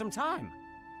me quite some time.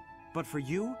 But for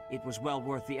you, it was well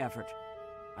worth the effort.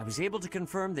 I was able to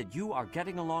confirm that you are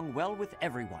getting along well with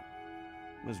everyone.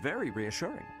 It was very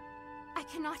reassuring. I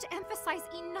cannot emphasize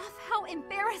enough how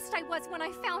embarrassed I was when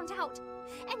I found out.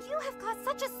 And you have caused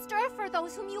such a stir for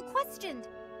those whom you questioned.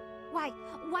 Why,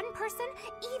 one person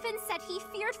even said he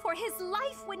feared for his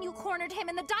life when you cornered him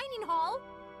in the dining hall.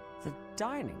 The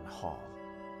dining hall?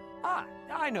 Ah,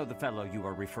 I know the fellow you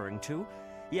are referring to.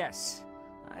 Yes,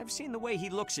 I've seen the way he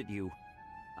looks at you.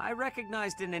 I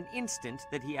recognized in an instant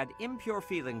that he had impure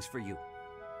feelings for you.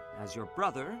 As your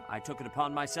brother, I took it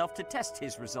upon myself to test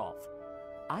his resolve.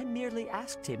 I merely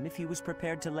asked him if he was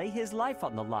prepared to lay his life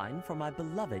on the line for my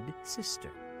beloved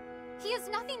sister. He is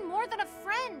nothing more than a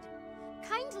friend.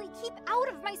 Kindly keep out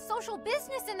of my social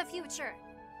business in the future.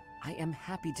 I am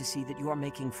happy to see that you are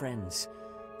making friends,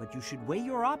 but you should weigh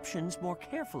your options more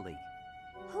carefully.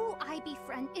 Who I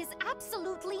befriend is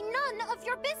absolutely none of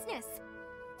your business.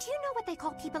 Do you know what they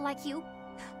call people like you?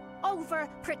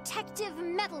 Overprotective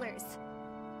meddlers.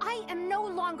 I am no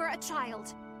longer a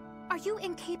child. Are you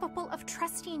incapable of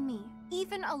trusting me,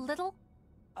 even a little?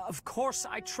 Of course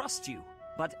I trust you,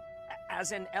 but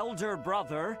as an elder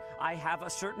brother, I have a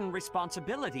certain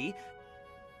responsibility.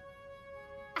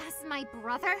 As my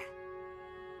brother?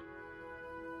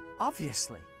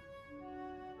 Obviously.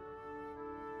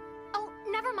 Oh,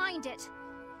 never mind it.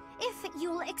 If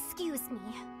you'll excuse me.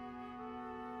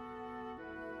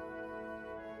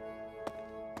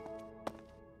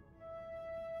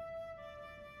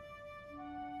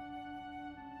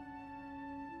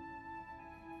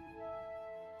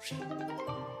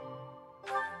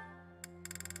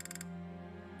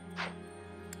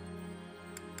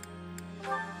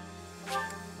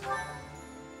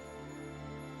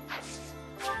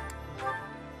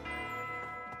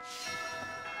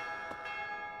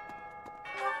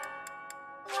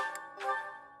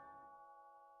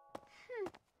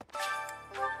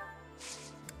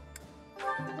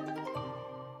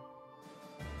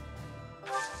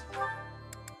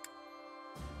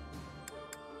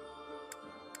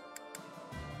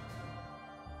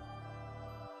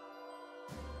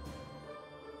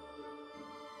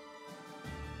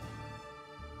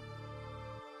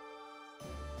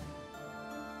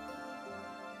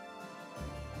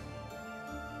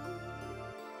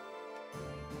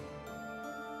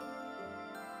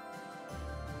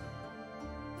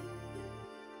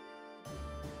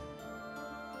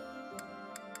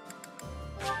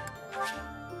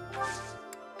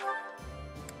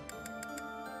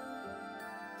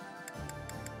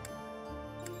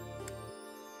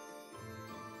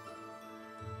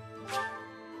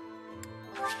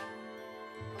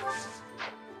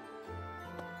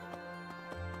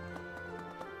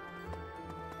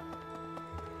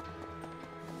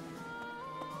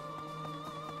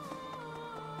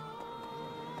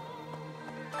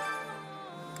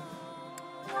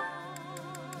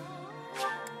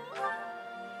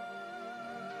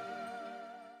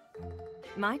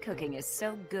 My cooking is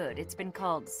so good, it's been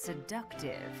called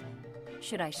seductive.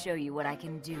 Should I show you what I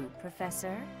can do,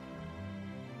 Professor?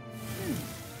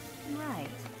 Right.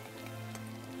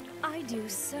 I do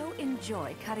so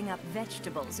enjoy cutting up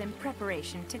vegetables in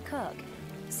preparation to cook.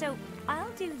 So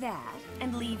I'll do that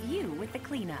and leave you with the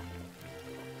cleanup.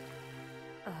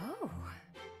 Oh.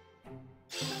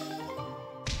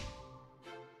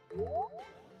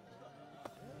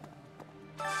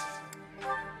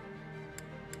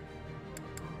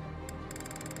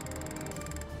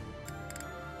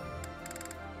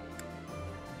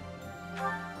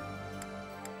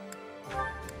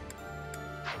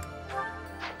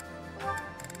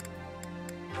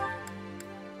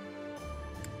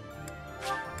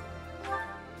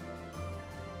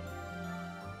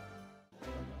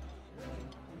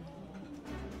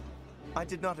 I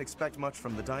did not expect much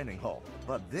from the dining hall,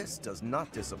 but this does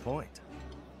not disappoint.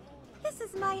 This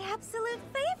is my absolute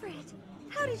favorite.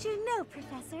 How did you know,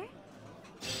 Professor?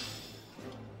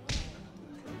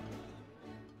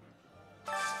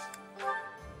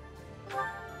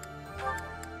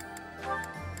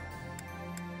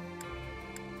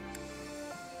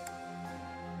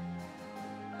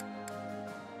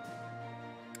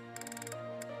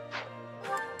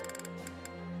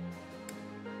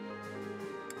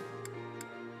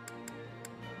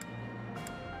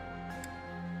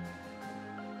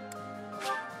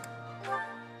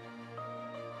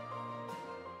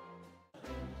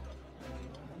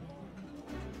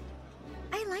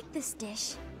 I like this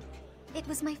dish. It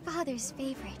was my father's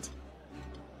favorite.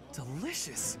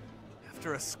 Delicious!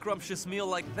 After a scrumptious meal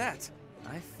like that,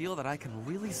 I feel that I can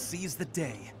really seize the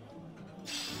day.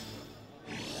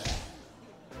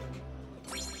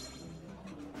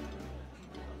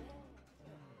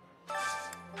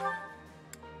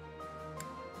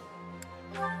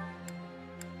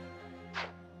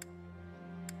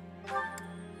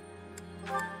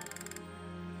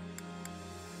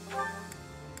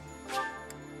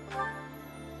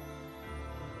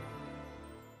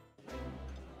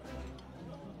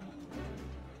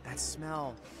 That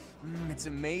smell, it's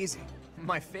amazing.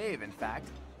 My fave, in fact.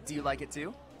 Do you like it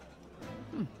too?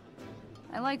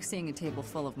 I like seeing a table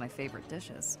full of my favorite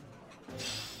dishes.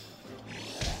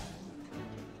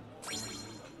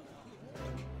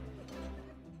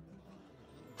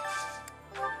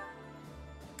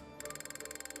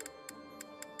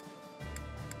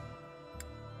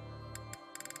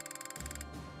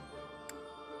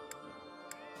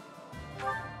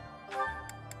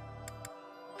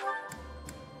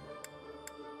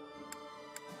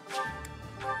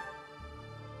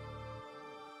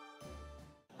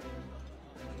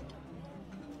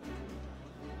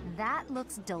 That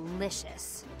looks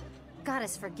delicious.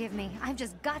 Goddess forgive me, I've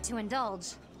just got to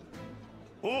indulge.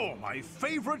 Oh, my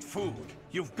favorite food.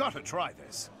 You've got to try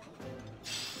this.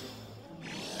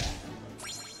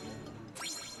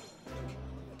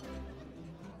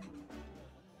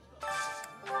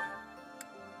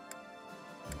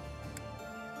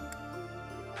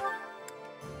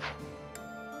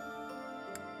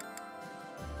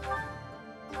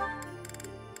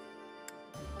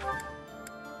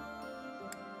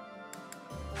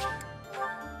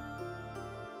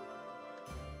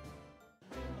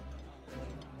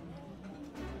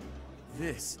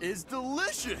 This is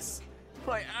delicious!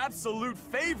 My absolute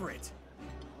favorite!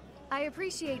 I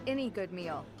appreciate any good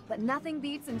meal, but nothing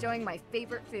beats enjoying my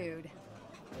favorite food.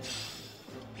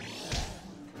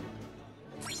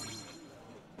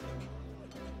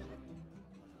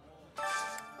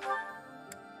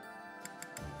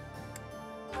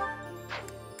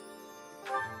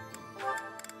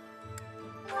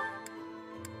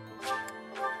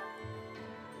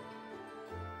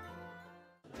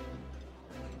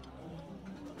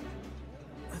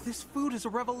 This food is a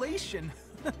revelation.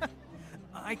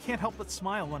 I can't help but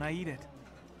smile when I eat it.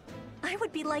 I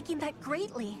would be liking that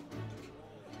greatly.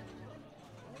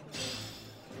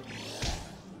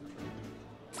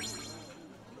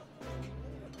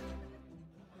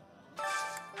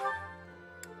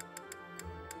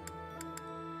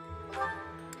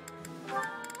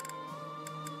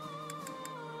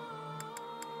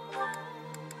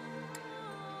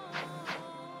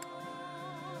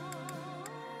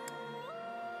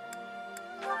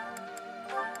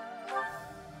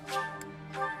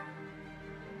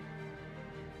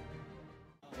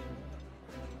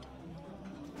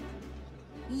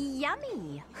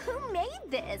 Yummy! Who made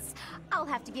this? I'll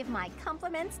have to give my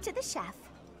compliments to the chef.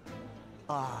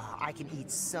 Ah, I can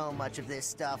eat so much of this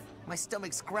stuff. My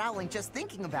stomach's growling just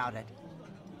thinking about it.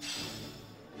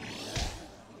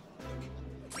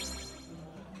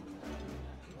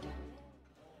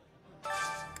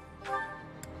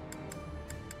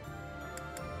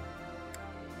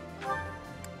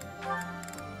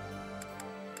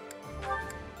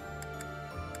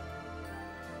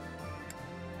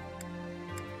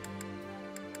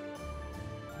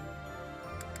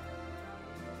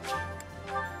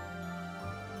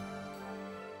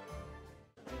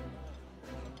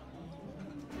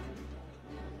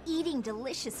 Eating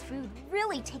delicious food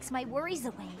really takes my worries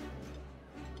away.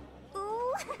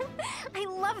 Ooh, I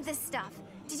love this stuff.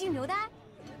 Did you know that?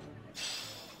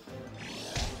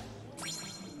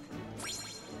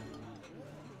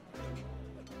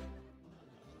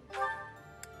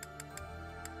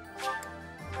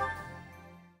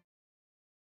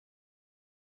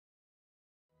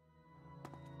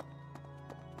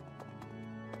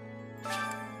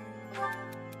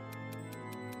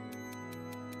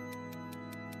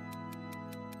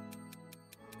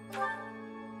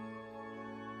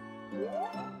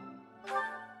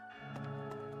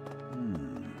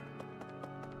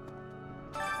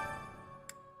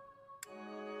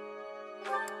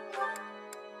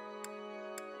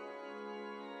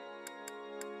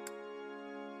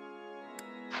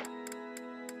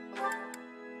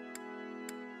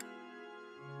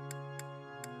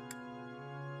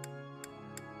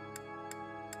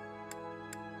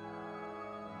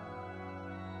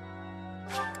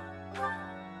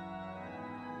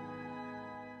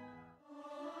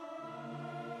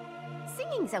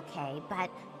 Singing's okay,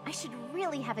 but I should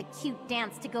really have a cute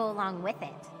dance to go along with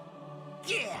it.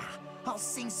 Yeah! I'll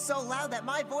sing so loud that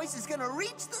my voice is gonna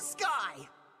reach the sky!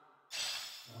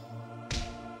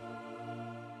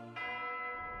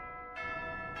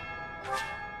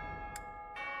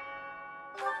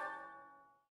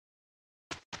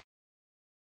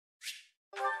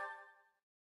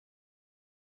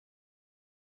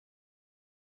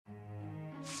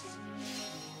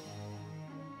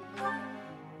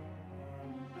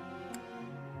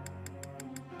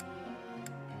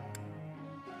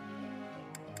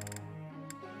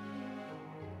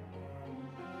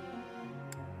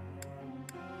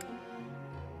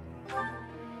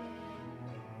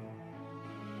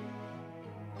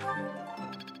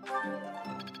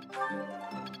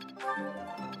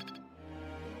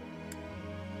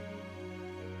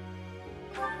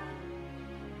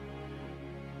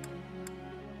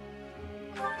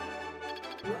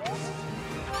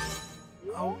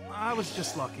 Oh, I was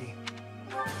just lucky.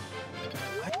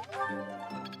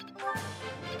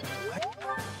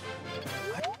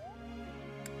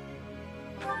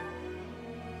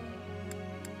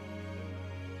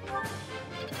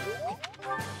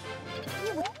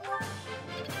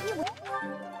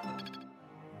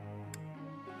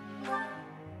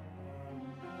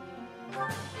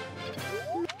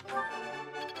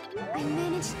 I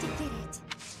managed to get it.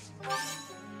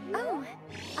 Oh,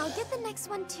 I'll get the next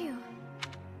one too.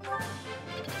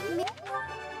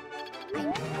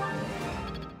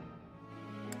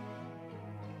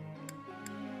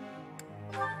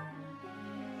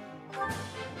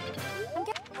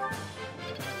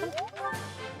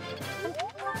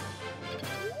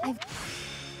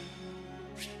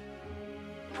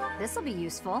 This'll be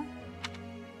useful.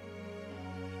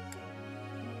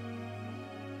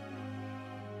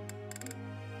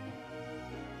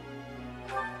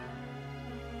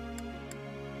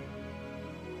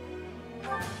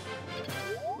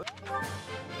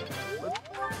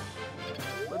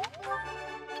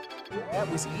 That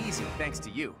was easy, thanks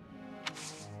to you.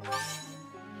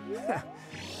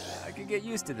 I could get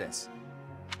used to this.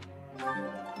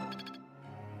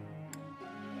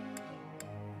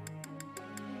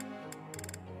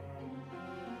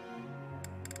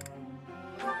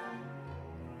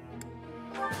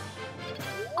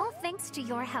 All thanks to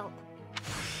your help.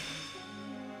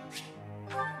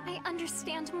 I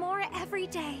understand more every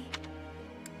day.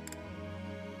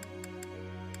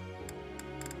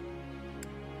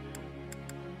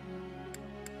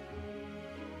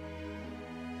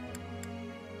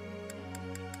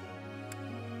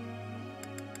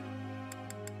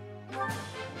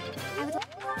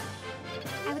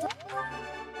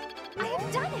 I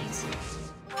have done it!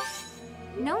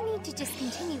 No need to just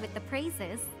continue with the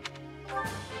praises.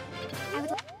 I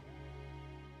would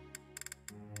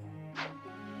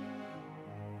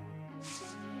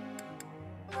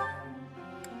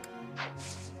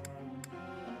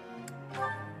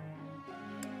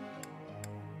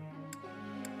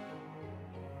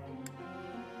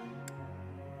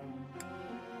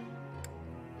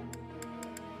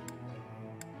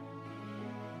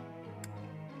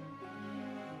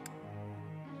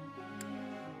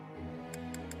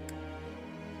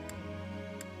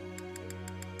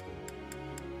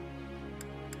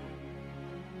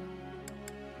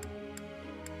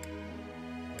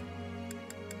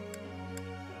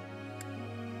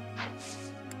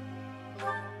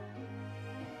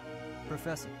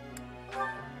Professor.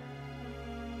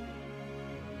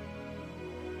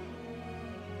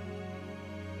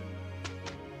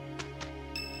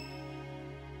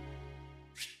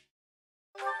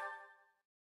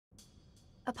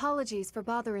 Apologies for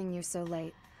bothering you so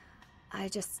late. I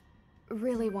just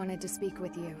really wanted to speak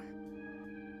with you.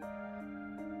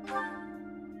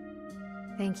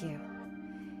 Thank you.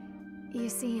 You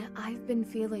see, I've been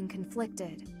feeling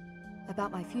conflicted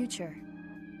about my future.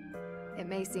 It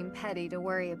may seem petty to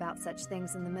worry about such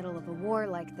things in the middle of a war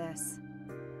like this.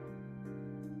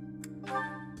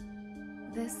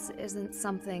 This isn't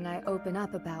something I open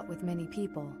up about with many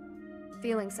people.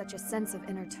 Feeling such a sense of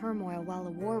inner turmoil while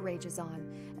a war rages on,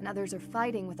 and others are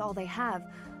fighting with all they have,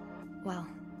 well,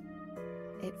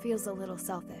 it feels a little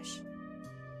selfish.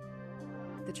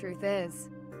 The truth is,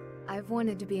 I've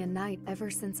wanted to be a knight ever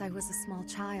since I was a small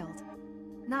child.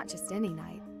 Not just any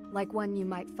knight, like one you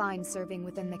might find serving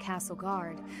within the castle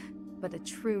guard, but a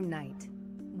true knight,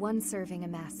 one serving a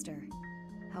master.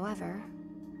 However,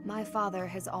 my father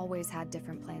has always had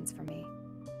different plans for me.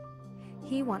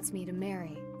 He wants me to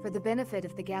marry for the benefit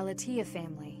of the Galatea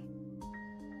family.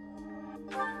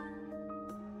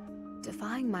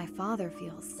 Defying my father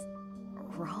feels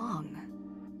wrong.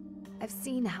 I've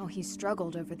seen how he's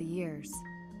struggled over the years.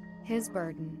 His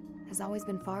burden has always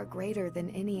been far greater than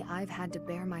any I've had to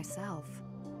bear myself.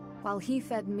 While he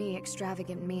fed me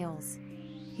extravagant meals,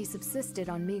 he subsisted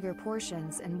on meager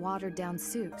portions and watered-down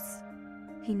soups.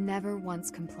 He never once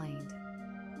complained,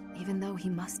 even though he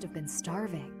must have been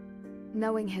starving.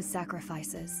 Knowing his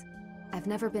sacrifices, I've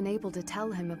never been able to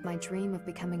tell him of my dream of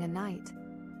becoming a knight.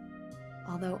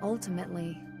 Although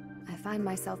ultimately, I find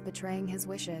myself betraying his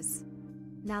wishes.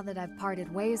 Now that I've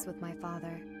parted ways with my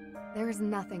father, there is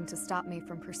nothing to stop me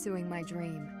from pursuing my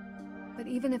dream. But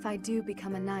even if I do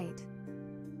become a knight,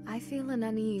 I feel an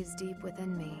unease deep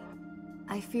within me.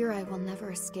 I fear I will never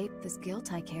escape this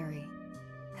guilt I carry,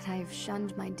 that I have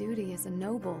shunned my duty as a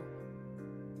noble.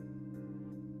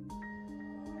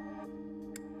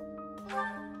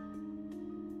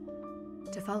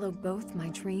 To follow both my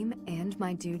dream and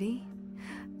my duty?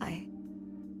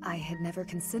 I had never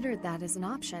considered that as an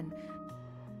option.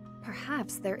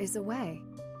 Perhaps there is a way.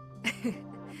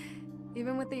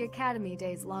 Even with the academy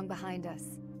days long behind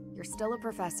us, you're still a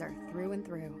professor through and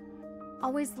through.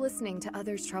 Always listening to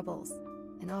others' troubles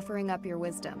and offering up your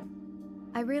wisdom.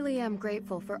 I really am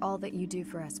grateful for all that you do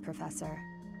for us, Professor.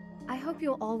 I hope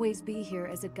you'll always be here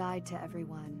as a guide to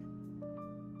everyone.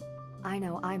 I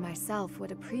know I myself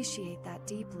would appreciate that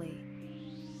deeply.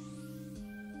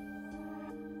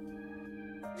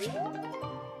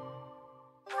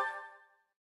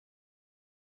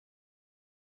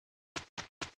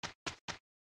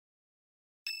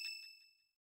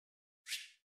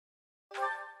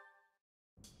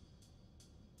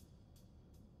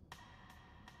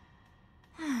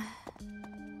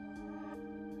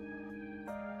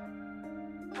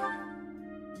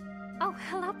 Oh,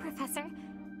 hello, Professor.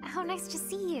 How nice to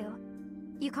see you.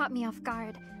 You caught me off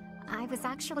guard. I was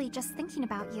actually just thinking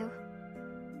about you.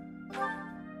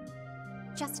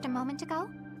 Just a moment ago?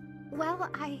 Well,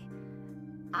 I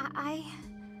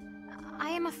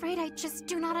am afraid I just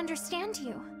do not understand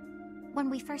you. When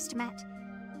we first met,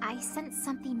 I sensed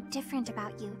something different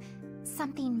about you,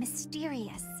 something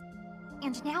mysterious.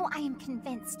 And now I am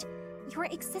convinced your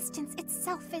existence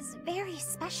itself is very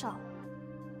special.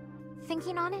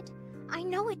 Thinking on it, I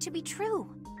know it to be true.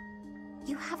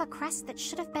 You have a crest that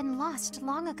should have been lost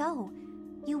long ago.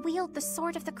 You wield the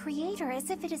sword of the Creator as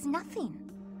if it is nothing.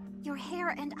 Your hair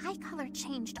and eye color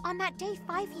changed on that day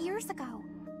 5 years ago,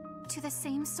 to the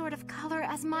same sort of color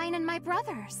as mine and my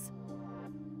brother's.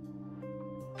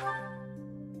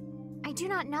 I do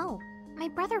not know. My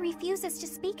brother refuses to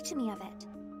speak to me of it.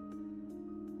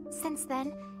 Since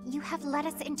then, you have led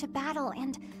us into battle,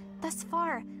 and thus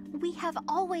far, we have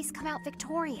always come out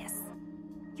victorious.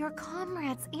 Your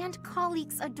comrades and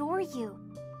colleagues adore you.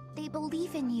 They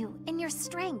believe in you, in your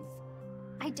strength.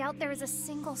 I doubt there is a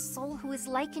single soul who is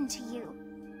likened to you.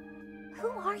 Who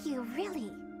are you,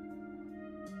 really?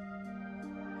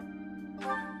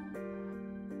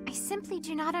 I simply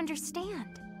do not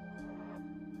understand.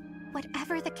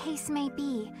 Whatever the case may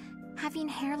be, having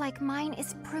hair like mine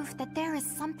is proof that there is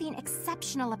something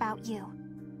exceptional about you.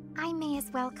 I may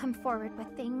as well come forward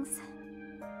with things.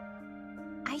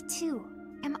 I, too,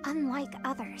 am unlike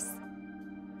others.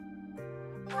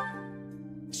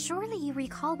 Surely you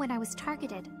recall when I was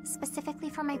targeted, specifically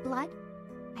for my blood?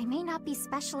 I may not be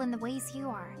special in the ways you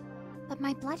are, but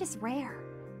my blood is rare.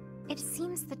 It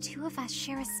seems the two of us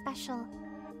share a special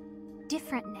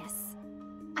differentness.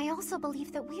 I also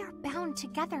believe that we are bound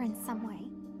together in some way.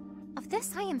 Of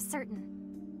this I am certain.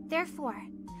 Therefore,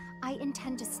 I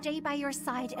intend to stay by your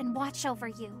side and watch over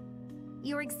you.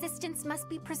 Your existence must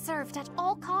be preserved at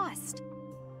all cost.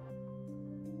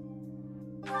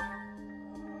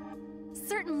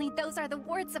 Certainly those are the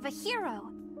words of a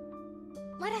hero.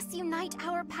 Let us unite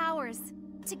our powers.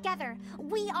 Together,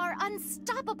 we are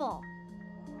unstoppable.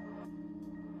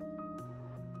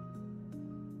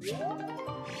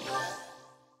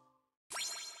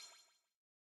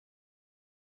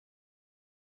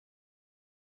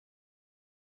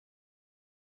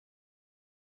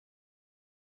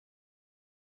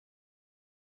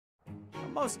 A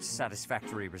most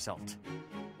satisfactory result.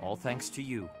 All thanks to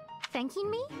you.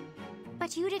 Thanking me?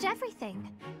 But you did everything.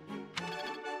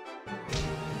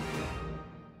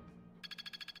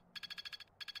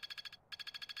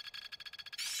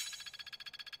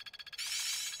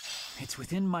 It's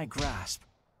within my grasp.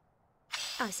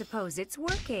 I suppose it's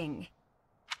working.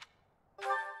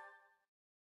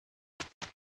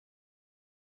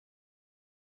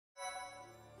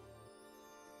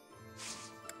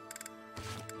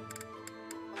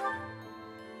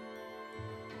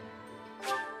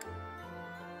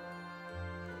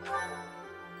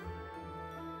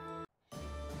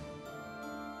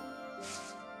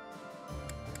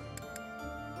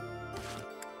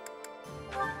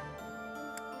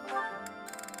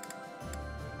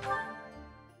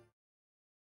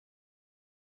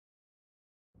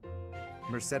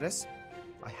 Mercedes,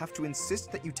 I have to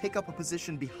insist that you take up a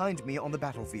position behind me on the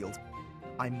battlefield.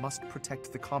 I must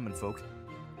protect the common folk,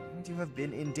 and you have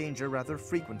been in danger rather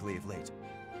frequently of late.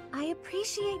 I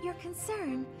appreciate your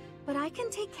concern, but I can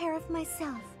take care of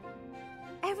myself.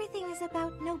 Everything is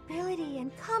about nobility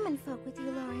and common folk with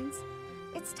you, Lawrence.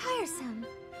 It's tiresome.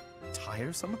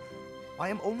 Tiresome? I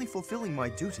am only fulfilling my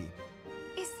duty.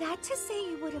 Is that to say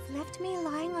you would have left me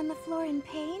lying on the floor in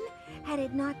pain, had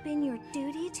it not been your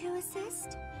duty to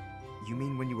assist? You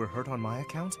mean when you were hurt on my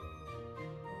account?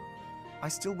 I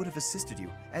still would have assisted you,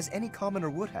 as any commoner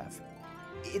would have.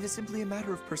 It is simply a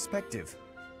matter of perspective.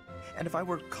 And if I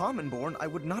were common-born, I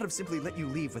would not have simply let you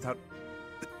leave without...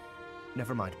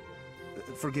 Never mind.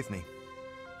 Forgive me.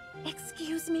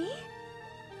 Excuse me?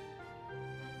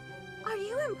 Are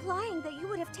you implying that you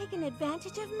would have taken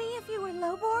advantage of me if you were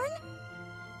lowborn?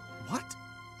 What?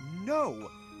 No!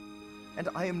 And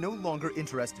I am no longer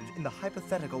interested in the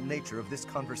hypothetical nature of this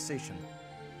conversation.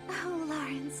 Oh,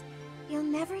 Lawrence, you'll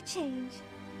never change.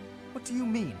 What do you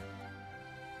mean?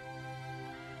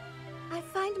 I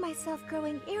find myself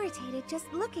growing irritated just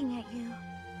looking at you.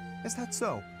 Is that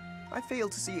so? I fail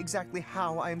to see exactly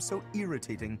how I am so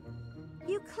irritating.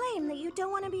 You claim that you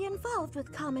don't want to be involved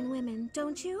with common women,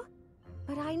 don't you?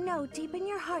 But I know deep in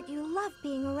your heart you love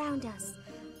being around us.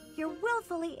 You're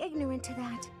willfully ignorant to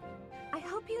that. I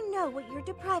hope you know what you're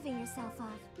depriving yourself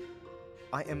of.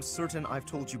 I am certain I've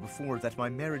told you before that my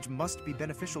marriage must be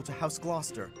beneficial to House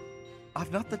Gloucester.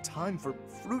 I've not the time for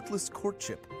fruitless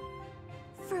courtship.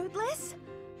 Fruitless?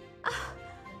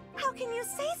 How can you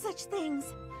say such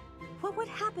things? What would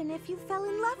happen if you fell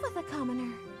in love with a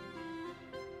commoner?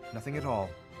 Nothing at all.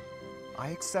 I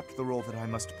accept the role that I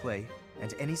must play,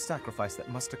 and any sacrifice that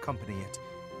must accompany it.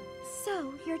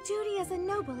 So, your duty as a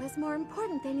noble is more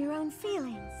important than your own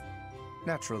feelings?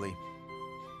 Naturally.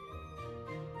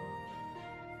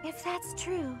 If that's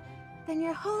true, then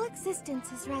your whole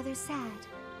existence is rather sad.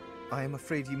 I am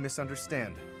afraid you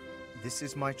misunderstand. This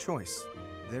is my choice.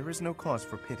 There is no cause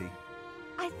for pity.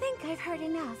 I think I've heard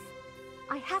enough.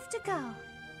 I have to go.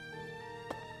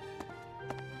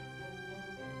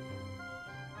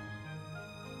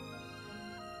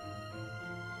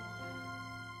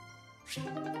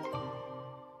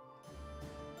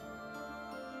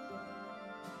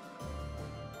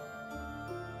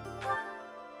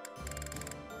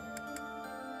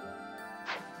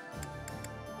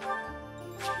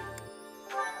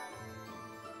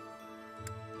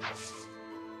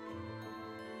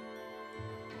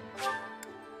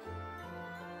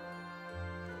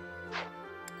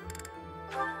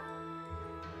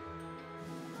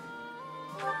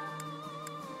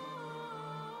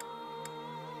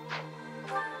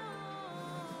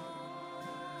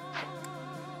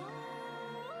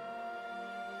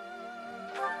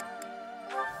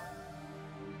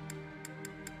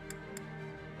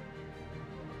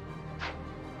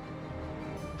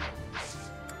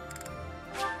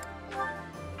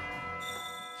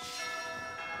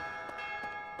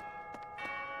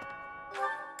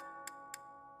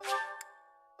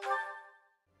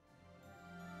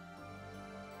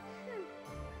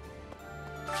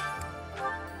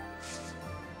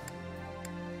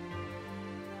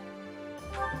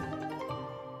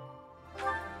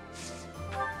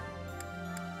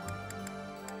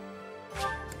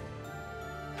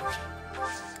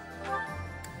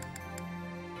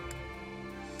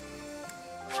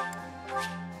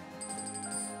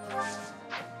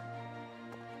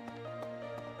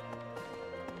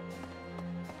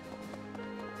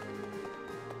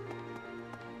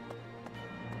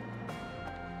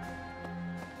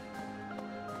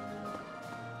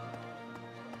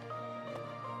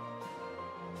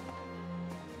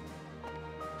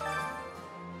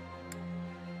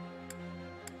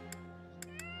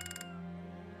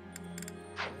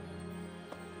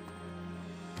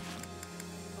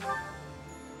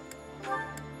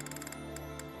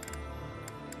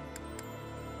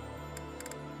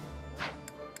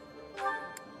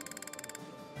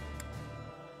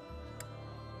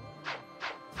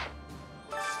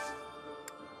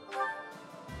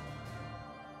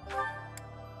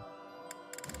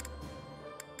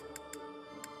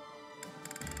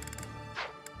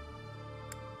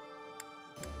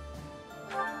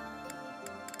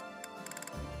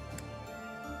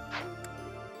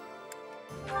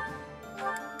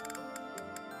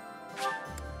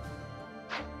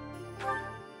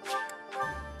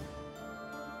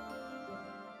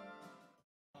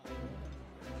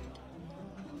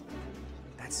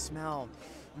 that smell.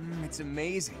 It's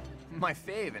amazing. My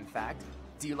fave, in fact.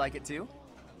 Do you like it too?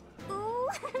 Ooh,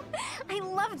 I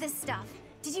love this stuff.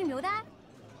 Did you know that?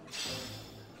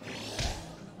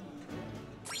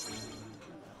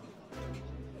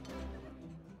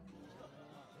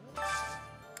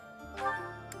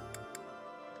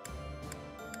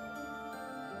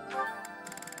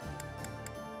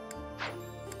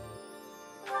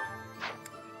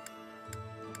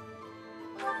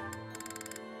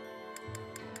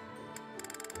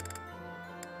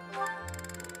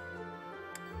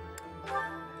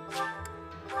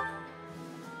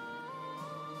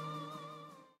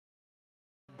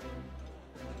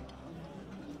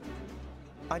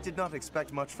 I did not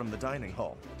expect much from the dining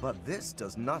hall, but this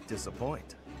does not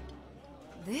disappoint.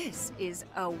 This is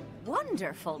a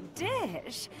wonderful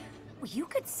dish. You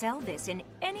could sell this in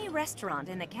any restaurant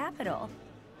in the capital.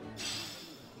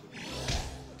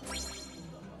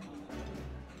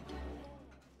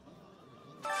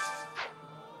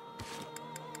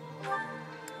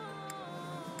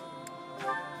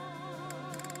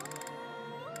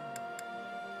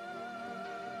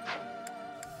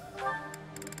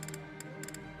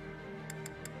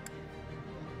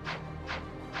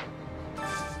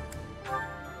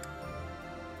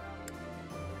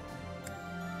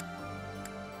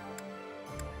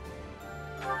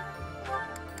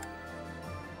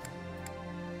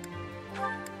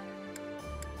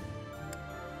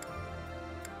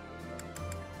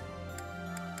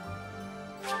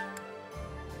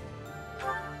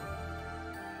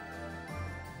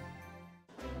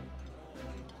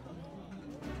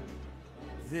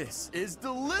 This is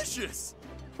delicious!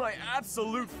 My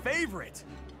absolute favorite!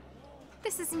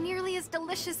 This is nearly as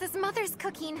delicious as Mother's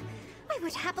cooking. I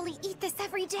would happily eat this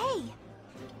every day.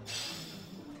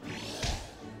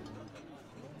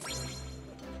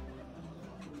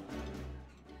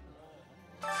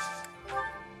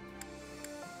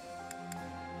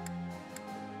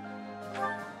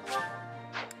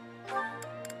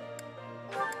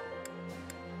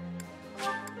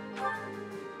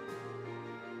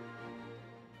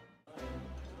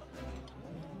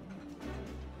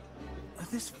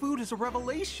 This food is a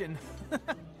revelation.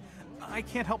 I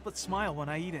can't help but smile when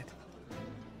I eat it.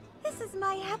 This is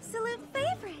my absolute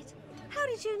favorite. How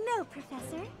did you know,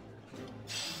 Professor?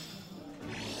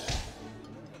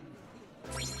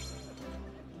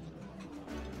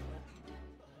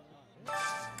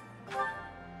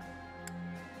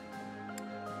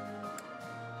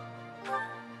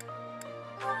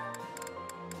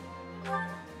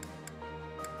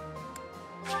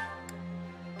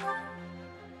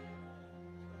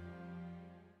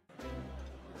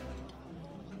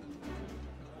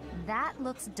 That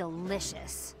looks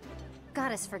delicious.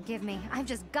 Goddess forgive me, I've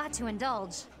just got to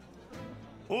indulge.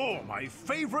 Oh, my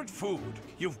favorite food.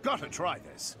 You've got to try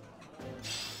this.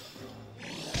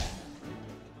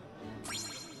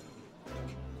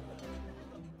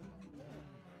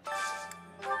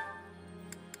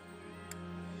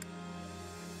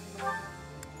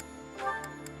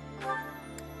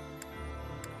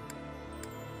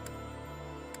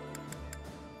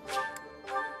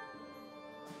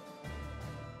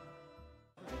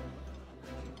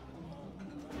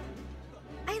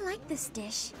 I like this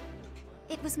dish.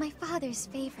 It was my father's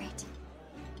favorite.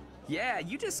 Yeah,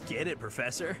 you just get it,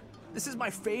 Professor. This is my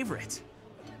favorite.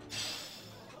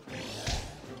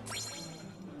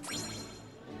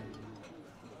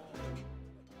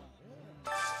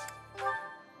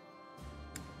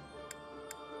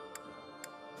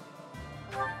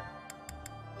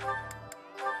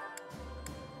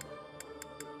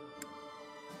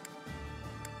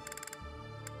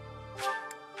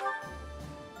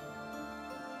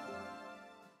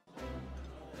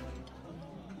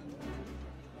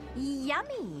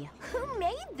 Yummy! Who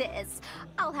made this?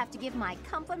 I'll have to give my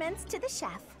compliments to the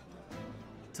chef.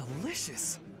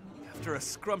 Delicious. After a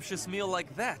scrumptious meal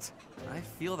like that, I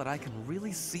feel that I can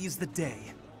really seize the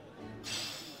day.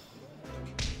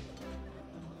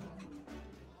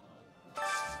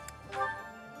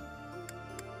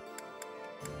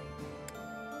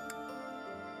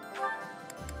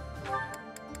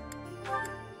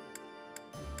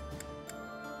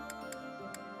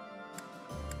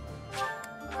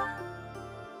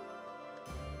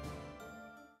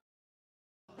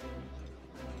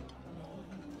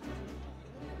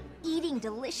 Eating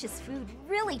delicious food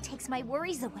really takes my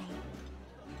worries away.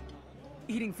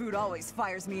 Eating food always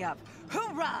fires me up.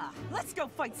 Hoorah! Let's go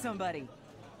fight somebody!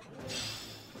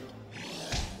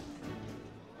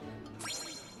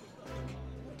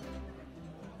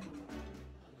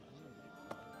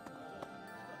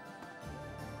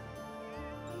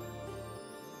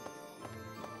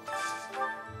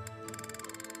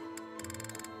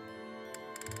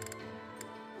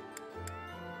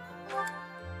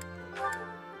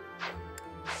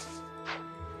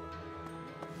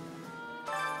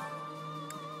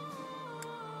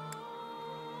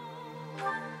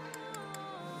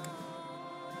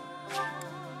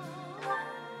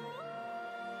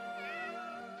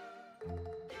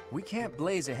 We can't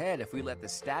blaze ahead if we let the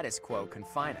status quo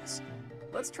confine us.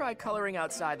 Let's try coloring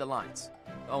outside the lines,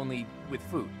 only with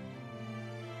food.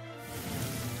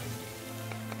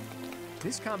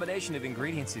 This combination of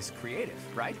ingredients is creative,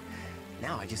 right?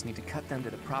 Now I just need to cut them to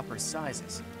the proper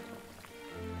sizes.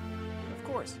 Of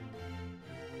course.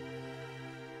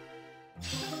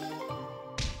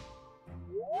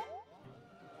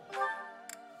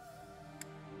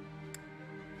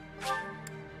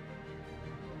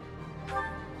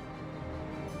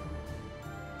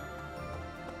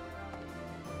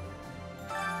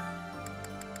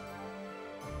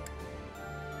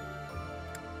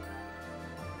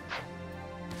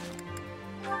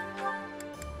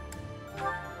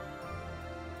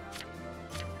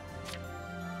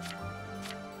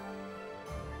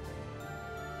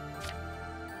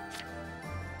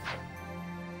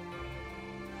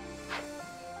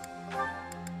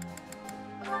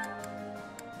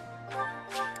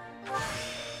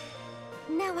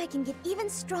 Now I can get even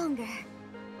stronger.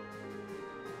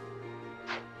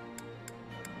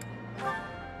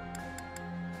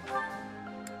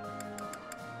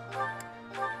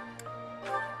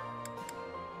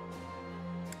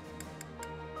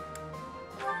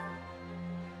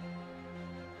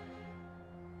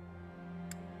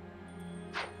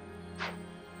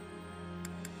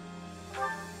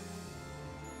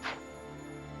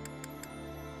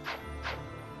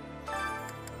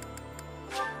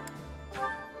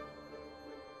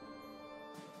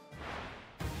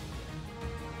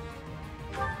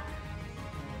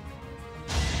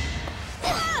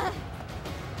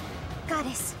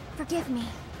 Goddess, forgive me.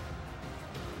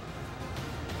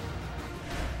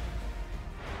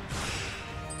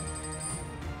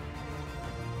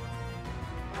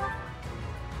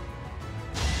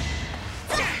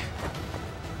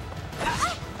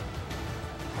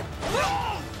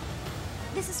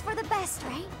 This is for the best,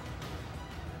 right?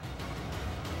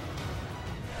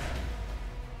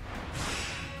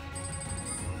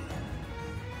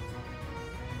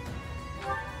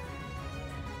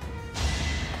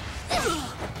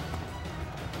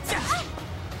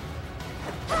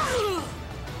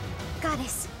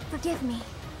 Goddess, forgive me.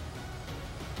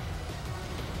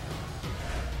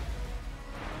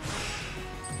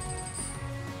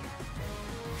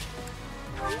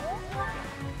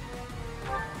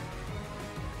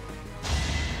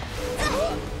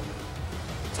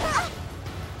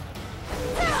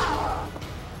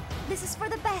 This is for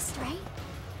the best, right?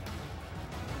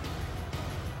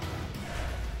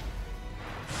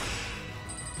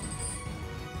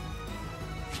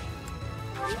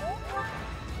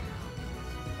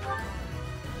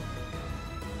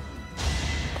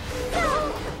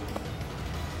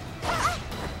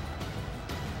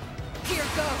 Here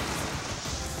goes!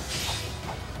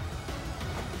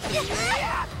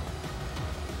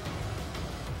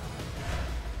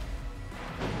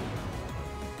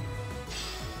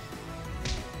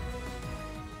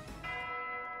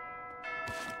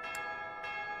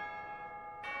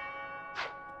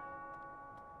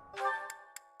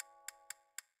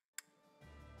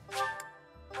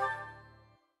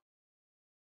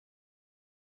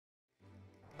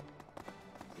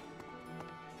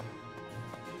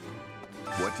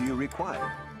 What do you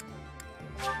require?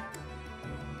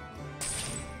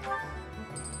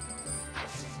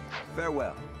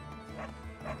 Farewell.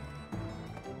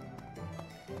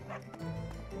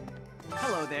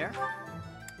 Hello there.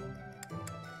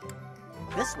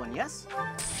 This one, yes?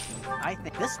 I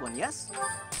think this one, yes?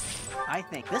 I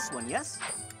think this one, yes?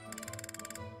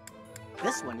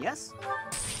 This one, yes?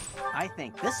 I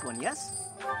think this one, yes?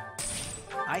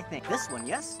 I think this one,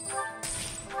 yes?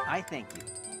 I thank you.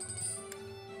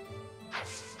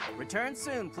 Return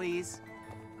soon, please.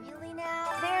 Really now?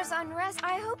 There's unrest.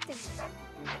 I hope this...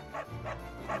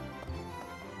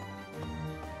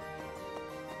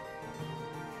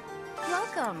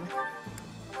 Welcome.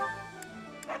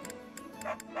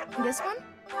 This one?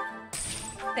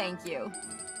 Thank you.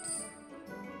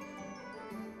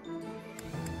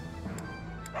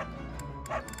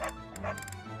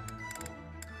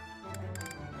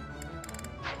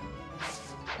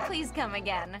 Please come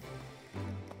again.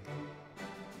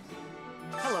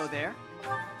 Hello there.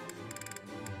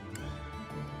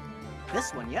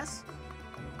 This one, yes?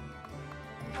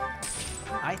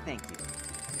 I thank you.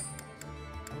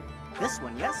 This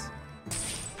one, yes?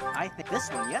 I think this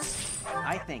one, yes?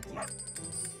 I thank you.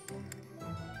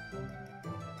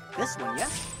 This one,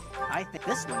 yes? I think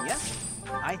this one, yes?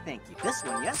 I thank you. This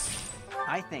one, yes?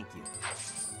 I thank you.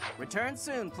 Return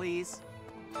soon, please.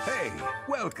 Hey,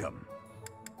 welcome.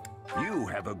 You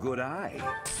have a good eye.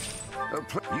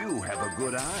 You have a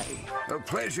good eye. A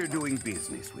pleasure doing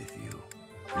business with you.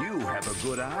 You have a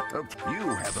good eye. You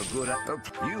have a good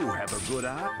eye. You have a good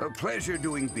eye. A pleasure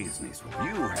doing business.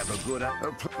 You have a good eye.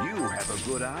 You have a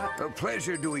good eye. A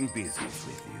pleasure doing business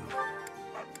with you.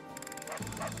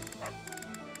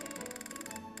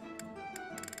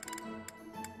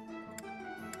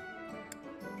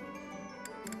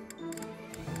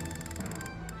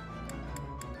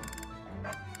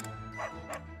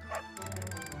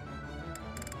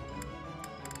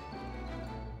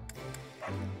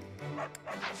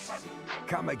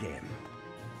 Come again.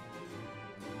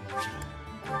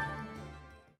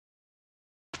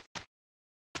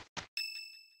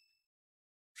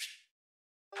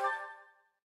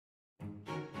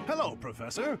 Hello,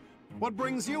 Professor. What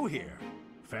brings you here?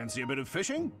 Fancy a bit of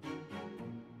fishing?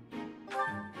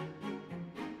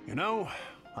 You know,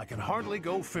 I can hardly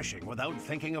go fishing without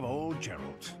thinking of old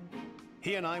Gerald.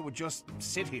 He and I would just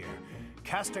sit here,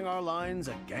 casting our lines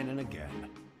again and again.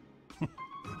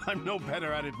 I'm no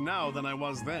better at it now than I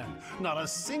was then. Not a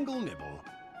single nibble.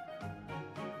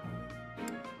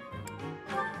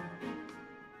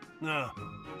 Ah,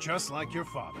 just like your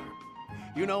father.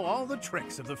 You know all the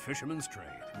tricks of the fisherman's trade.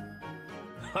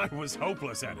 I was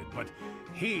hopeless at it, but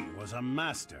he was a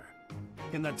master.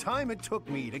 In the time it took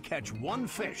me to catch one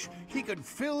fish, he could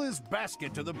fill his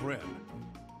basket to the brim.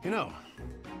 You know,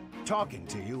 talking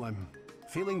to you, I'm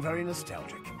feeling very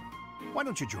nostalgic. Why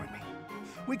don't you join me?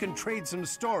 We can trade some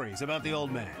stories about the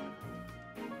old man.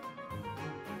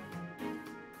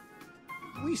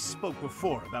 We spoke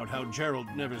before about how Gerald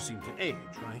never seemed to age,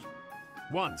 right?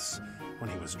 Once, when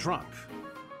he was drunk,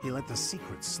 he let the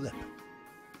secret slip.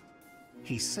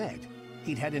 He said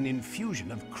he'd had an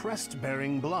infusion of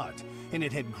crest-bearing blood, and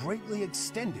it had greatly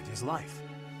extended his life.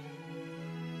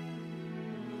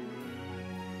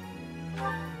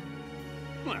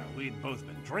 Well, we'd both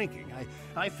been drinking.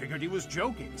 I figured he was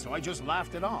joking, so I just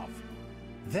laughed it off.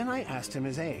 Then I asked him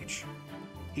his age.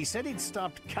 He said he'd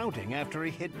stopped counting after he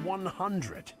hit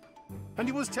 100. And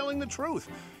he was telling the truth.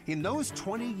 In those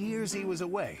 20 years he was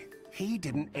away, he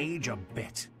didn't age a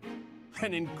bit.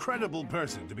 An incredible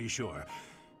person, to be sure.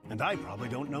 And I probably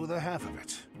don't know the half of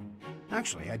it.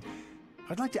 Actually,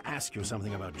 I'd like to ask you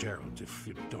something about Gerald, if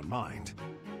you don't mind.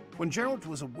 When Gerald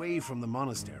was away from the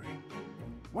monastery,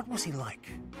 what was he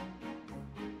like?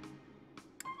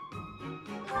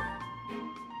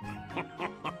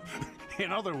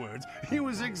 In other words, he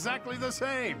was exactly the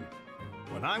same.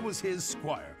 When I was his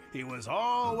squire, he was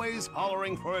always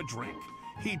hollering for a drink.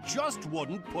 He just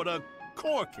wouldn't put a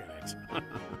cork in it.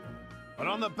 But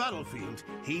on the battlefield,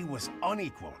 he was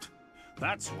unequaled.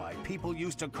 That's why people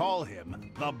used to call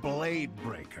him the Blade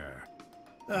Breaker.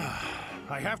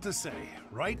 I have to say,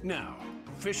 right now,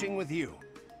 fishing with you,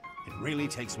 it really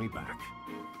takes me back.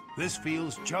 This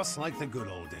feels just like the good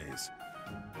old days,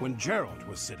 when Gerald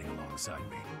was sitting alongside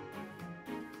me.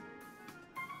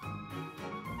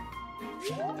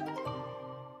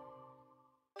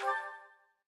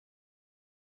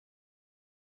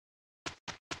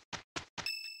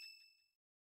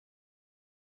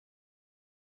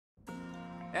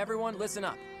 Everyone, listen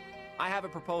up. I have a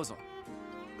proposal.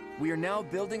 We are now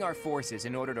building our forces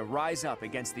in order to rise up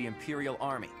against the Imperial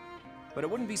Army. But it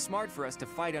wouldn't be smart for us to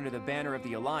fight under the banner of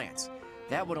the Alliance.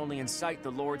 That would only incite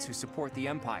the lords who support the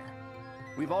Empire.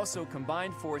 We've also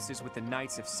combined forces with the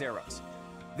Knights of Seros.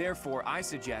 Therefore, I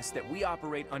suggest that we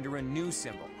operate under a new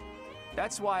symbol.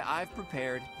 That's why I've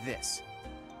prepared this.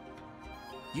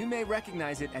 You may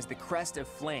recognize it as the Crest of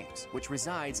Flames, which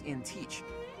resides in Teach,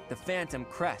 the phantom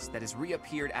crest that has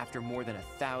reappeared after more than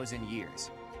 1,000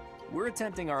 years. We're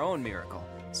attempting our own miracle,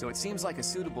 so it seems like a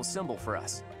suitable symbol for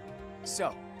us.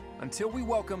 So, until we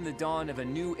welcome the dawn of a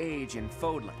new age in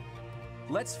Fodlan,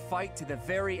 let's fight to the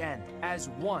very end, as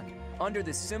one, under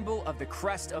the symbol of the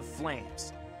Crest of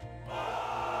Flames.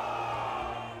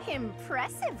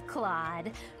 Impressive,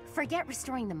 Claude. Forget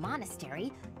restoring the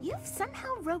monastery. You've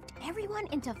somehow roped everyone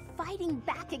into fighting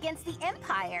back against the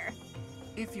Empire.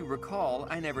 If you recall,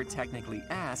 I never technically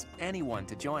asked anyone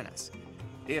to join us.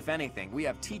 If anything, we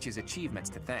have Teach's achievements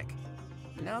to thank.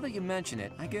 Now that you mention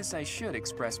it, I guess I should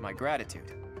express my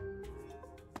gratitude.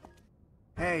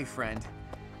 Hey, friend.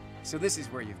 So this is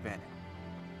where you've been.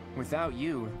 Without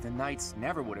you, the Knights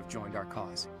never would have joined our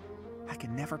cause. I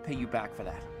can never pay you back for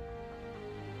that.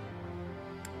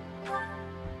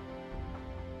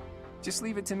 Just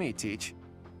leave it to me, Teach.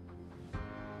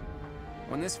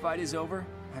 When this fight is over,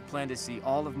 I plan to see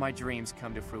all of my dreams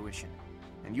come to fruition,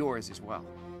 and yours as well.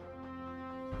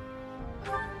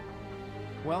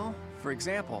 Well, for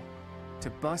example, to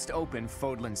bust open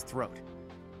Fodlan's throat.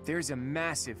 There's a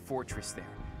massive fortress there,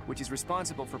 which is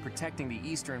responsible for protecting the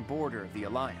eastern border of the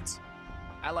Alliance.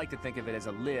 I like to think of it as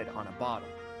a lid on a bottle.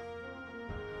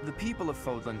 The people of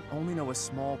Fodlan only know a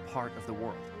small part of the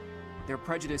world. Their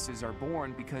prejudices are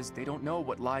born because they don't know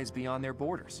what lies beyond their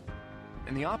borders.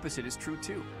 And the opposite is true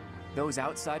too. Those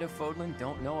outside of Fodlan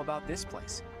don't know about this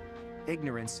place.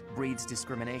 Ignorance breeds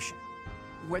discrimination.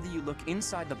 Whether you look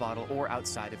inside the bottle or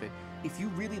outside of it, if you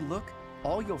really look,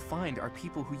 all you'll find are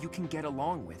people who you can get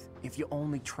along with if you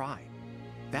only try.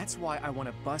 That's why I want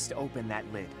to bust open that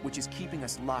lid, which is keeping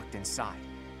us locked inside,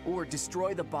 or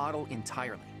destroy the bottle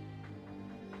entirely.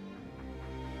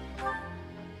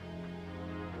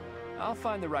 I'll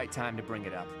find the right time to bring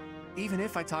it up. Even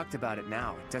if I talked about it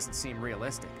now, it doesn't seem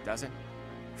realistic, does it?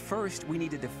 First, we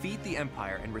need to defeat the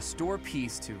Empire and restore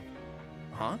peace to...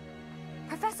 Huh?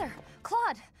 Professor!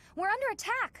 Claude! We're under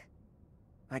attack!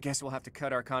 I guess we'll have to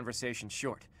cut our conversation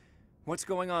short. What's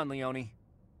going on, Leonie?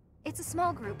 It's a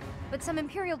small group, but some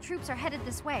Imperial troops are headed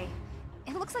this way.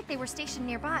 It looks like they were stationed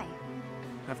nearby.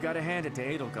 I've got to hand it to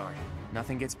Edelgard.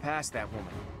 Nothing gets past that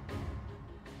woman.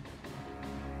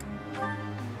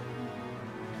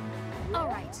 All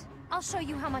right. I'll show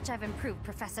you how much I've improved,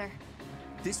 Professor.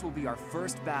 This will be our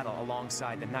first battle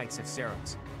alongside the Knights of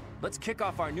Seros. Let's kick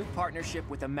off our new partnership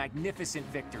with a magnificent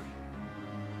victory.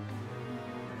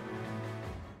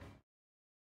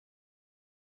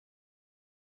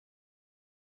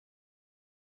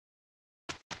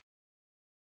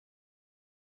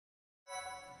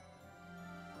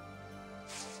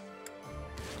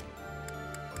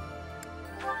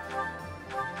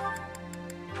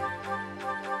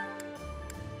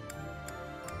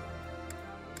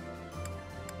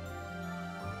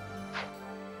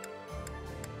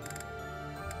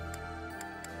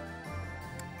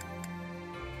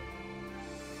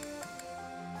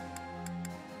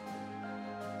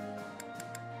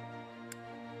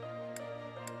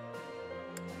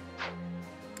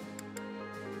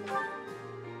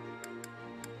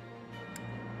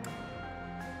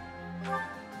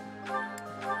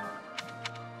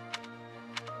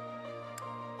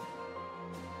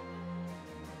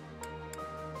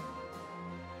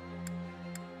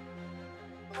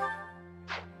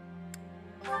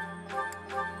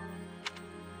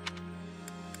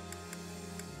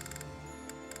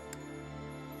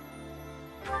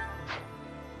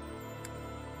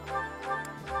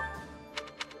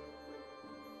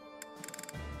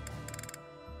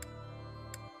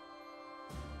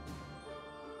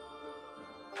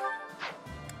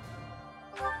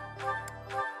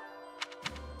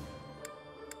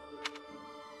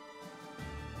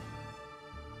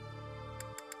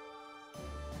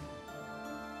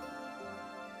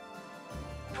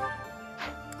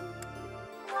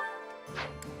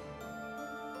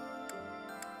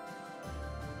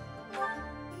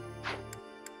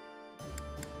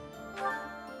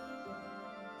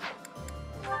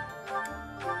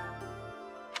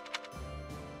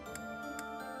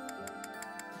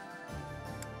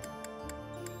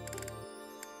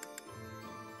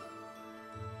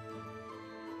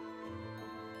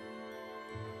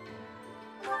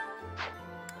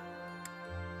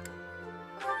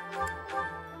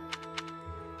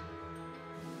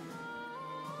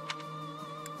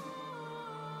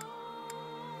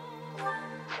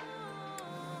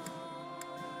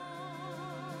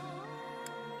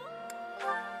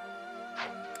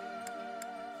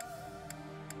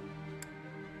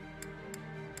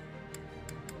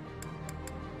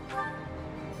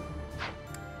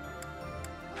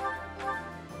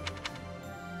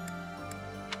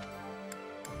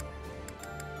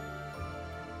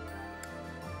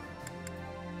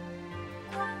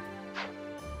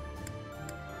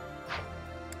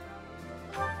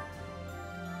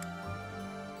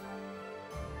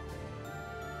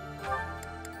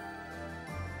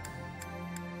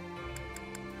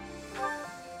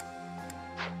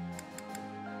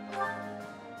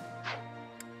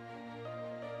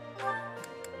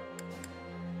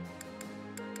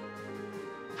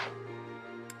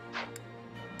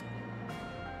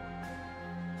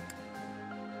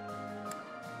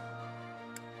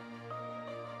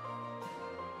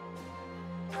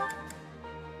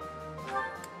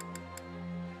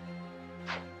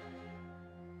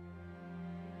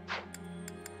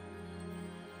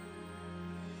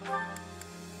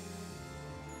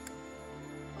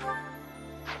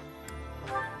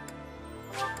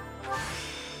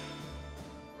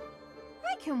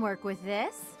 I can work with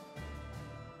this.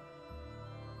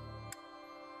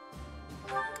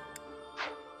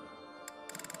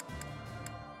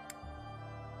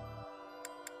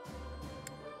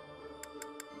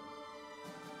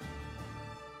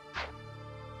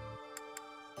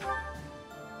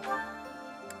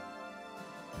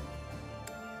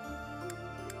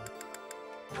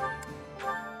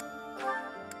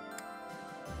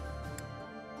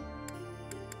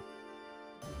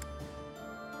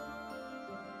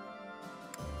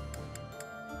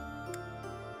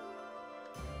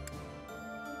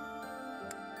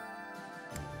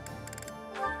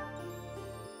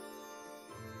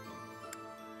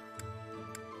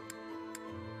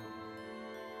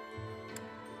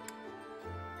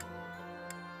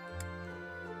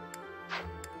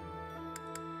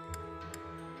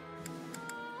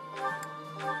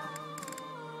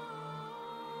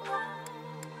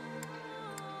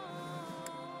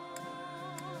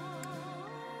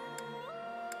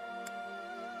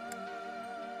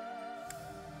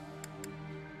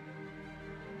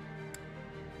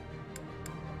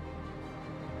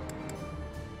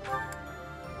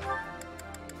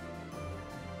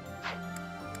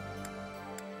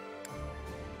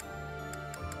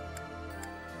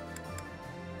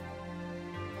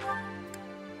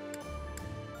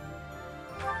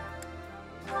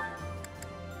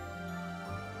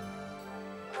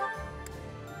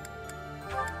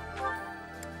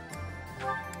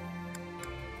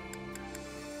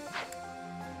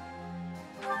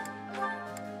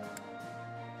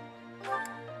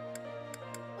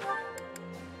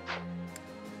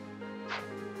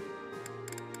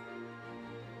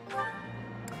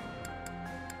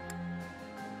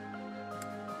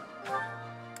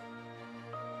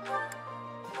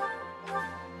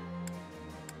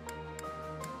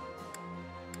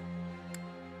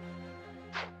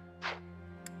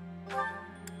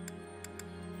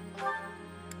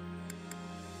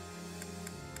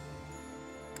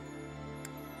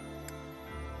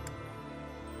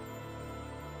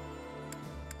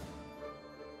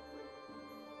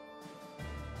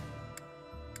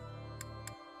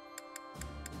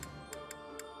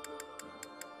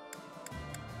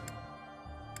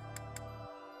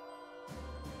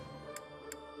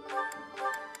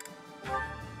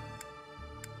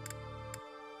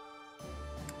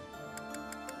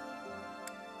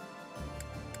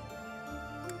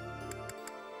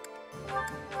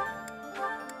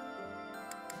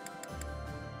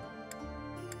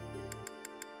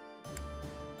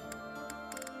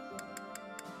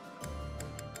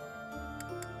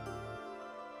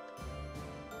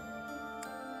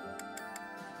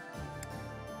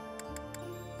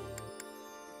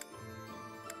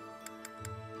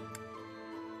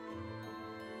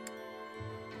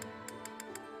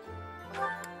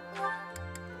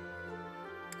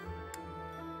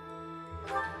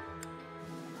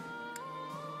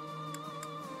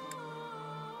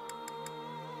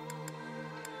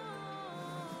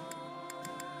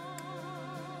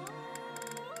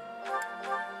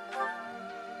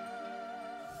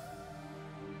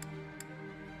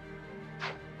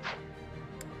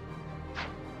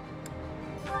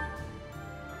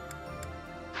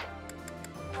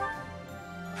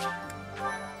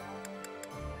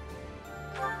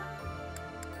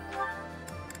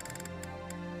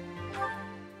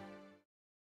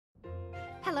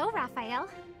 Hello, Raphael.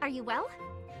 Are you well?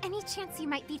 Any chance you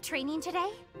might be training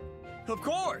today? Of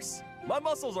course! My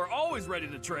muscles are always ready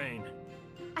to train.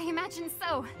 I imagine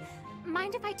so.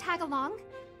 Mind if I tag along?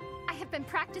 I have been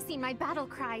practicing my battle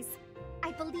cries.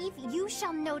 I believe you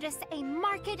shall notice a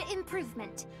marked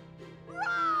improvement.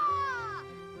 Rah!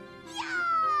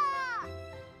 Yeah!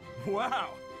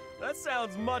 Wow, that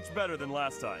sounds much better than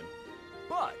last time.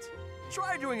 But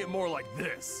try doing it more like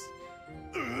this.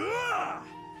 Yeah!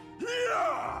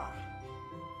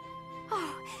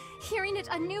 Oh, hearing it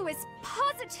anew is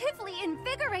positively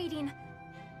invigorating.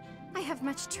 I have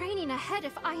much training ahead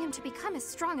if I am to become as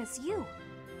strong as you.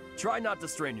 Try not to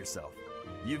strain yourself.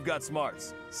 You've got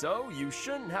smarts, so you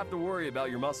shouldn't have to worry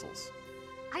about your muscles.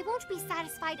 I won't be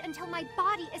satisfied until my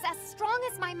body is as strong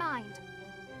as my mind.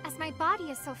 As my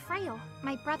body is so frail,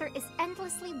 my brother is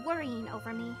endlessly worrying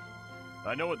over me.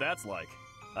 I know what that's like.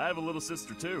 I have a little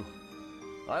sister too.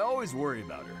 I always worry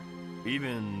about her,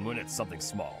 even when it's something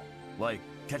small, like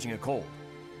catching a cold.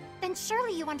 Then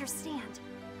surely you understand.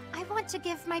 I want to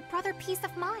give my brother peace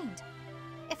of mind.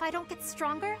 If I don't get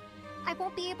stronger, I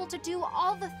won't be able to do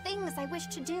all the things I wish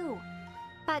to do.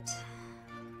 But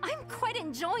I'm quite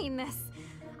enjoying this.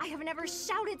 I have never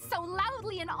shouted so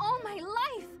loudly in all my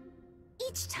life.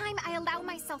 Each time I allow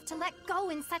myself to let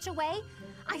go in such a way,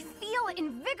 I feel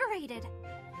invigorated.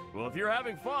 Well, if you're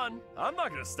having fun, I'm not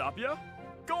gonna stop you.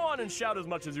 Go on and shout as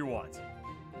much as you want.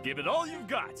 Give it all you've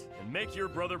got and make your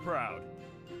brother proud.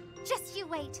 Just you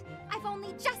wait. I've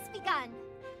only just begun.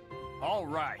 All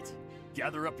right.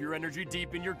 Gather up your energy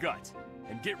deep in your gut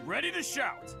and get ready to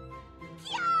shout.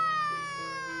 Yeah!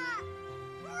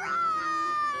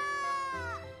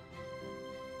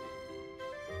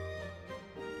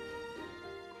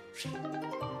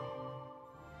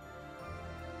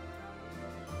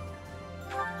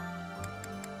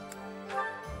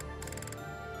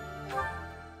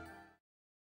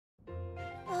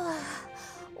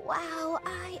 Wow,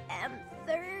 I am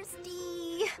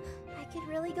thirsty. I could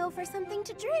really go for something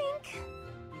to drink.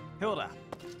 Hilda,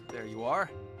 there you are.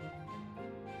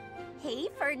 Hey,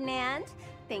 Ferdinand.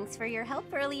 Thanks for your help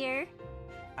earlier.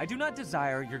 I do not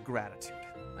desire your gratitude.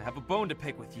 I have a bone to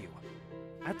pick with you.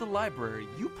 At the library,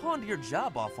 you pawned your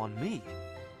job off on me.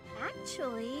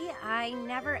 Actually, I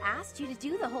never asked you to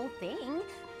do the whole thing.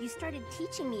 You started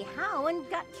teaching me how and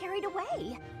got carried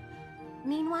away.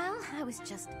 Meanwhile, I was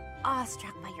just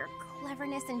awestruck by your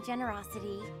cleverness and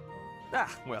generosity.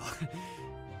 Ah, well.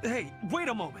 Hey, wait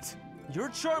a moment. Your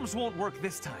charms won't work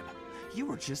this time. You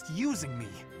were just using me.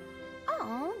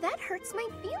 Oh, that hurts my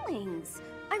feelings.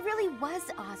 I really was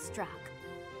awestruck.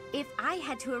 If I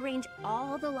had to arrange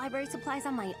all the library supplies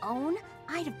on my own,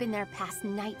 I'd have been there past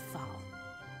nightfall.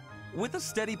 With a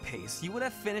steady pace, you would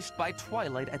have finished by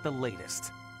twilight at the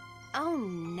latest. Oh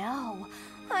no,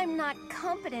 I'm not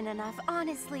competent enough,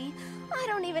 honestly. I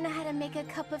don't even know how to make a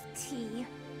cup of tea.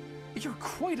 You're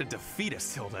quite a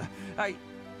defeatist, Hilda.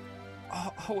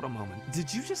 Hold a moment.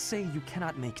 Did you just say you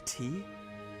cannot make tea?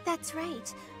 That's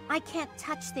right. I can't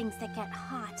touch things that get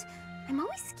hot. I'm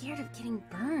always scared of getting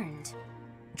burned.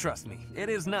 Trust me, it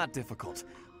is not difficult.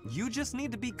 You just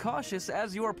need to be cautious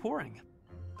as you are pouring.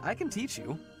 I can teach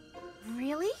you.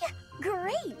 Really?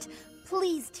 Great!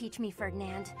 Please teach me,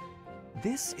 Ferdinand.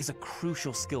 This is a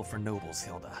crucial skill for nobles,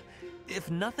 Hilda. If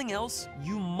nothing else,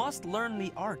 you must learn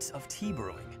the art of tea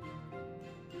brewing.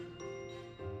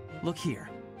 Look here.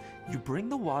 You bring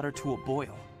the water to a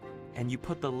boil, and you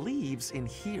put the leaves in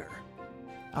here.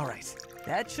 All right,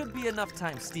 that should be enough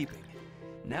time steeping.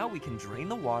 Now we can drain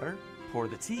the water, pour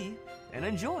the tea, and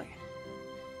enjoy.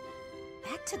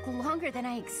 That took longer than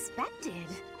I expected.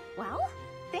 Well,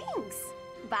 thanks.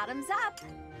 Bottoms up.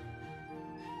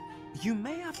 You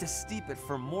may have to steep it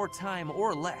for more time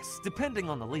or less, depending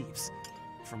on the leaves.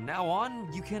 From now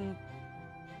on, you can...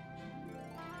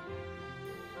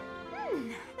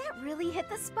 That really hit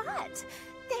the spot.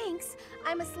 Thanks.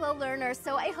 I'm a slow learner,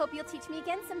 so I hope you'll teach me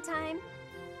again sometime.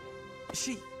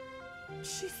 She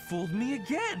fooled me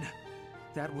again.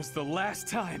 That was the last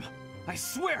time. I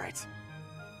swear it.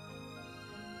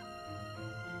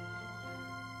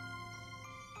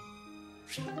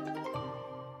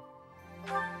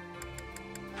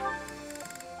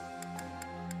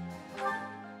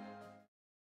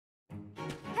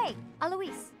 Hey,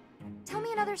 Alois. Tell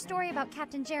me another story about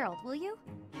Captain Gerald, will you?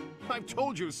 I've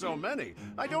told you so many.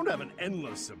 I don't have an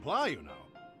endless supply, you know.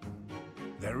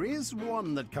 There is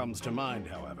one that comes to mind,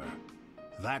 however.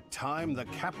 That time the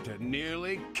captain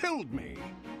nearly killed me.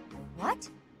 What?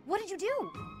 What did you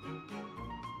do?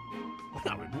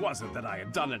 Now, it wasn't that I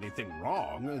had done anything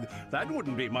wrong. That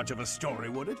wouldn't be much of a story,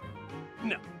 would it?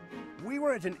 No. We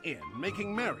were at an inn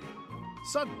making merry.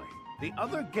 Suddenly, the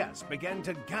other guests began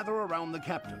to gather around the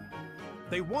captain.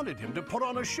 They wanted him to put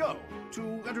on a show,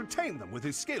 to entertain them with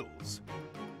his skills.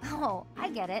 Oh, I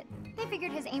get it. They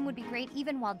figured his aim would be great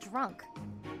even while drunk.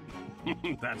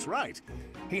 That's right.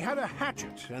 He had a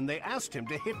hatchet, and they asked him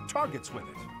to hit targets with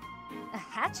it. A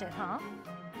hatchet, huh?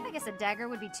 I guess a dagger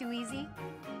would be too easy.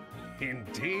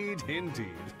 Indeed, indeed.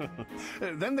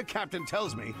 Then the captain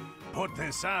tells me, put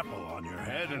this apple on your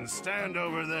head and stand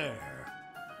over there.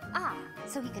 Ah,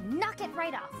 so he could knock it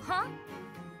right off, huh?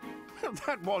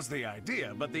 That was the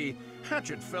idea, but the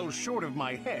hatchet fell short of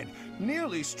my head,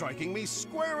 nearly striking me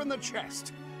square in the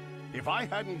chest. If I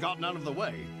hadn't gotten out of the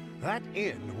way, that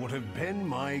inn would have been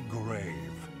my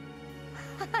grave.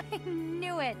 I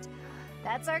knew it.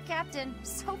 That's our captain.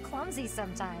 So clumsy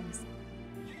sometimes.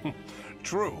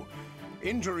 True.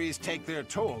 Injuries take their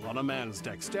toll on a man's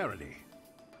dexterity.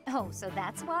 Oh, so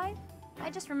that's why?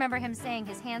 I just remember him saying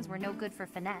his hands were no good for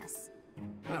finesse.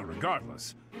 Well,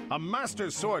 regardless, a master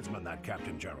swordsman, that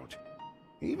Captain Gerald.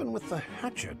 Even with the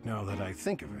hatchet, now that I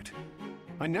think of it.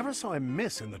 I never saw him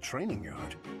miss in the training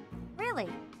yard. Really?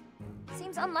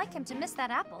 Seems unlike him to miss that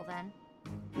apple, then.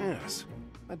 Yes,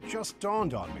 that just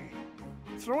dawned on me.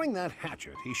 Throwing that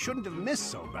hatchet, he shouldn't have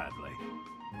missed so badly.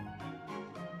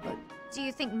 Do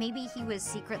you think maybe he was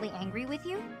secretly angry with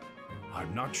you?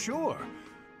 I'm not sure.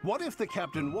 What if the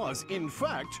captain was, in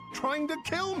fact, trying to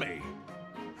kill me?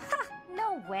 Ha!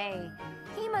 No way.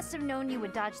 He must have known you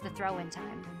would dodge the throw in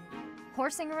time.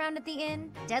 Horsing around at the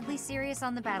inn, deadly serious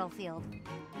on the battlefield.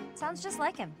 Sounds just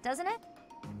like him, doesn't it?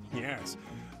 Yes,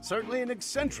 certainly an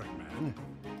eccentric man.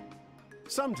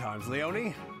 Sometimes,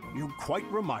 Leone, you quite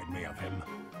remind me of him.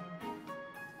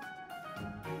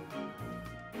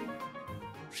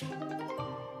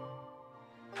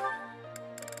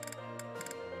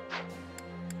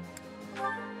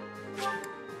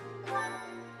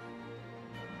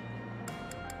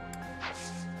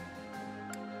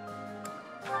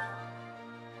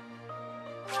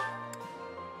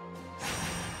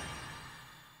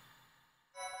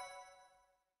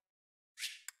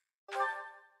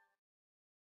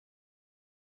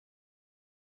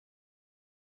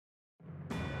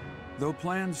 Though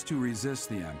plans to resist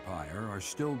the Empire are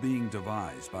still being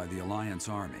devised by the Alliance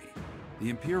Army, the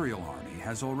Imperial Army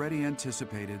has already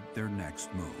anticipated their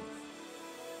next move.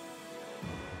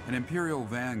 An Imperial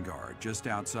vanguard just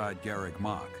outside Garreg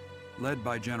Mach, led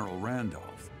by General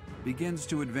Randolph, begins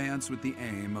to advance with the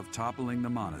aim of toppling the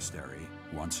monastery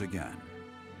once again.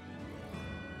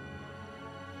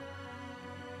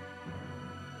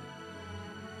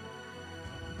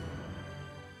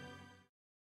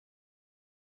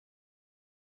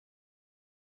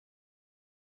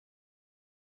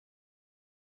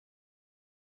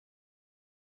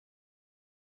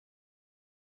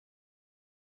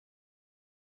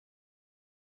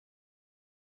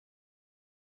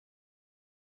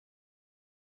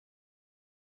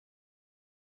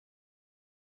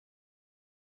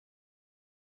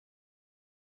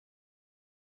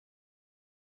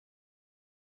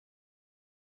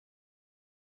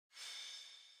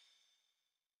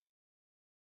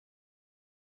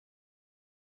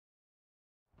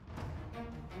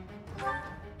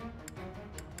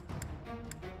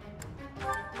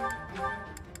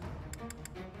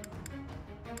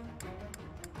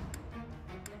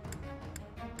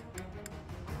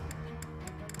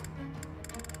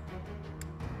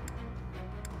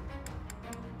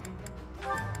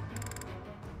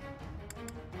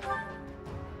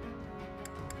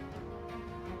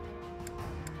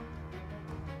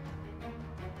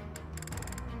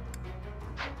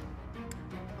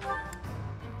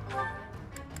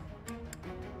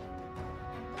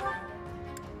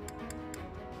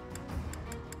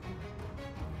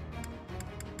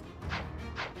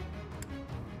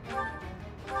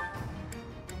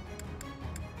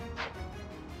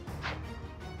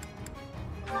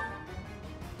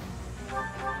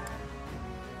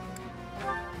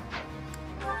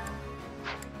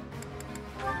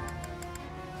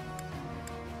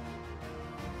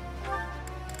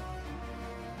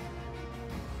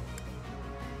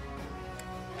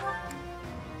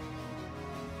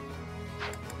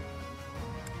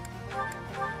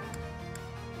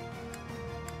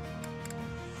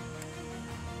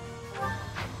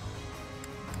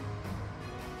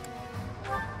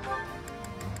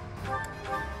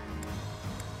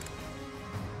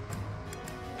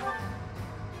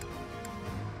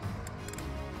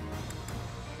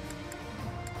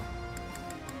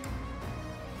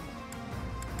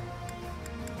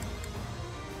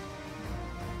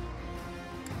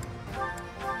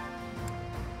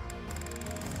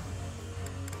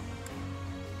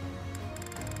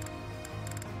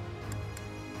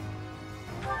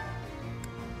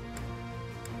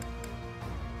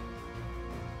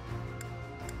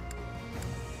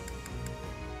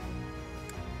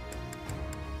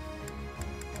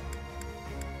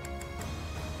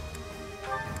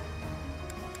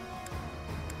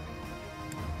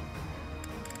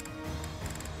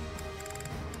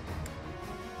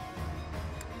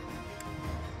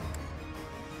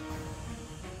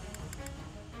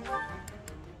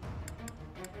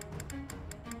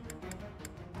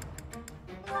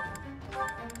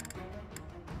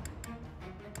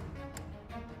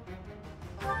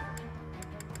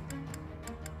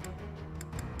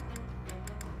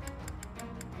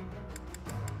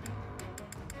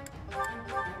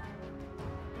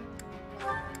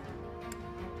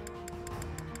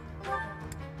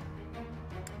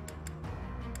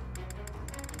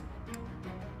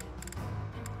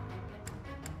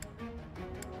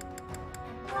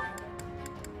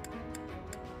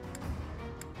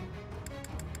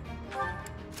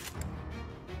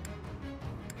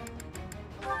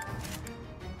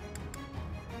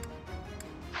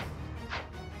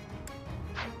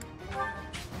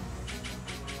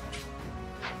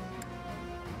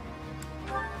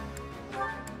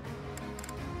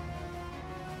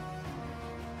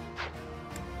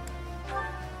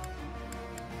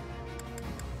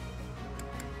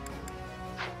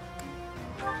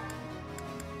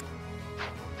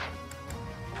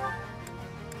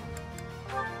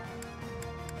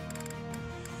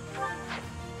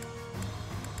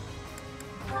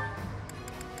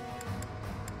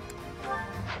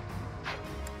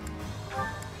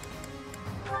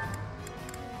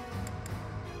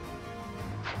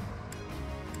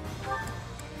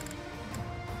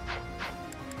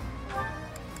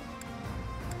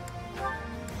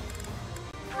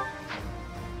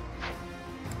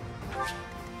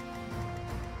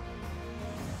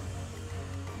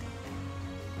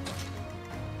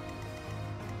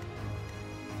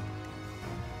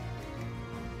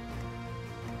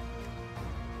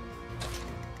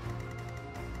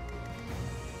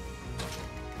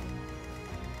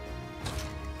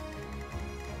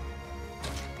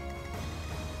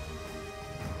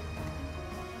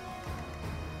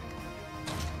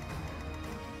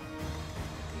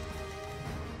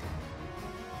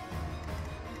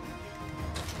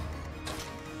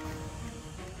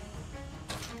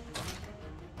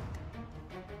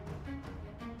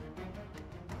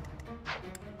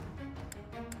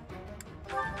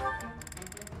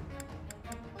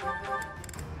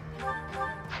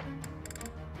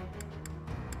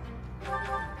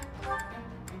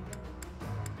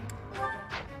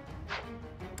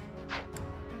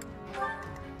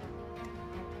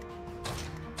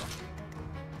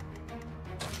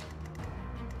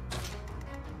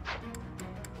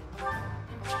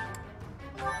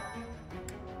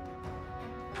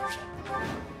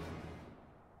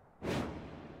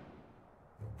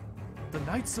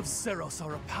 Knights of Seros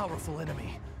are a powerful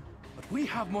enemy, but we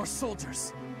have more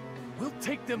soldiers. We'll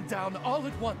take them down all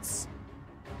at once.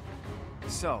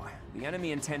 So, the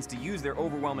enemy intends to use their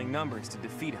overwhelming numbers to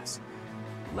defeat us.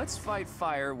 Let's fight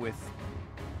fire with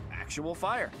actual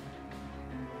fire.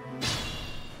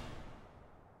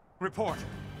 Report.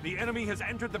 The enemy has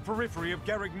entered the periphery of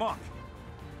Garreg Mach.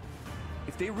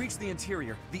 If they reach the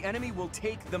interior, the enemy will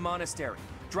take the monastery.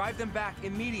 Drive them back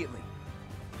immediately.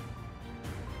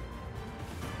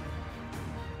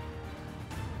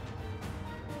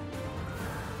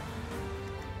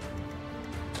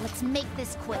 Let's make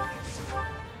this quick.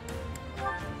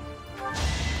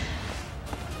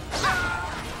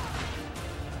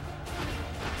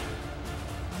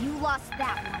 You lost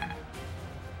that one.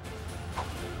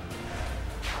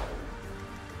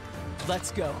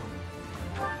 Let's go.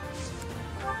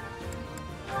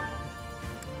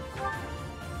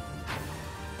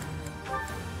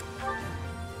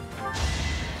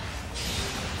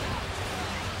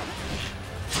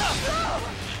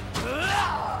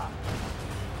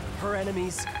 Her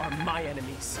enemies are my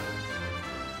enemies.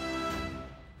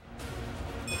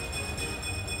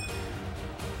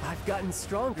 I've gotten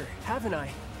stronger, haven't I?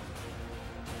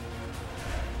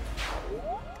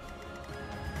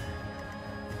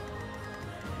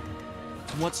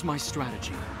 What's my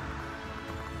strategy?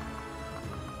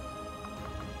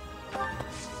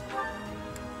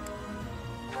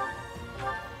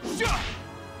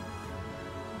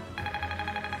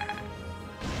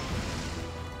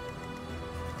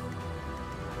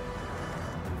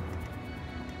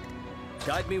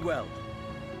 Guide me well.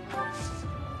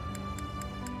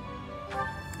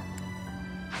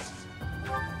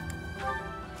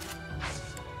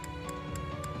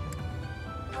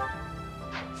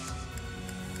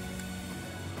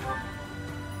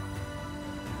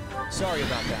 Sorry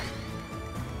about that.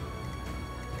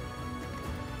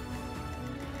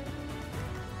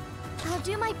 I'll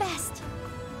do my best.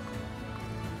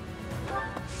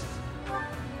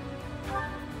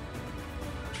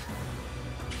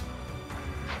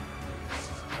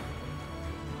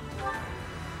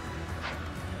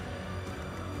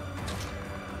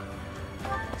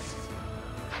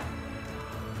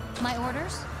 My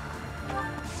orders?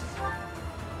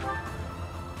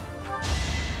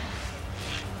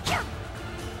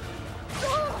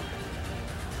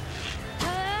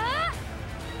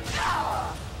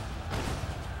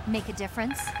 Make a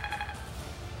difference?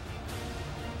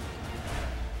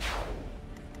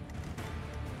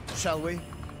 Shall we?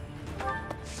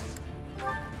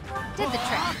 Did the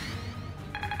trick.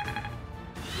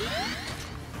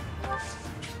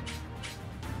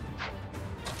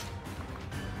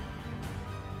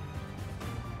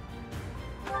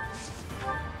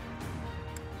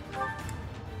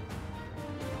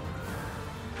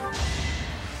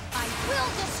 I will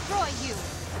destroy you!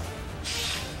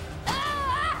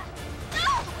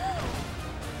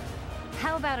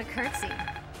 How about a curtsy?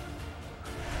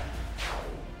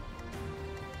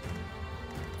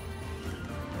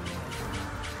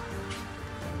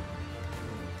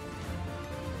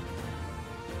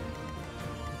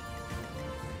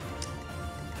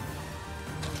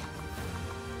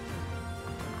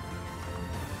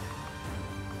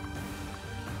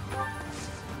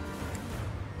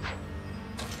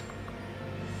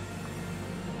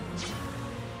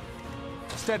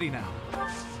 Steady now.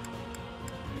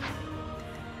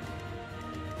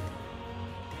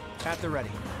 At the ready.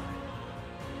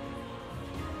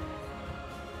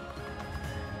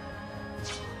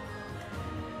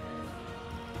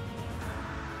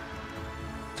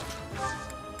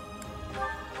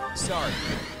 Sorry.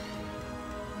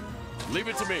 Leave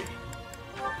it to me.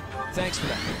 Thanks for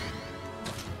that.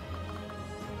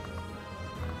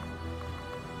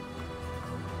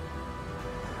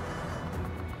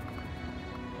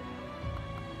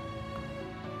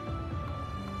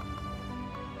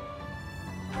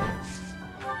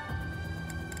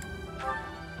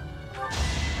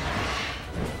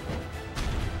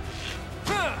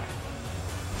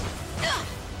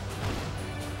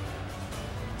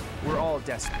 We're all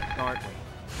desperate, aren't we?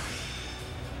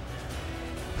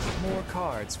 More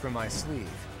cards from my sleeve.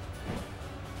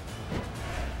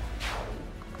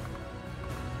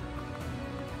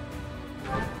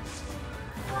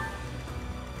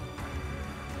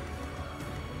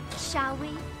 Shall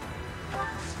we?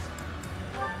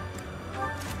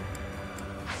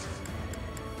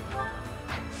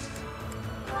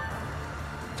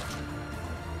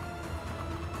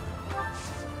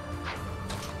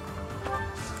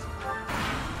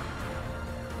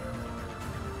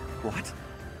 What?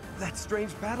 That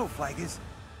strange battle flag is...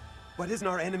 But isn't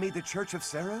our enemy the Church of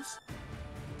Seros?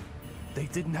 They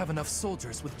didn't have enough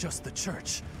soldiers with just the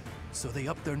church, so they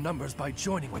upped their numbers by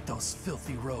joining with those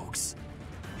filthy rogues.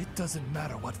 It doesn't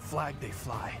matter what flag they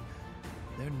fly.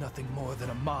 They're nothing more than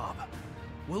a mob.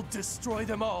 We'll destroy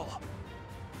them all!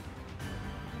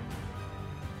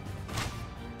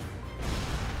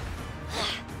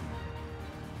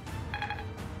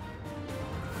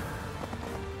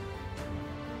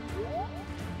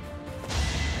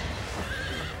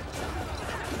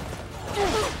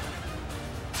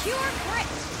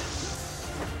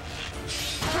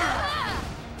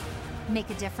 Make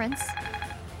a difference?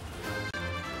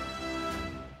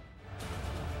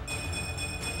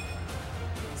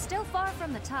 Still far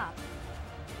from the top.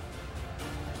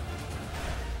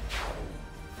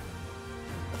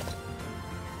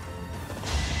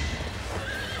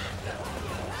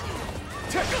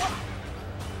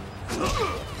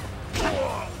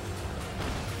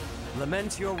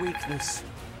 Lament your weakness.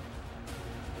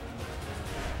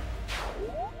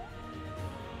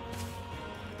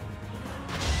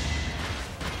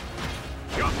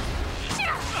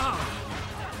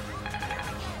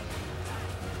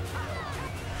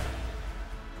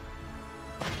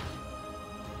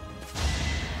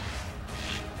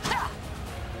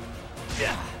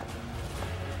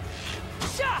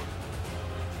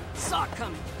 Saw it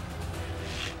coming.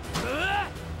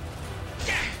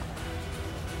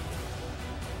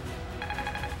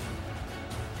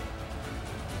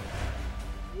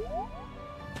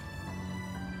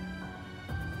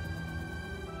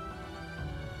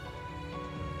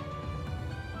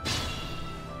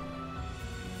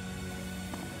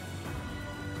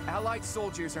 Allied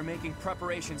soldiers are making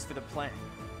preparations for the plan.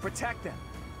 Protect them.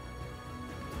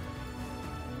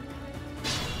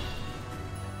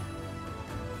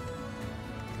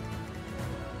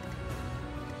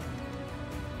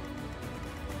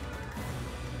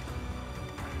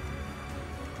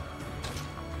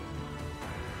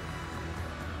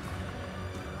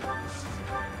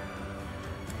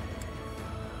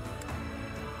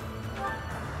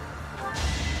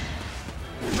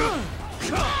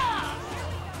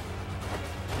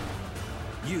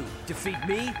 You defeat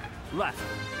me? Left.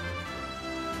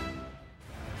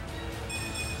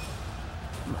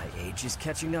 My age is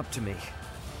catching up to me.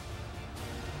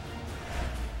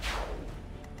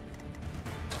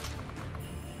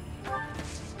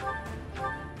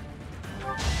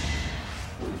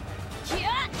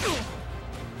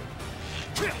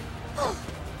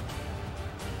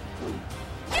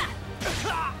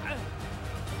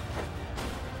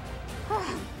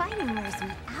 Fighting wears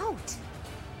me out.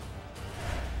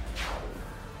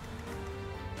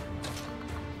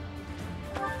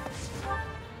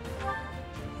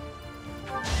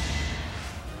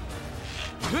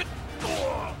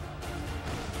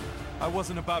 I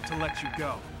wasn't about to let you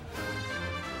go.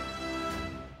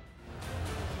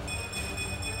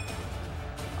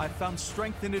 I found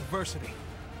strength in adversity.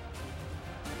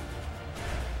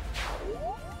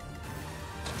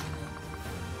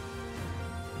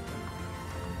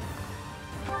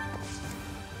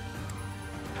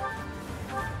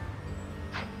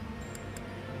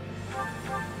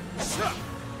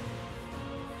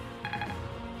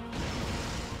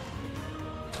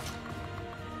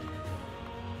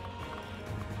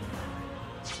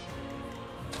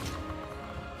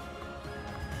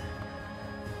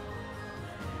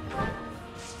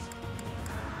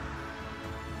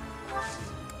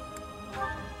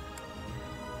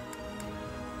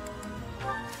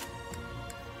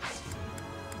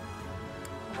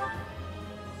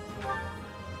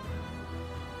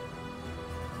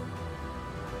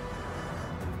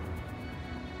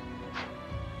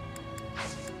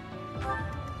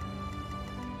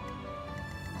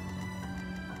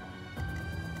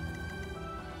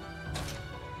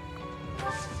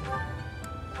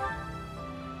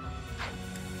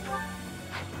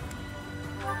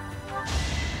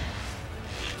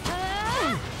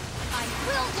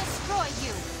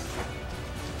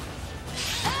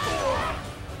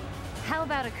 How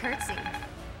about a curtsy?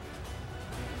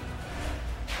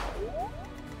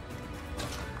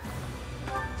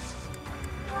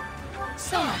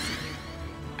 So much.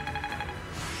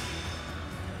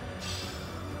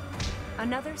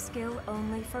 Another skill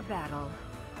only for battle.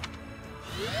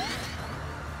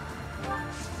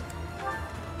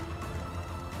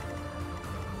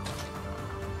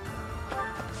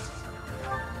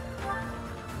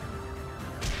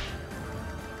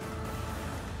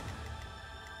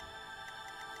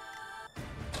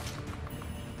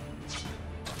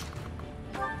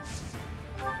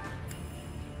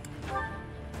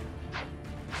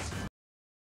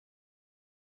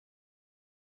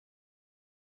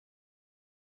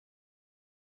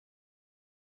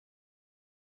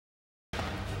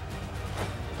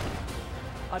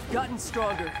 I've gotten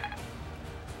stronger.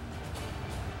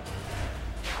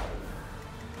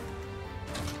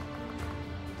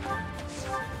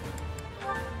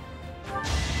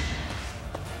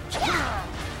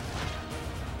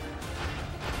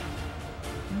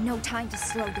 No time to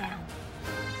slow down.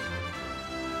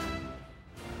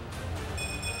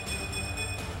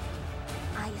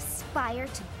 I aspire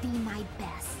to be my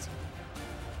best.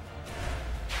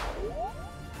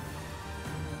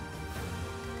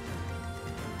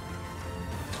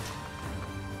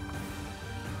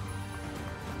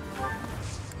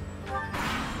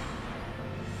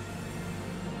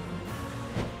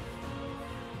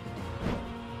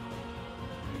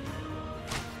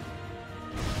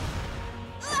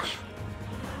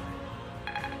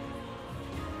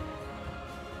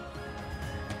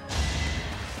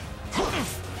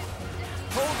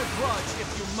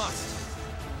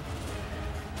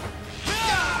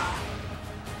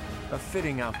 A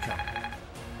fitting outcome.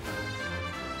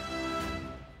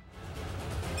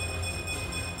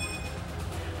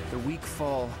 The weak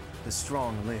fall, the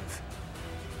strong live.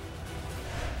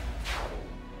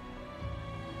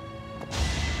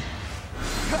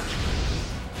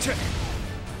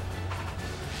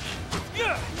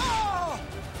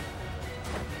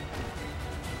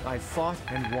 I fought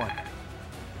and won.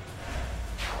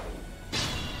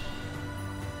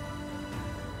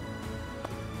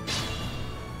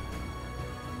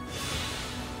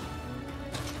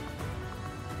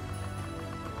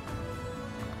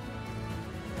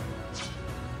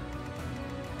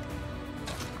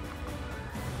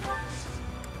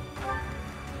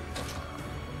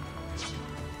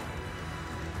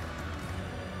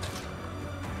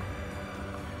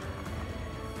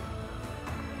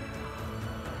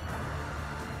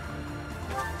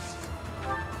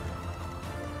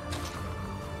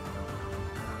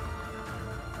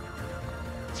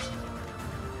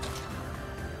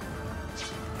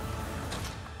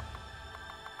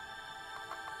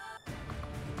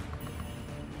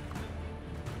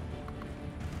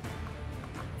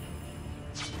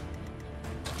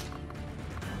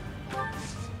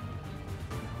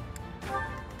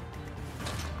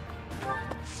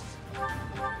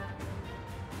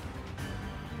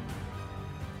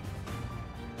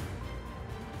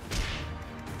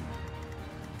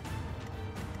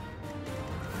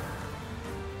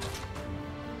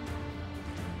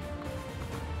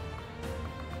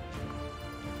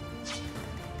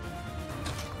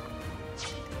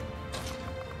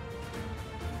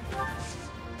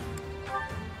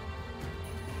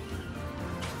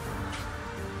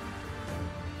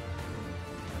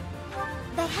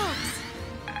 That helps.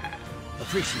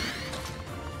 Appreciate it.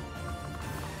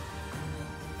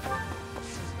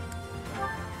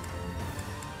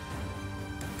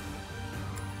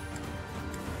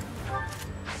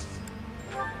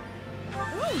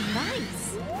 Ooh,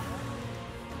 nice.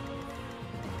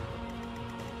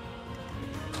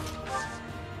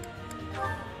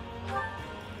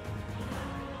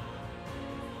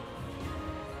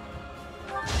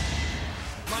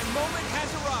 My moment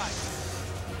has arrived.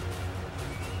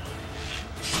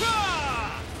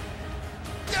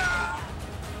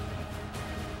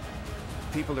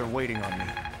 People are waiting on me.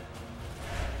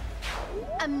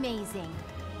 Amazing.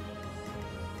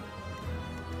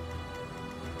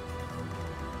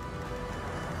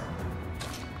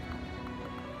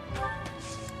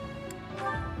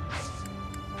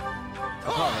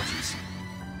 Apologies.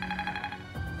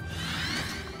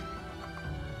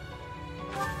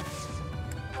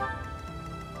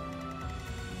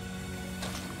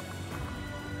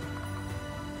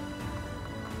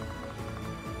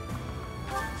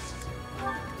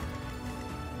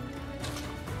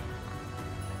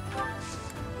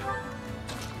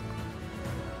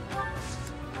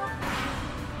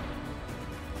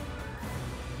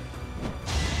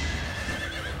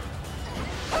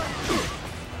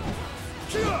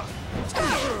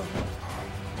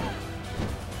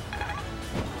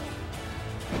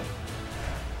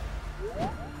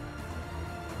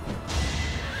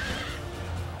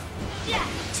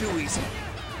 Too easy.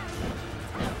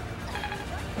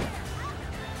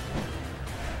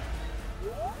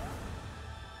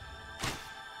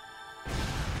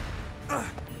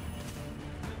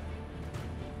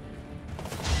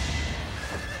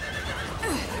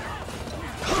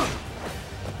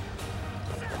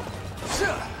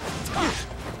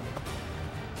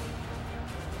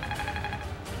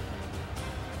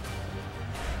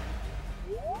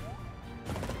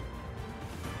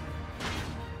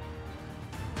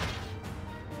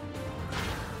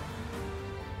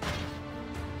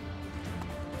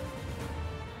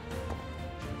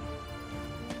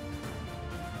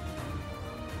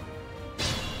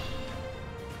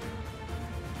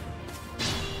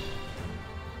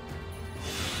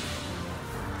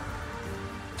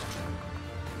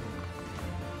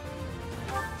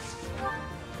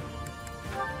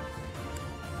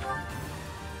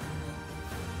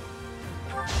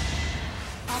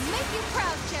 make you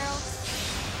proud, Gerald.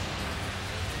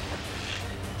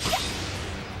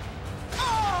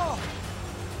 Oh!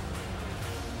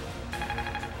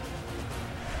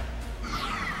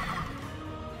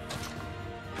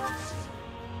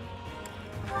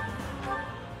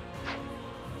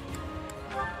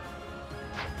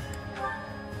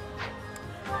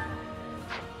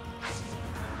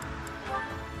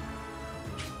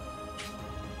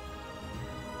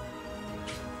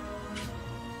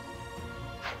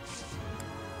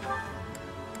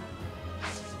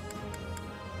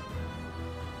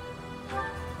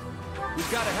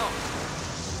 We've got to help.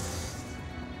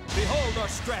 Behold our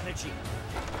strategy.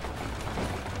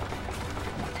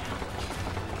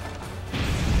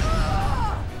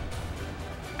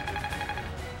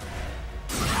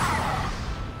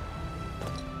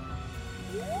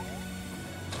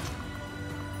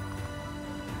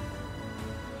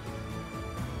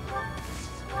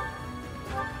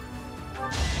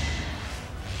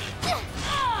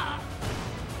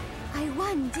 I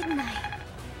won, didn't I?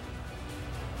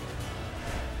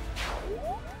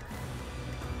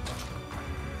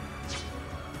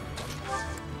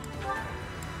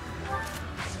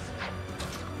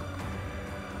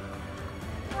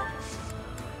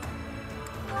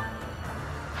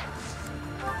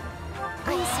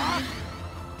 I'm sorry.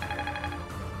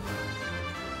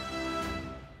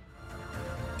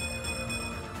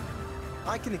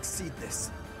 I can exceed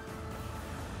this.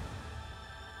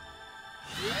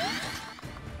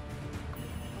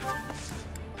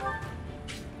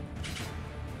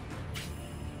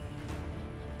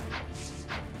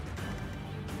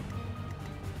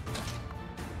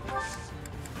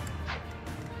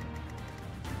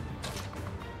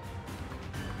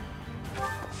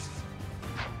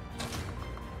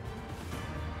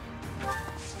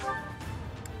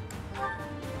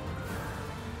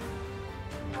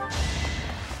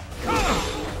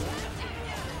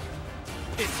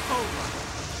 It's over.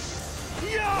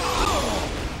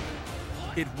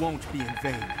 It won't be in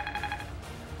vain.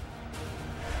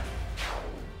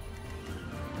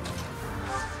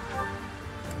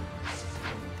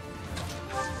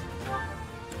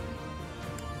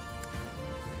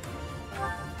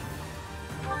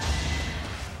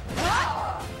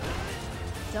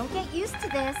 Don't get used to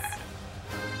this.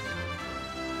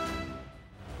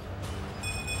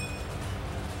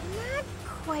 Not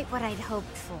quite what I'd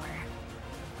hoped for.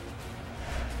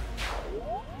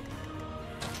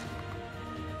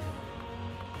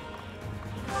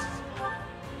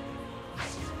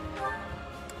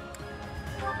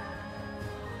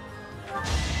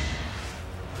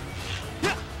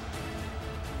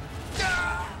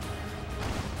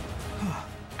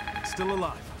 Still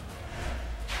alive.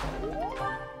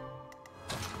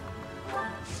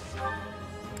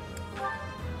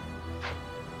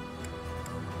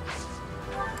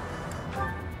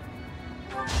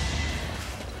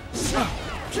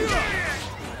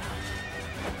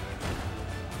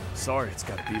 Sorry it's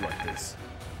gotta be like this.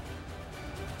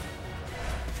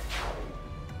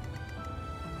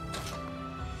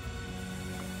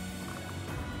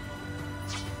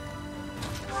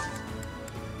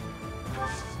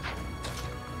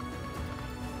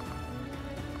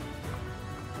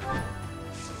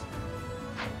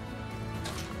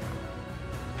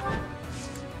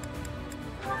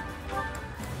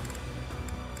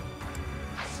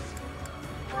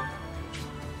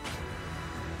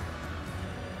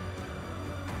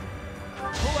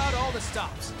 Pull out all the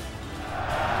stops.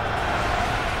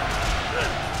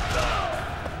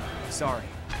 Sorry,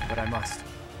 but I must.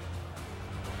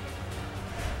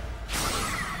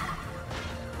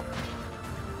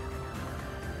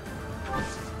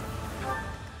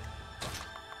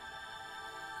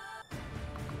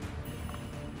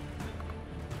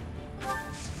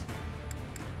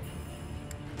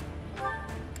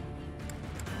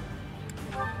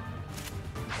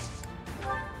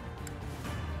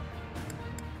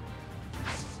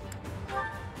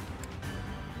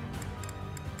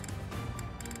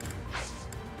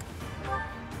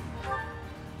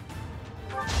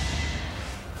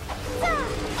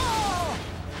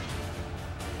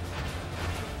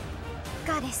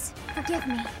 Goddess, forgive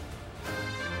me.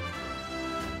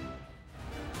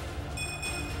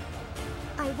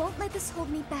 I won't let this hold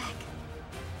me back.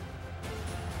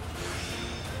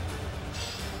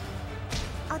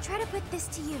 I'll try to put this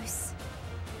to use.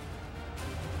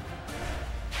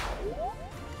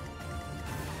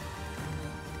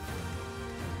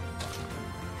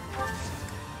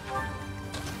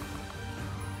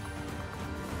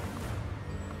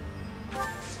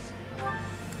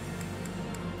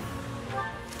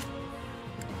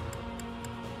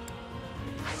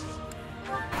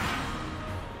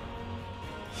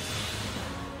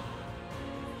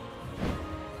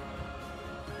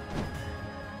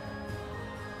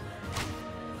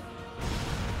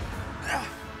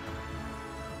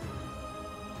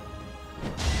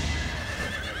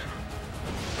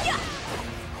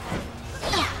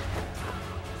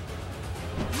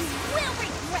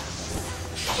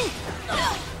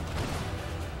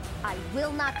 I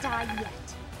will not die yet.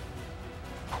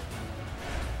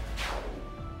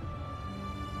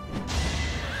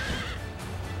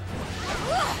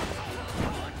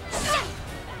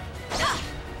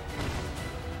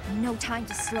 No time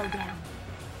to slow down.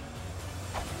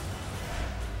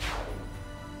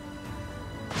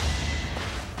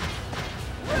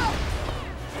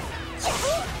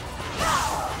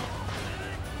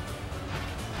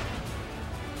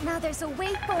 Now there's a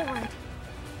way forward.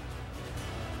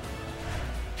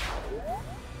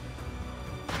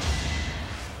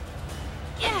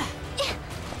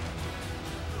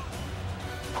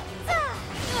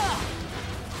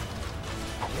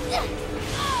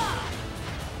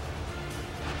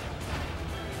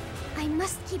 I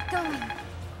must keep going.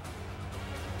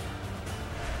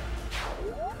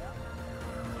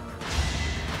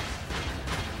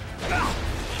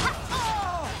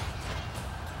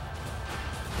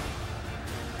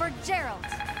 For Gerald.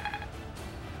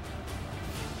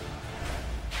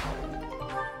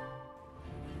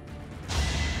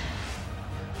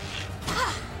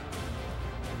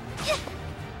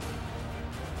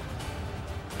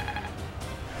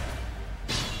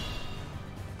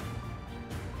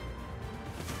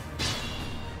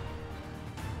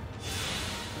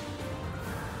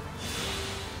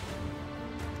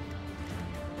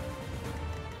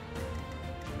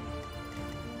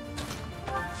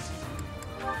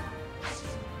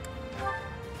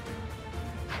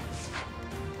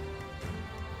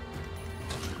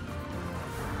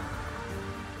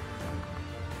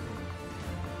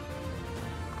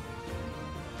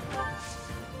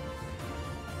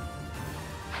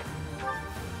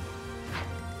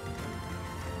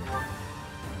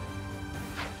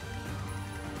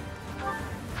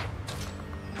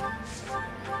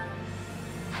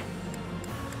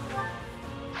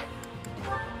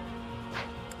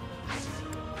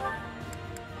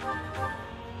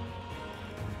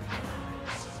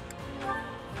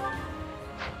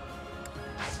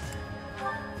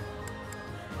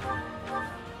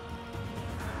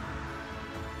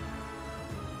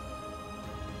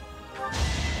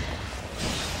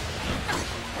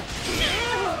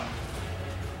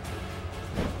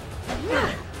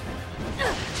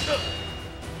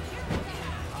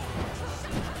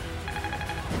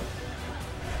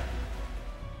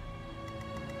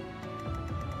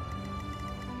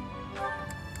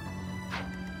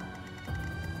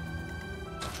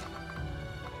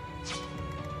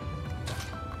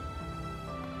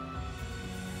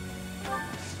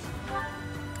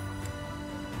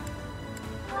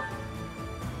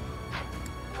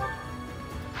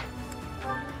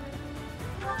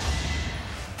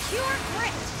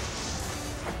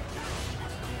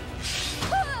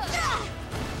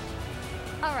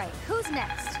 Alright, who's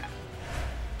next?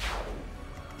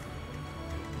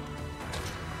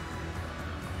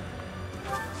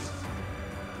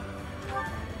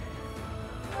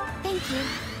 Thank you.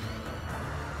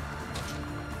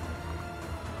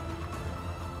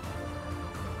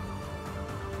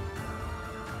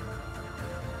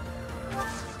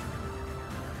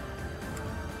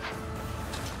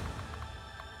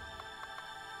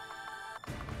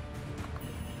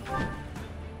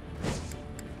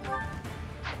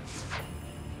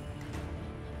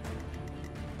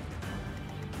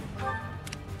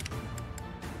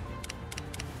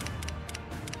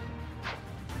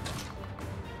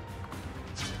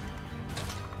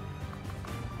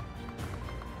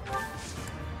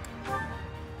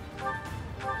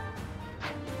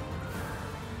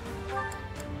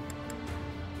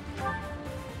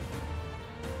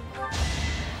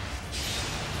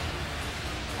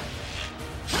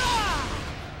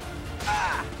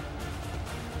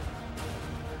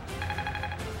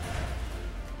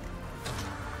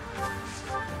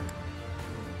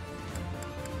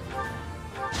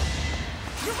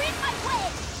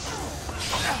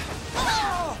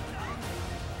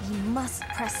 Must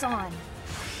press on.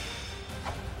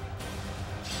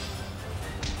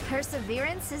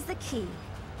 Perseverance is the key.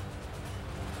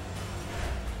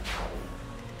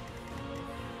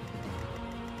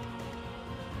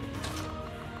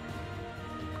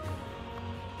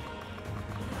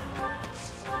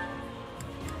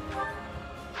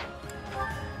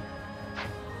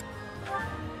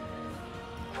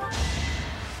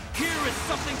 Here is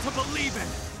something to believe in!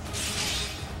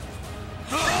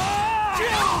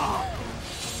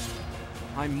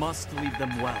 I must lead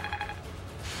them well.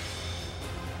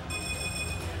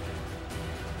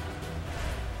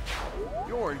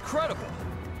 You're incredible!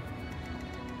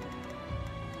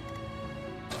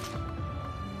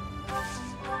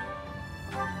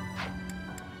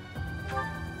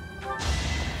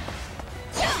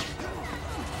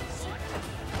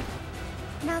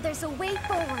 Now there's a way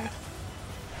forward.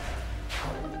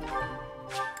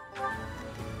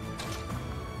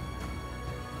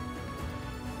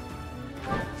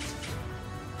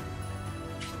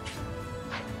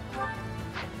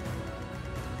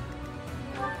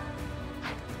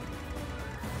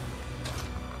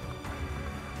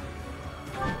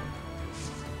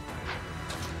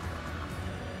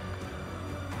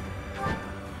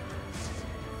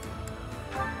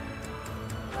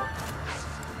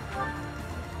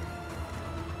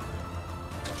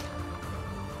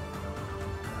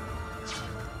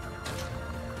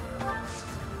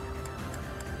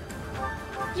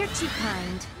 You're too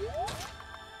kind.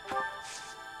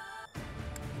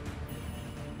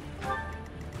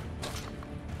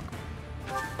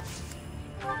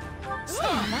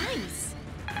 So nice.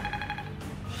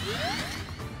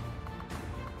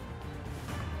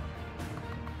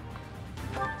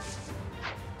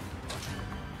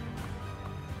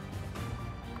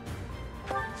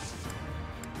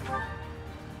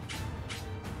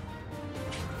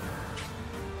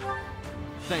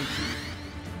 Thank you.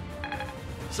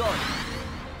 Sorry.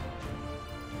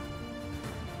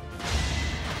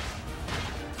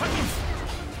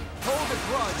 Hold a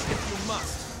grudge if you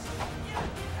must.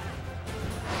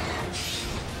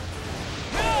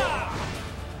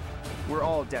 We're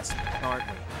all desperate, aren't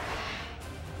we?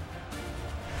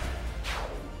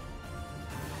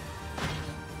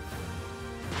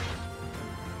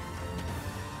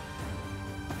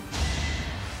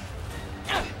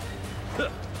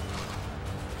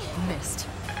 Missed.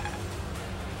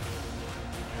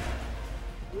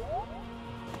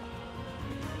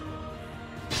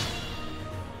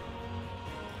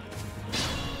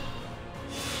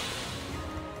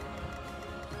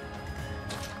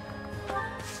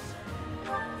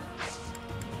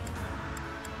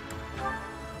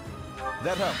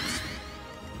 That helps.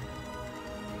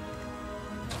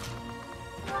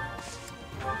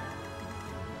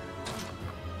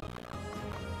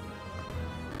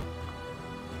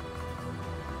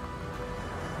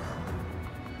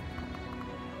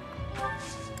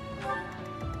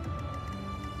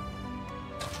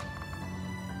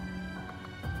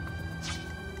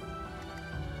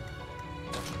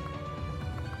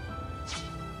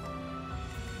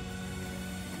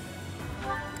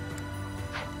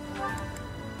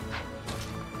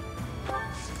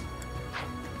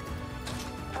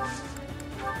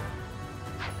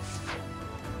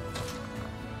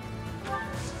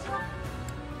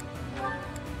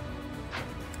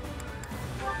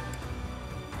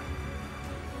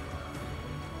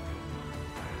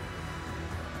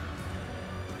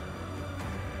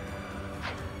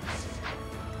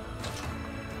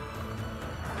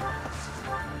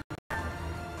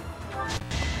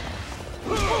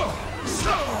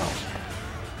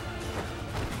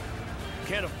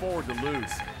 Can't afford to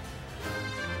lose.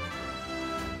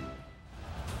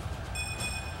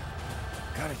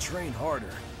 Gotta train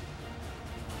harder.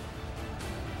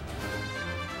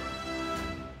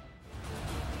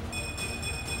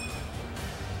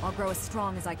 I'll grow as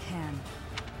strong as I can.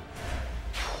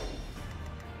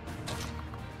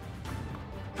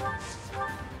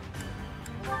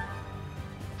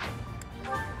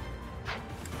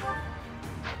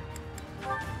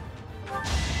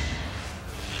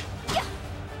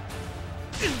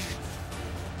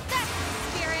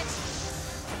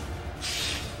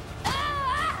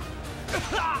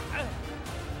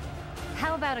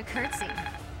 How about a curtsy?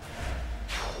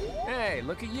 Hey,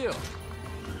 look at you.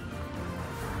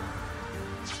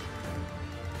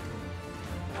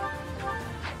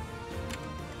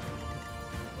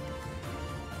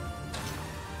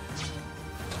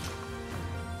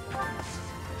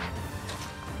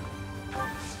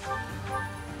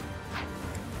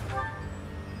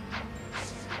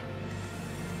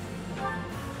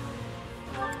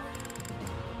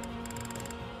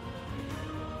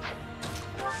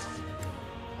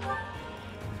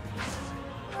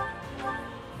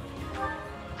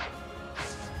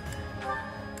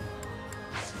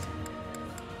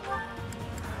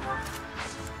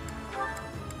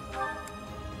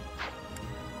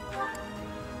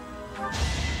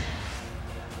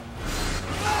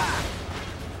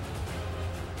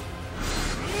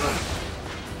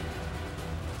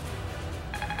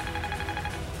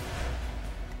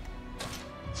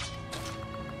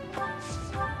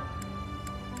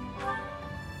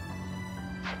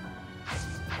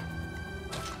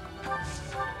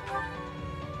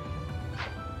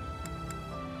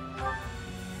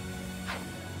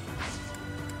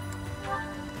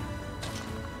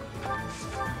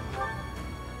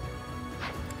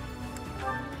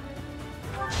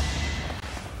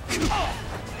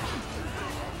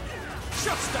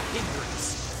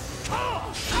 hindrance.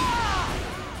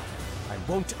 I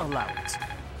won't allow it.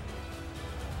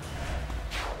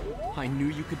 I knew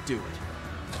you could do it.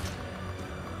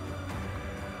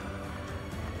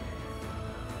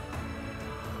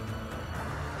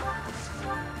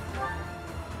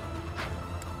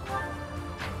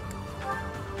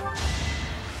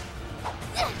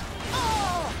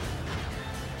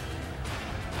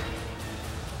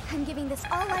 I'm giving this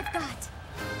all I've got.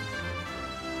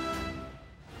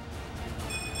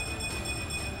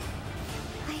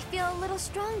 I feel a little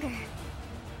stronger.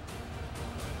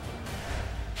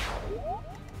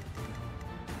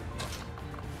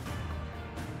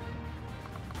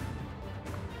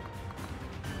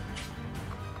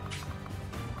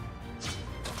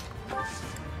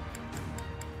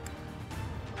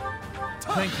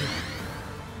 Thank you.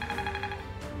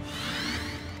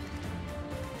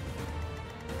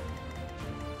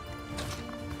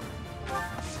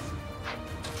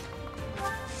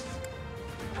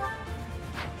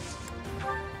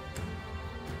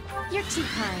 You're too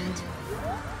kind.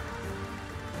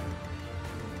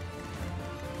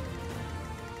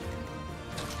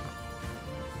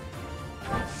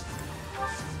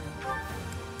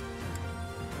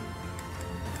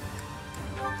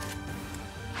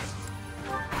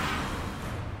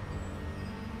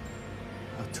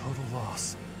 A total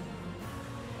loss.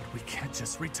 But we can't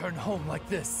just return home like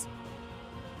this.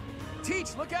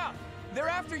 Teach, look out! They're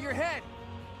after your head!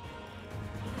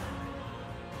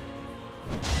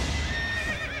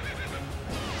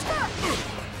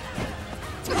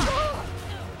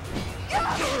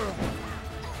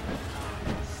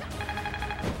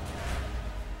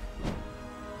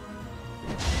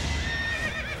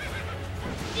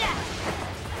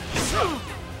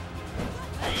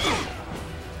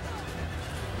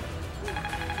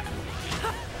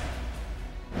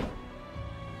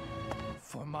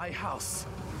 For my house,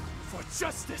 for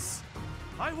justice,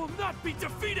 I will not be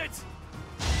defeated!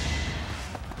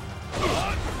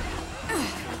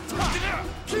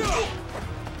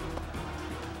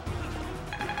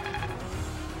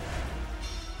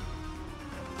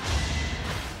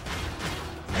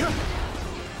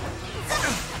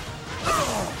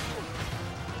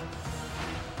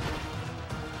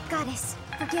 Goddess,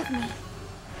 forgive me.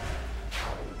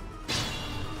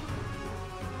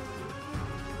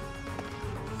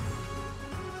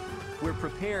 We're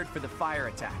prepared for the fire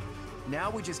attack.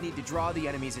 Now we just need to draw the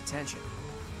enemy's attention.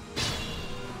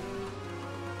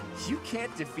 You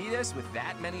can't defeat us with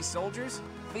that many soldiers?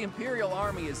 The Imperial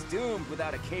Army is doomed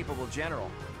without a capable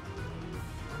general.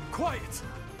 Quiet!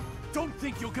 Don't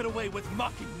think you'll get away with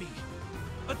mocking me!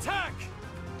 Attack!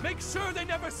 Make sure they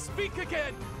never speak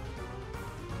again!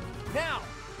 Now!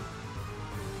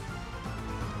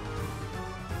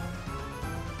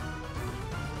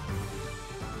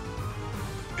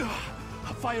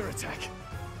 A fire attack!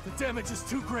 The damage is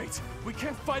too great! We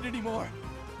can't fight anymore!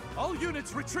 All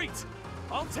units retreat!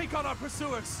 I'll take on our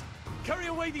pursuers! Carry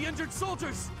away the injured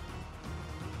soldiers!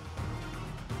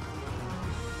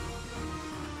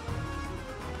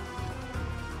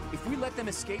 If we let them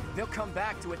escape, they'll come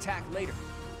back to attack later.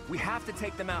 We have to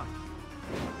take them out.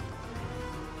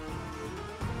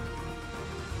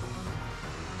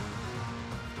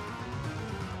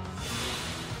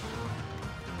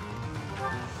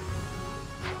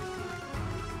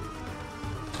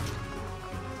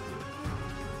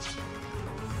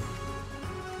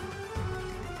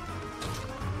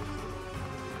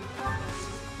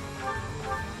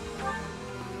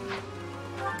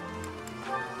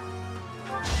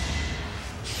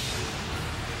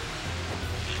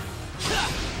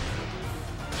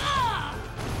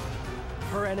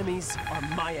 Her enemies are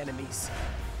my enemies.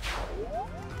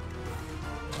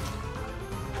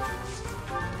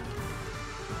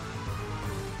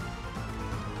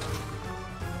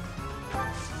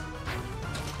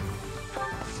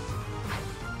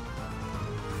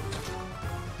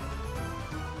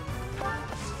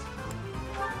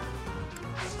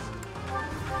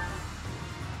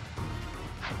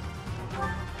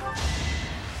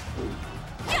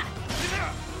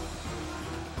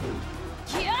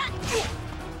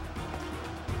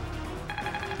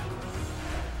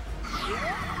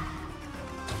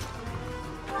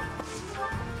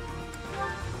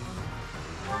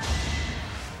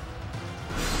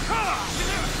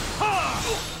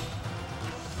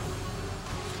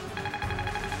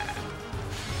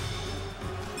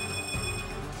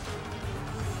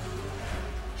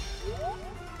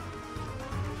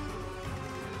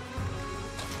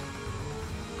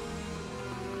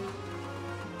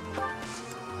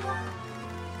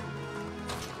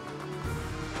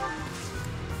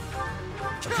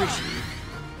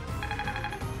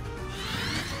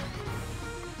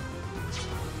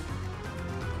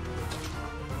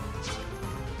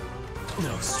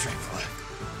 No strength left.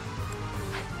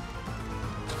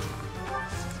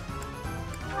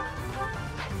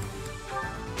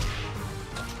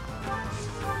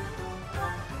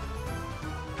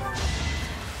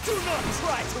 Do not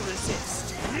try to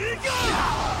resist!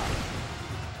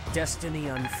 Destiny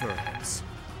unfurls.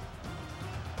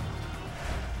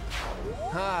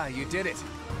 Ah, you did it.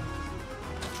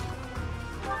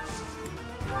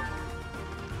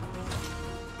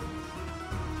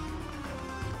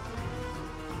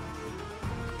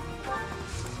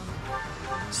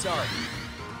 Sorry.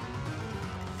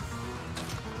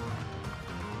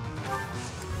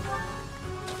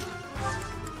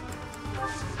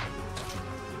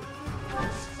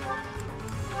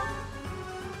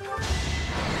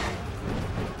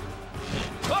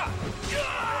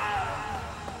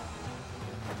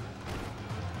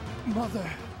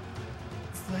 Mother,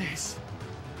 please.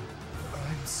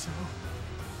 I'm so...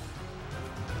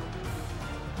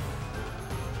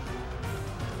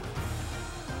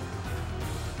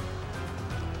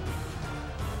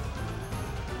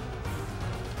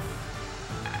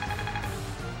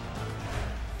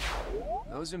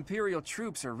 Those Imperial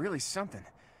troops are really something.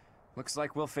 Looks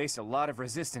like we'll face a lot of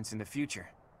resistance in the future.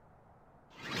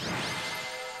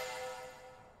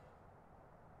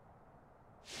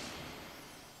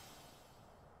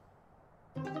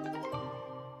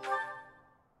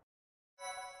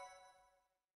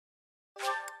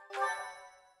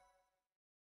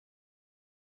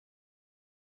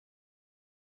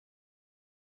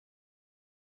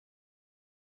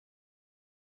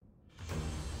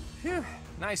 Phew,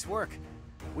 nice work.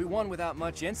 We won without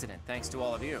much incident, thanks to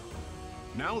all of you.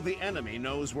 Now the enemy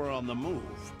knows we're on the move.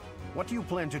 What do you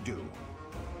plan to do?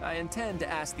 I intend to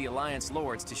ask the Alliance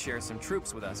Lords to share some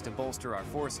troops with us to bolster our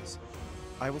forces.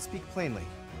 I will speak plainly.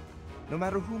 No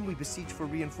matter whom we beseech for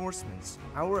reinforcements,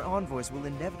 our envoys will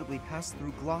inevitably pass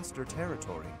through Gloucester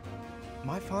territory.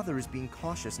 My father is being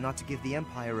cautious not to give the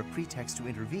Empire a pretext to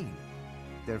intervene.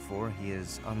 Therefore, he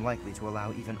is unlikely to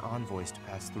allow even envoys to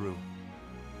pass through.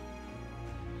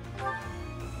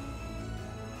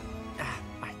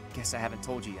 I guess I haven't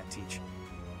told you yet, Teach.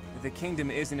 The Kingdom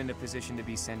isn't in a position to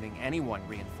be sending anyone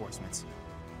reinforcements.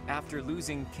 After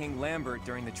losing King Lambert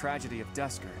during the tragedy of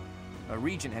Duscur, a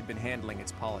regent had been handling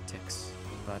its politics.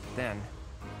 But then,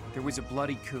 there was a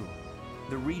bloody coup.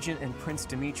 The regent and Prince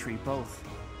Dimitri both.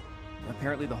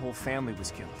 Apparently the whole family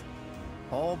was killed.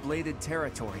 All bladed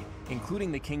territory,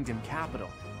 including the Kingdom capital,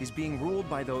 is being ruled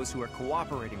by those who are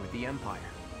cooperating with the Empire.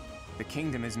 The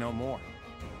Kingdom is no more.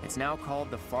 It's now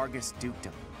called the Fargus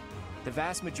Dukedom. The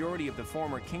vast majority of the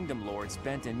former Kingdom Lords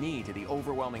bent a knee to the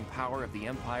overwhelming power of the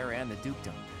Empire and the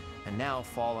Dukedom, and now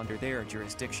fall under their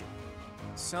jurisdiction.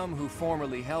 Some who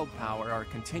formerly held power are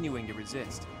continuing to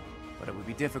resist, but it would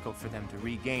be difficult for them to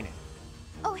regain it.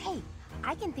 Oh hey,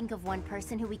 I can think of one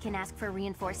person who we can ask for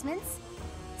reinforcements.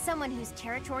 Someone whose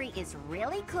territory is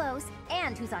really close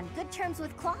and who's on good terms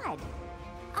with Claude.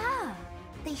 Ah,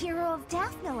 the hero of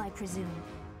Daphne, I presume.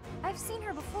 I've seen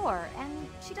her before, and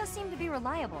she does seem to be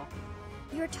reliable.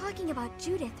 You're talking about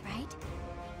Judith, right?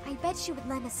 I bet she would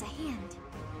lend us a hand.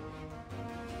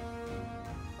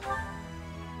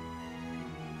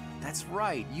 That's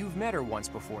right, you've met her once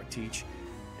before, Teach.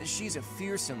 She's a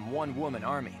fearsome one-woman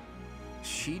army.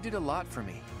 She did a lot for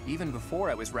me, even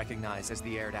before I was recognized as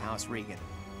the heir to House Regan.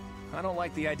 I don't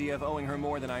like the idea of owing her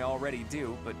more than I already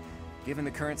do, but given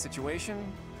the current situation,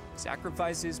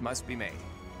 sacrifices must be made.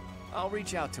 I'll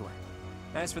reach out to her.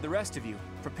 As for the rest of you,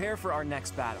 prepare for our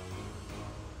next battle.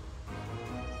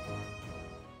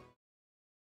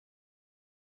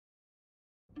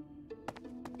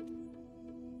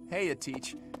 Hey,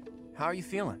 Teach. How are you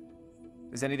feeling?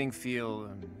 Does anything feel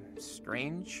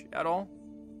strange at all?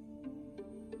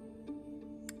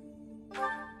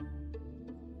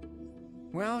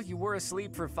 Well, you were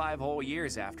asleep for 5 whole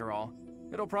years after all.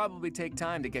 It'll probably take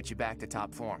time to get you back to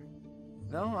top form.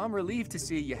 Though I'm relieved to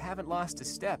see you haven't lost a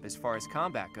step as far as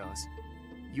combat goes.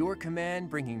 Your command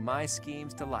bringing my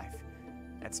schemes to life.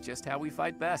 That's just how we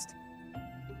fight best.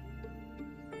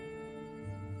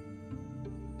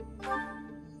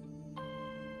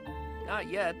 Not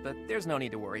yet, but there's no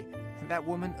need to worry. That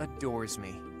woman adores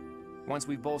me. Once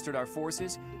we've bolstered our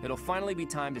forces, it'll finally be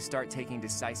time to start taking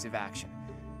decisive action.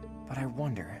 But I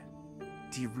wonder,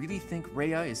 do you really think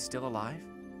Rhea is still alive?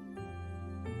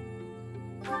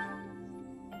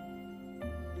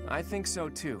 I think so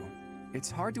too. It's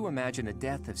hard to imagine the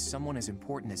death of someone as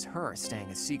important as her staying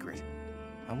a secret.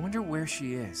 I wonder where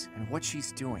she is and what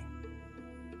she's doing.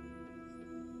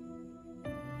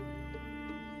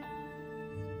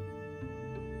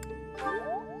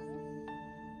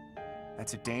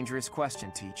 That's a dangerous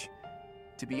question, Teach.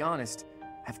 To be honest,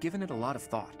 I've given it a lot of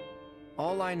thought.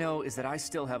 All I know is that I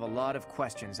still have a lot of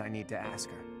questions I need to ask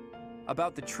her.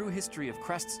 About the true history of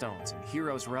Creststones and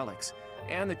Heroes' relics,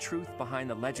 and the truth behind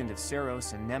the legend of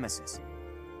Seros and Nemesis.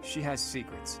 She has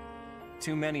secrets.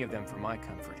 Too many of them for my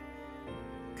comfort.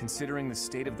 Considering the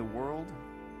state of the world,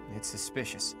 it's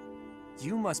suspicious.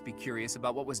 You must be curious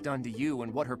about what was done to you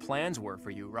and what her plans were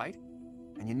for you, right?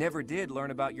 And you never did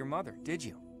learn about your mother, did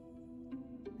you?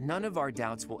 None of our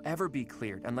doubts will ever be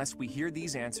cleared unless we hear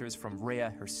these answers from Rhea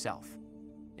herself.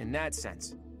 In that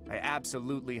sense, I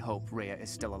absolutely hope Rhea is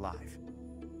still alive.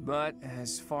 But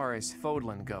as far as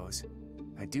Fodlan goes,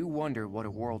 I do wonder what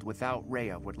a world without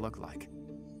Rhea would look like.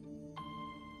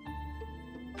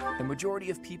 The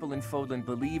majority of people in Fodlan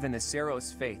believe in the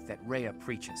Seros faith that Rhea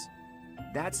preaches.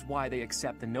 That's why they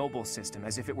accept the noble system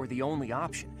as if it were the only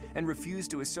option, and refuse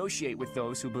to associate with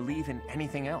those who believe in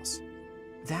anything else.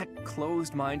 That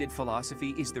closed-minded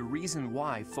philosophy is the reason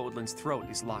why Fodlan's throat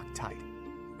is locked tight.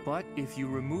 But if you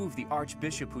remove the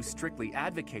Archbishop who strictly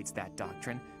advocates that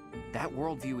doctrine, that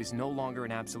worldview is no longer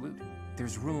an absolute.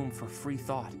 There's room for free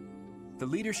thought. The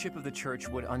leadership of the Church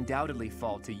would undoubtedly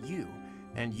fall to you,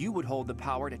 and you would hold the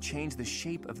power to change the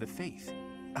shape of the faith,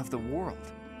 of the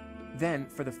world. Then,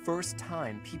 for the first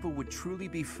time, people would truly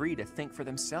be free to think for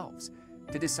themselves,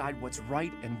 to decide what's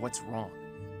right and what's wrong.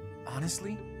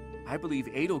 Honestly, I believe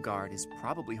Edelgard is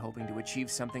probably hoping to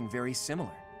achieve something very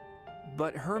similar.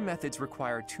 But her methods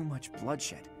require too much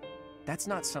bloodshed. That's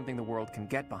not something the world can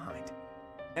get behind.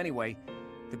 Anyway,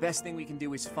 the best thing we can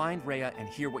do is find Rhea and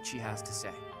hear what she has to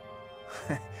say.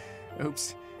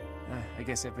 Oops. I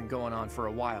guess I've been going on for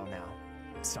a while now.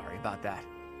 Sorry about that.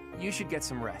 You should get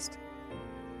some rest.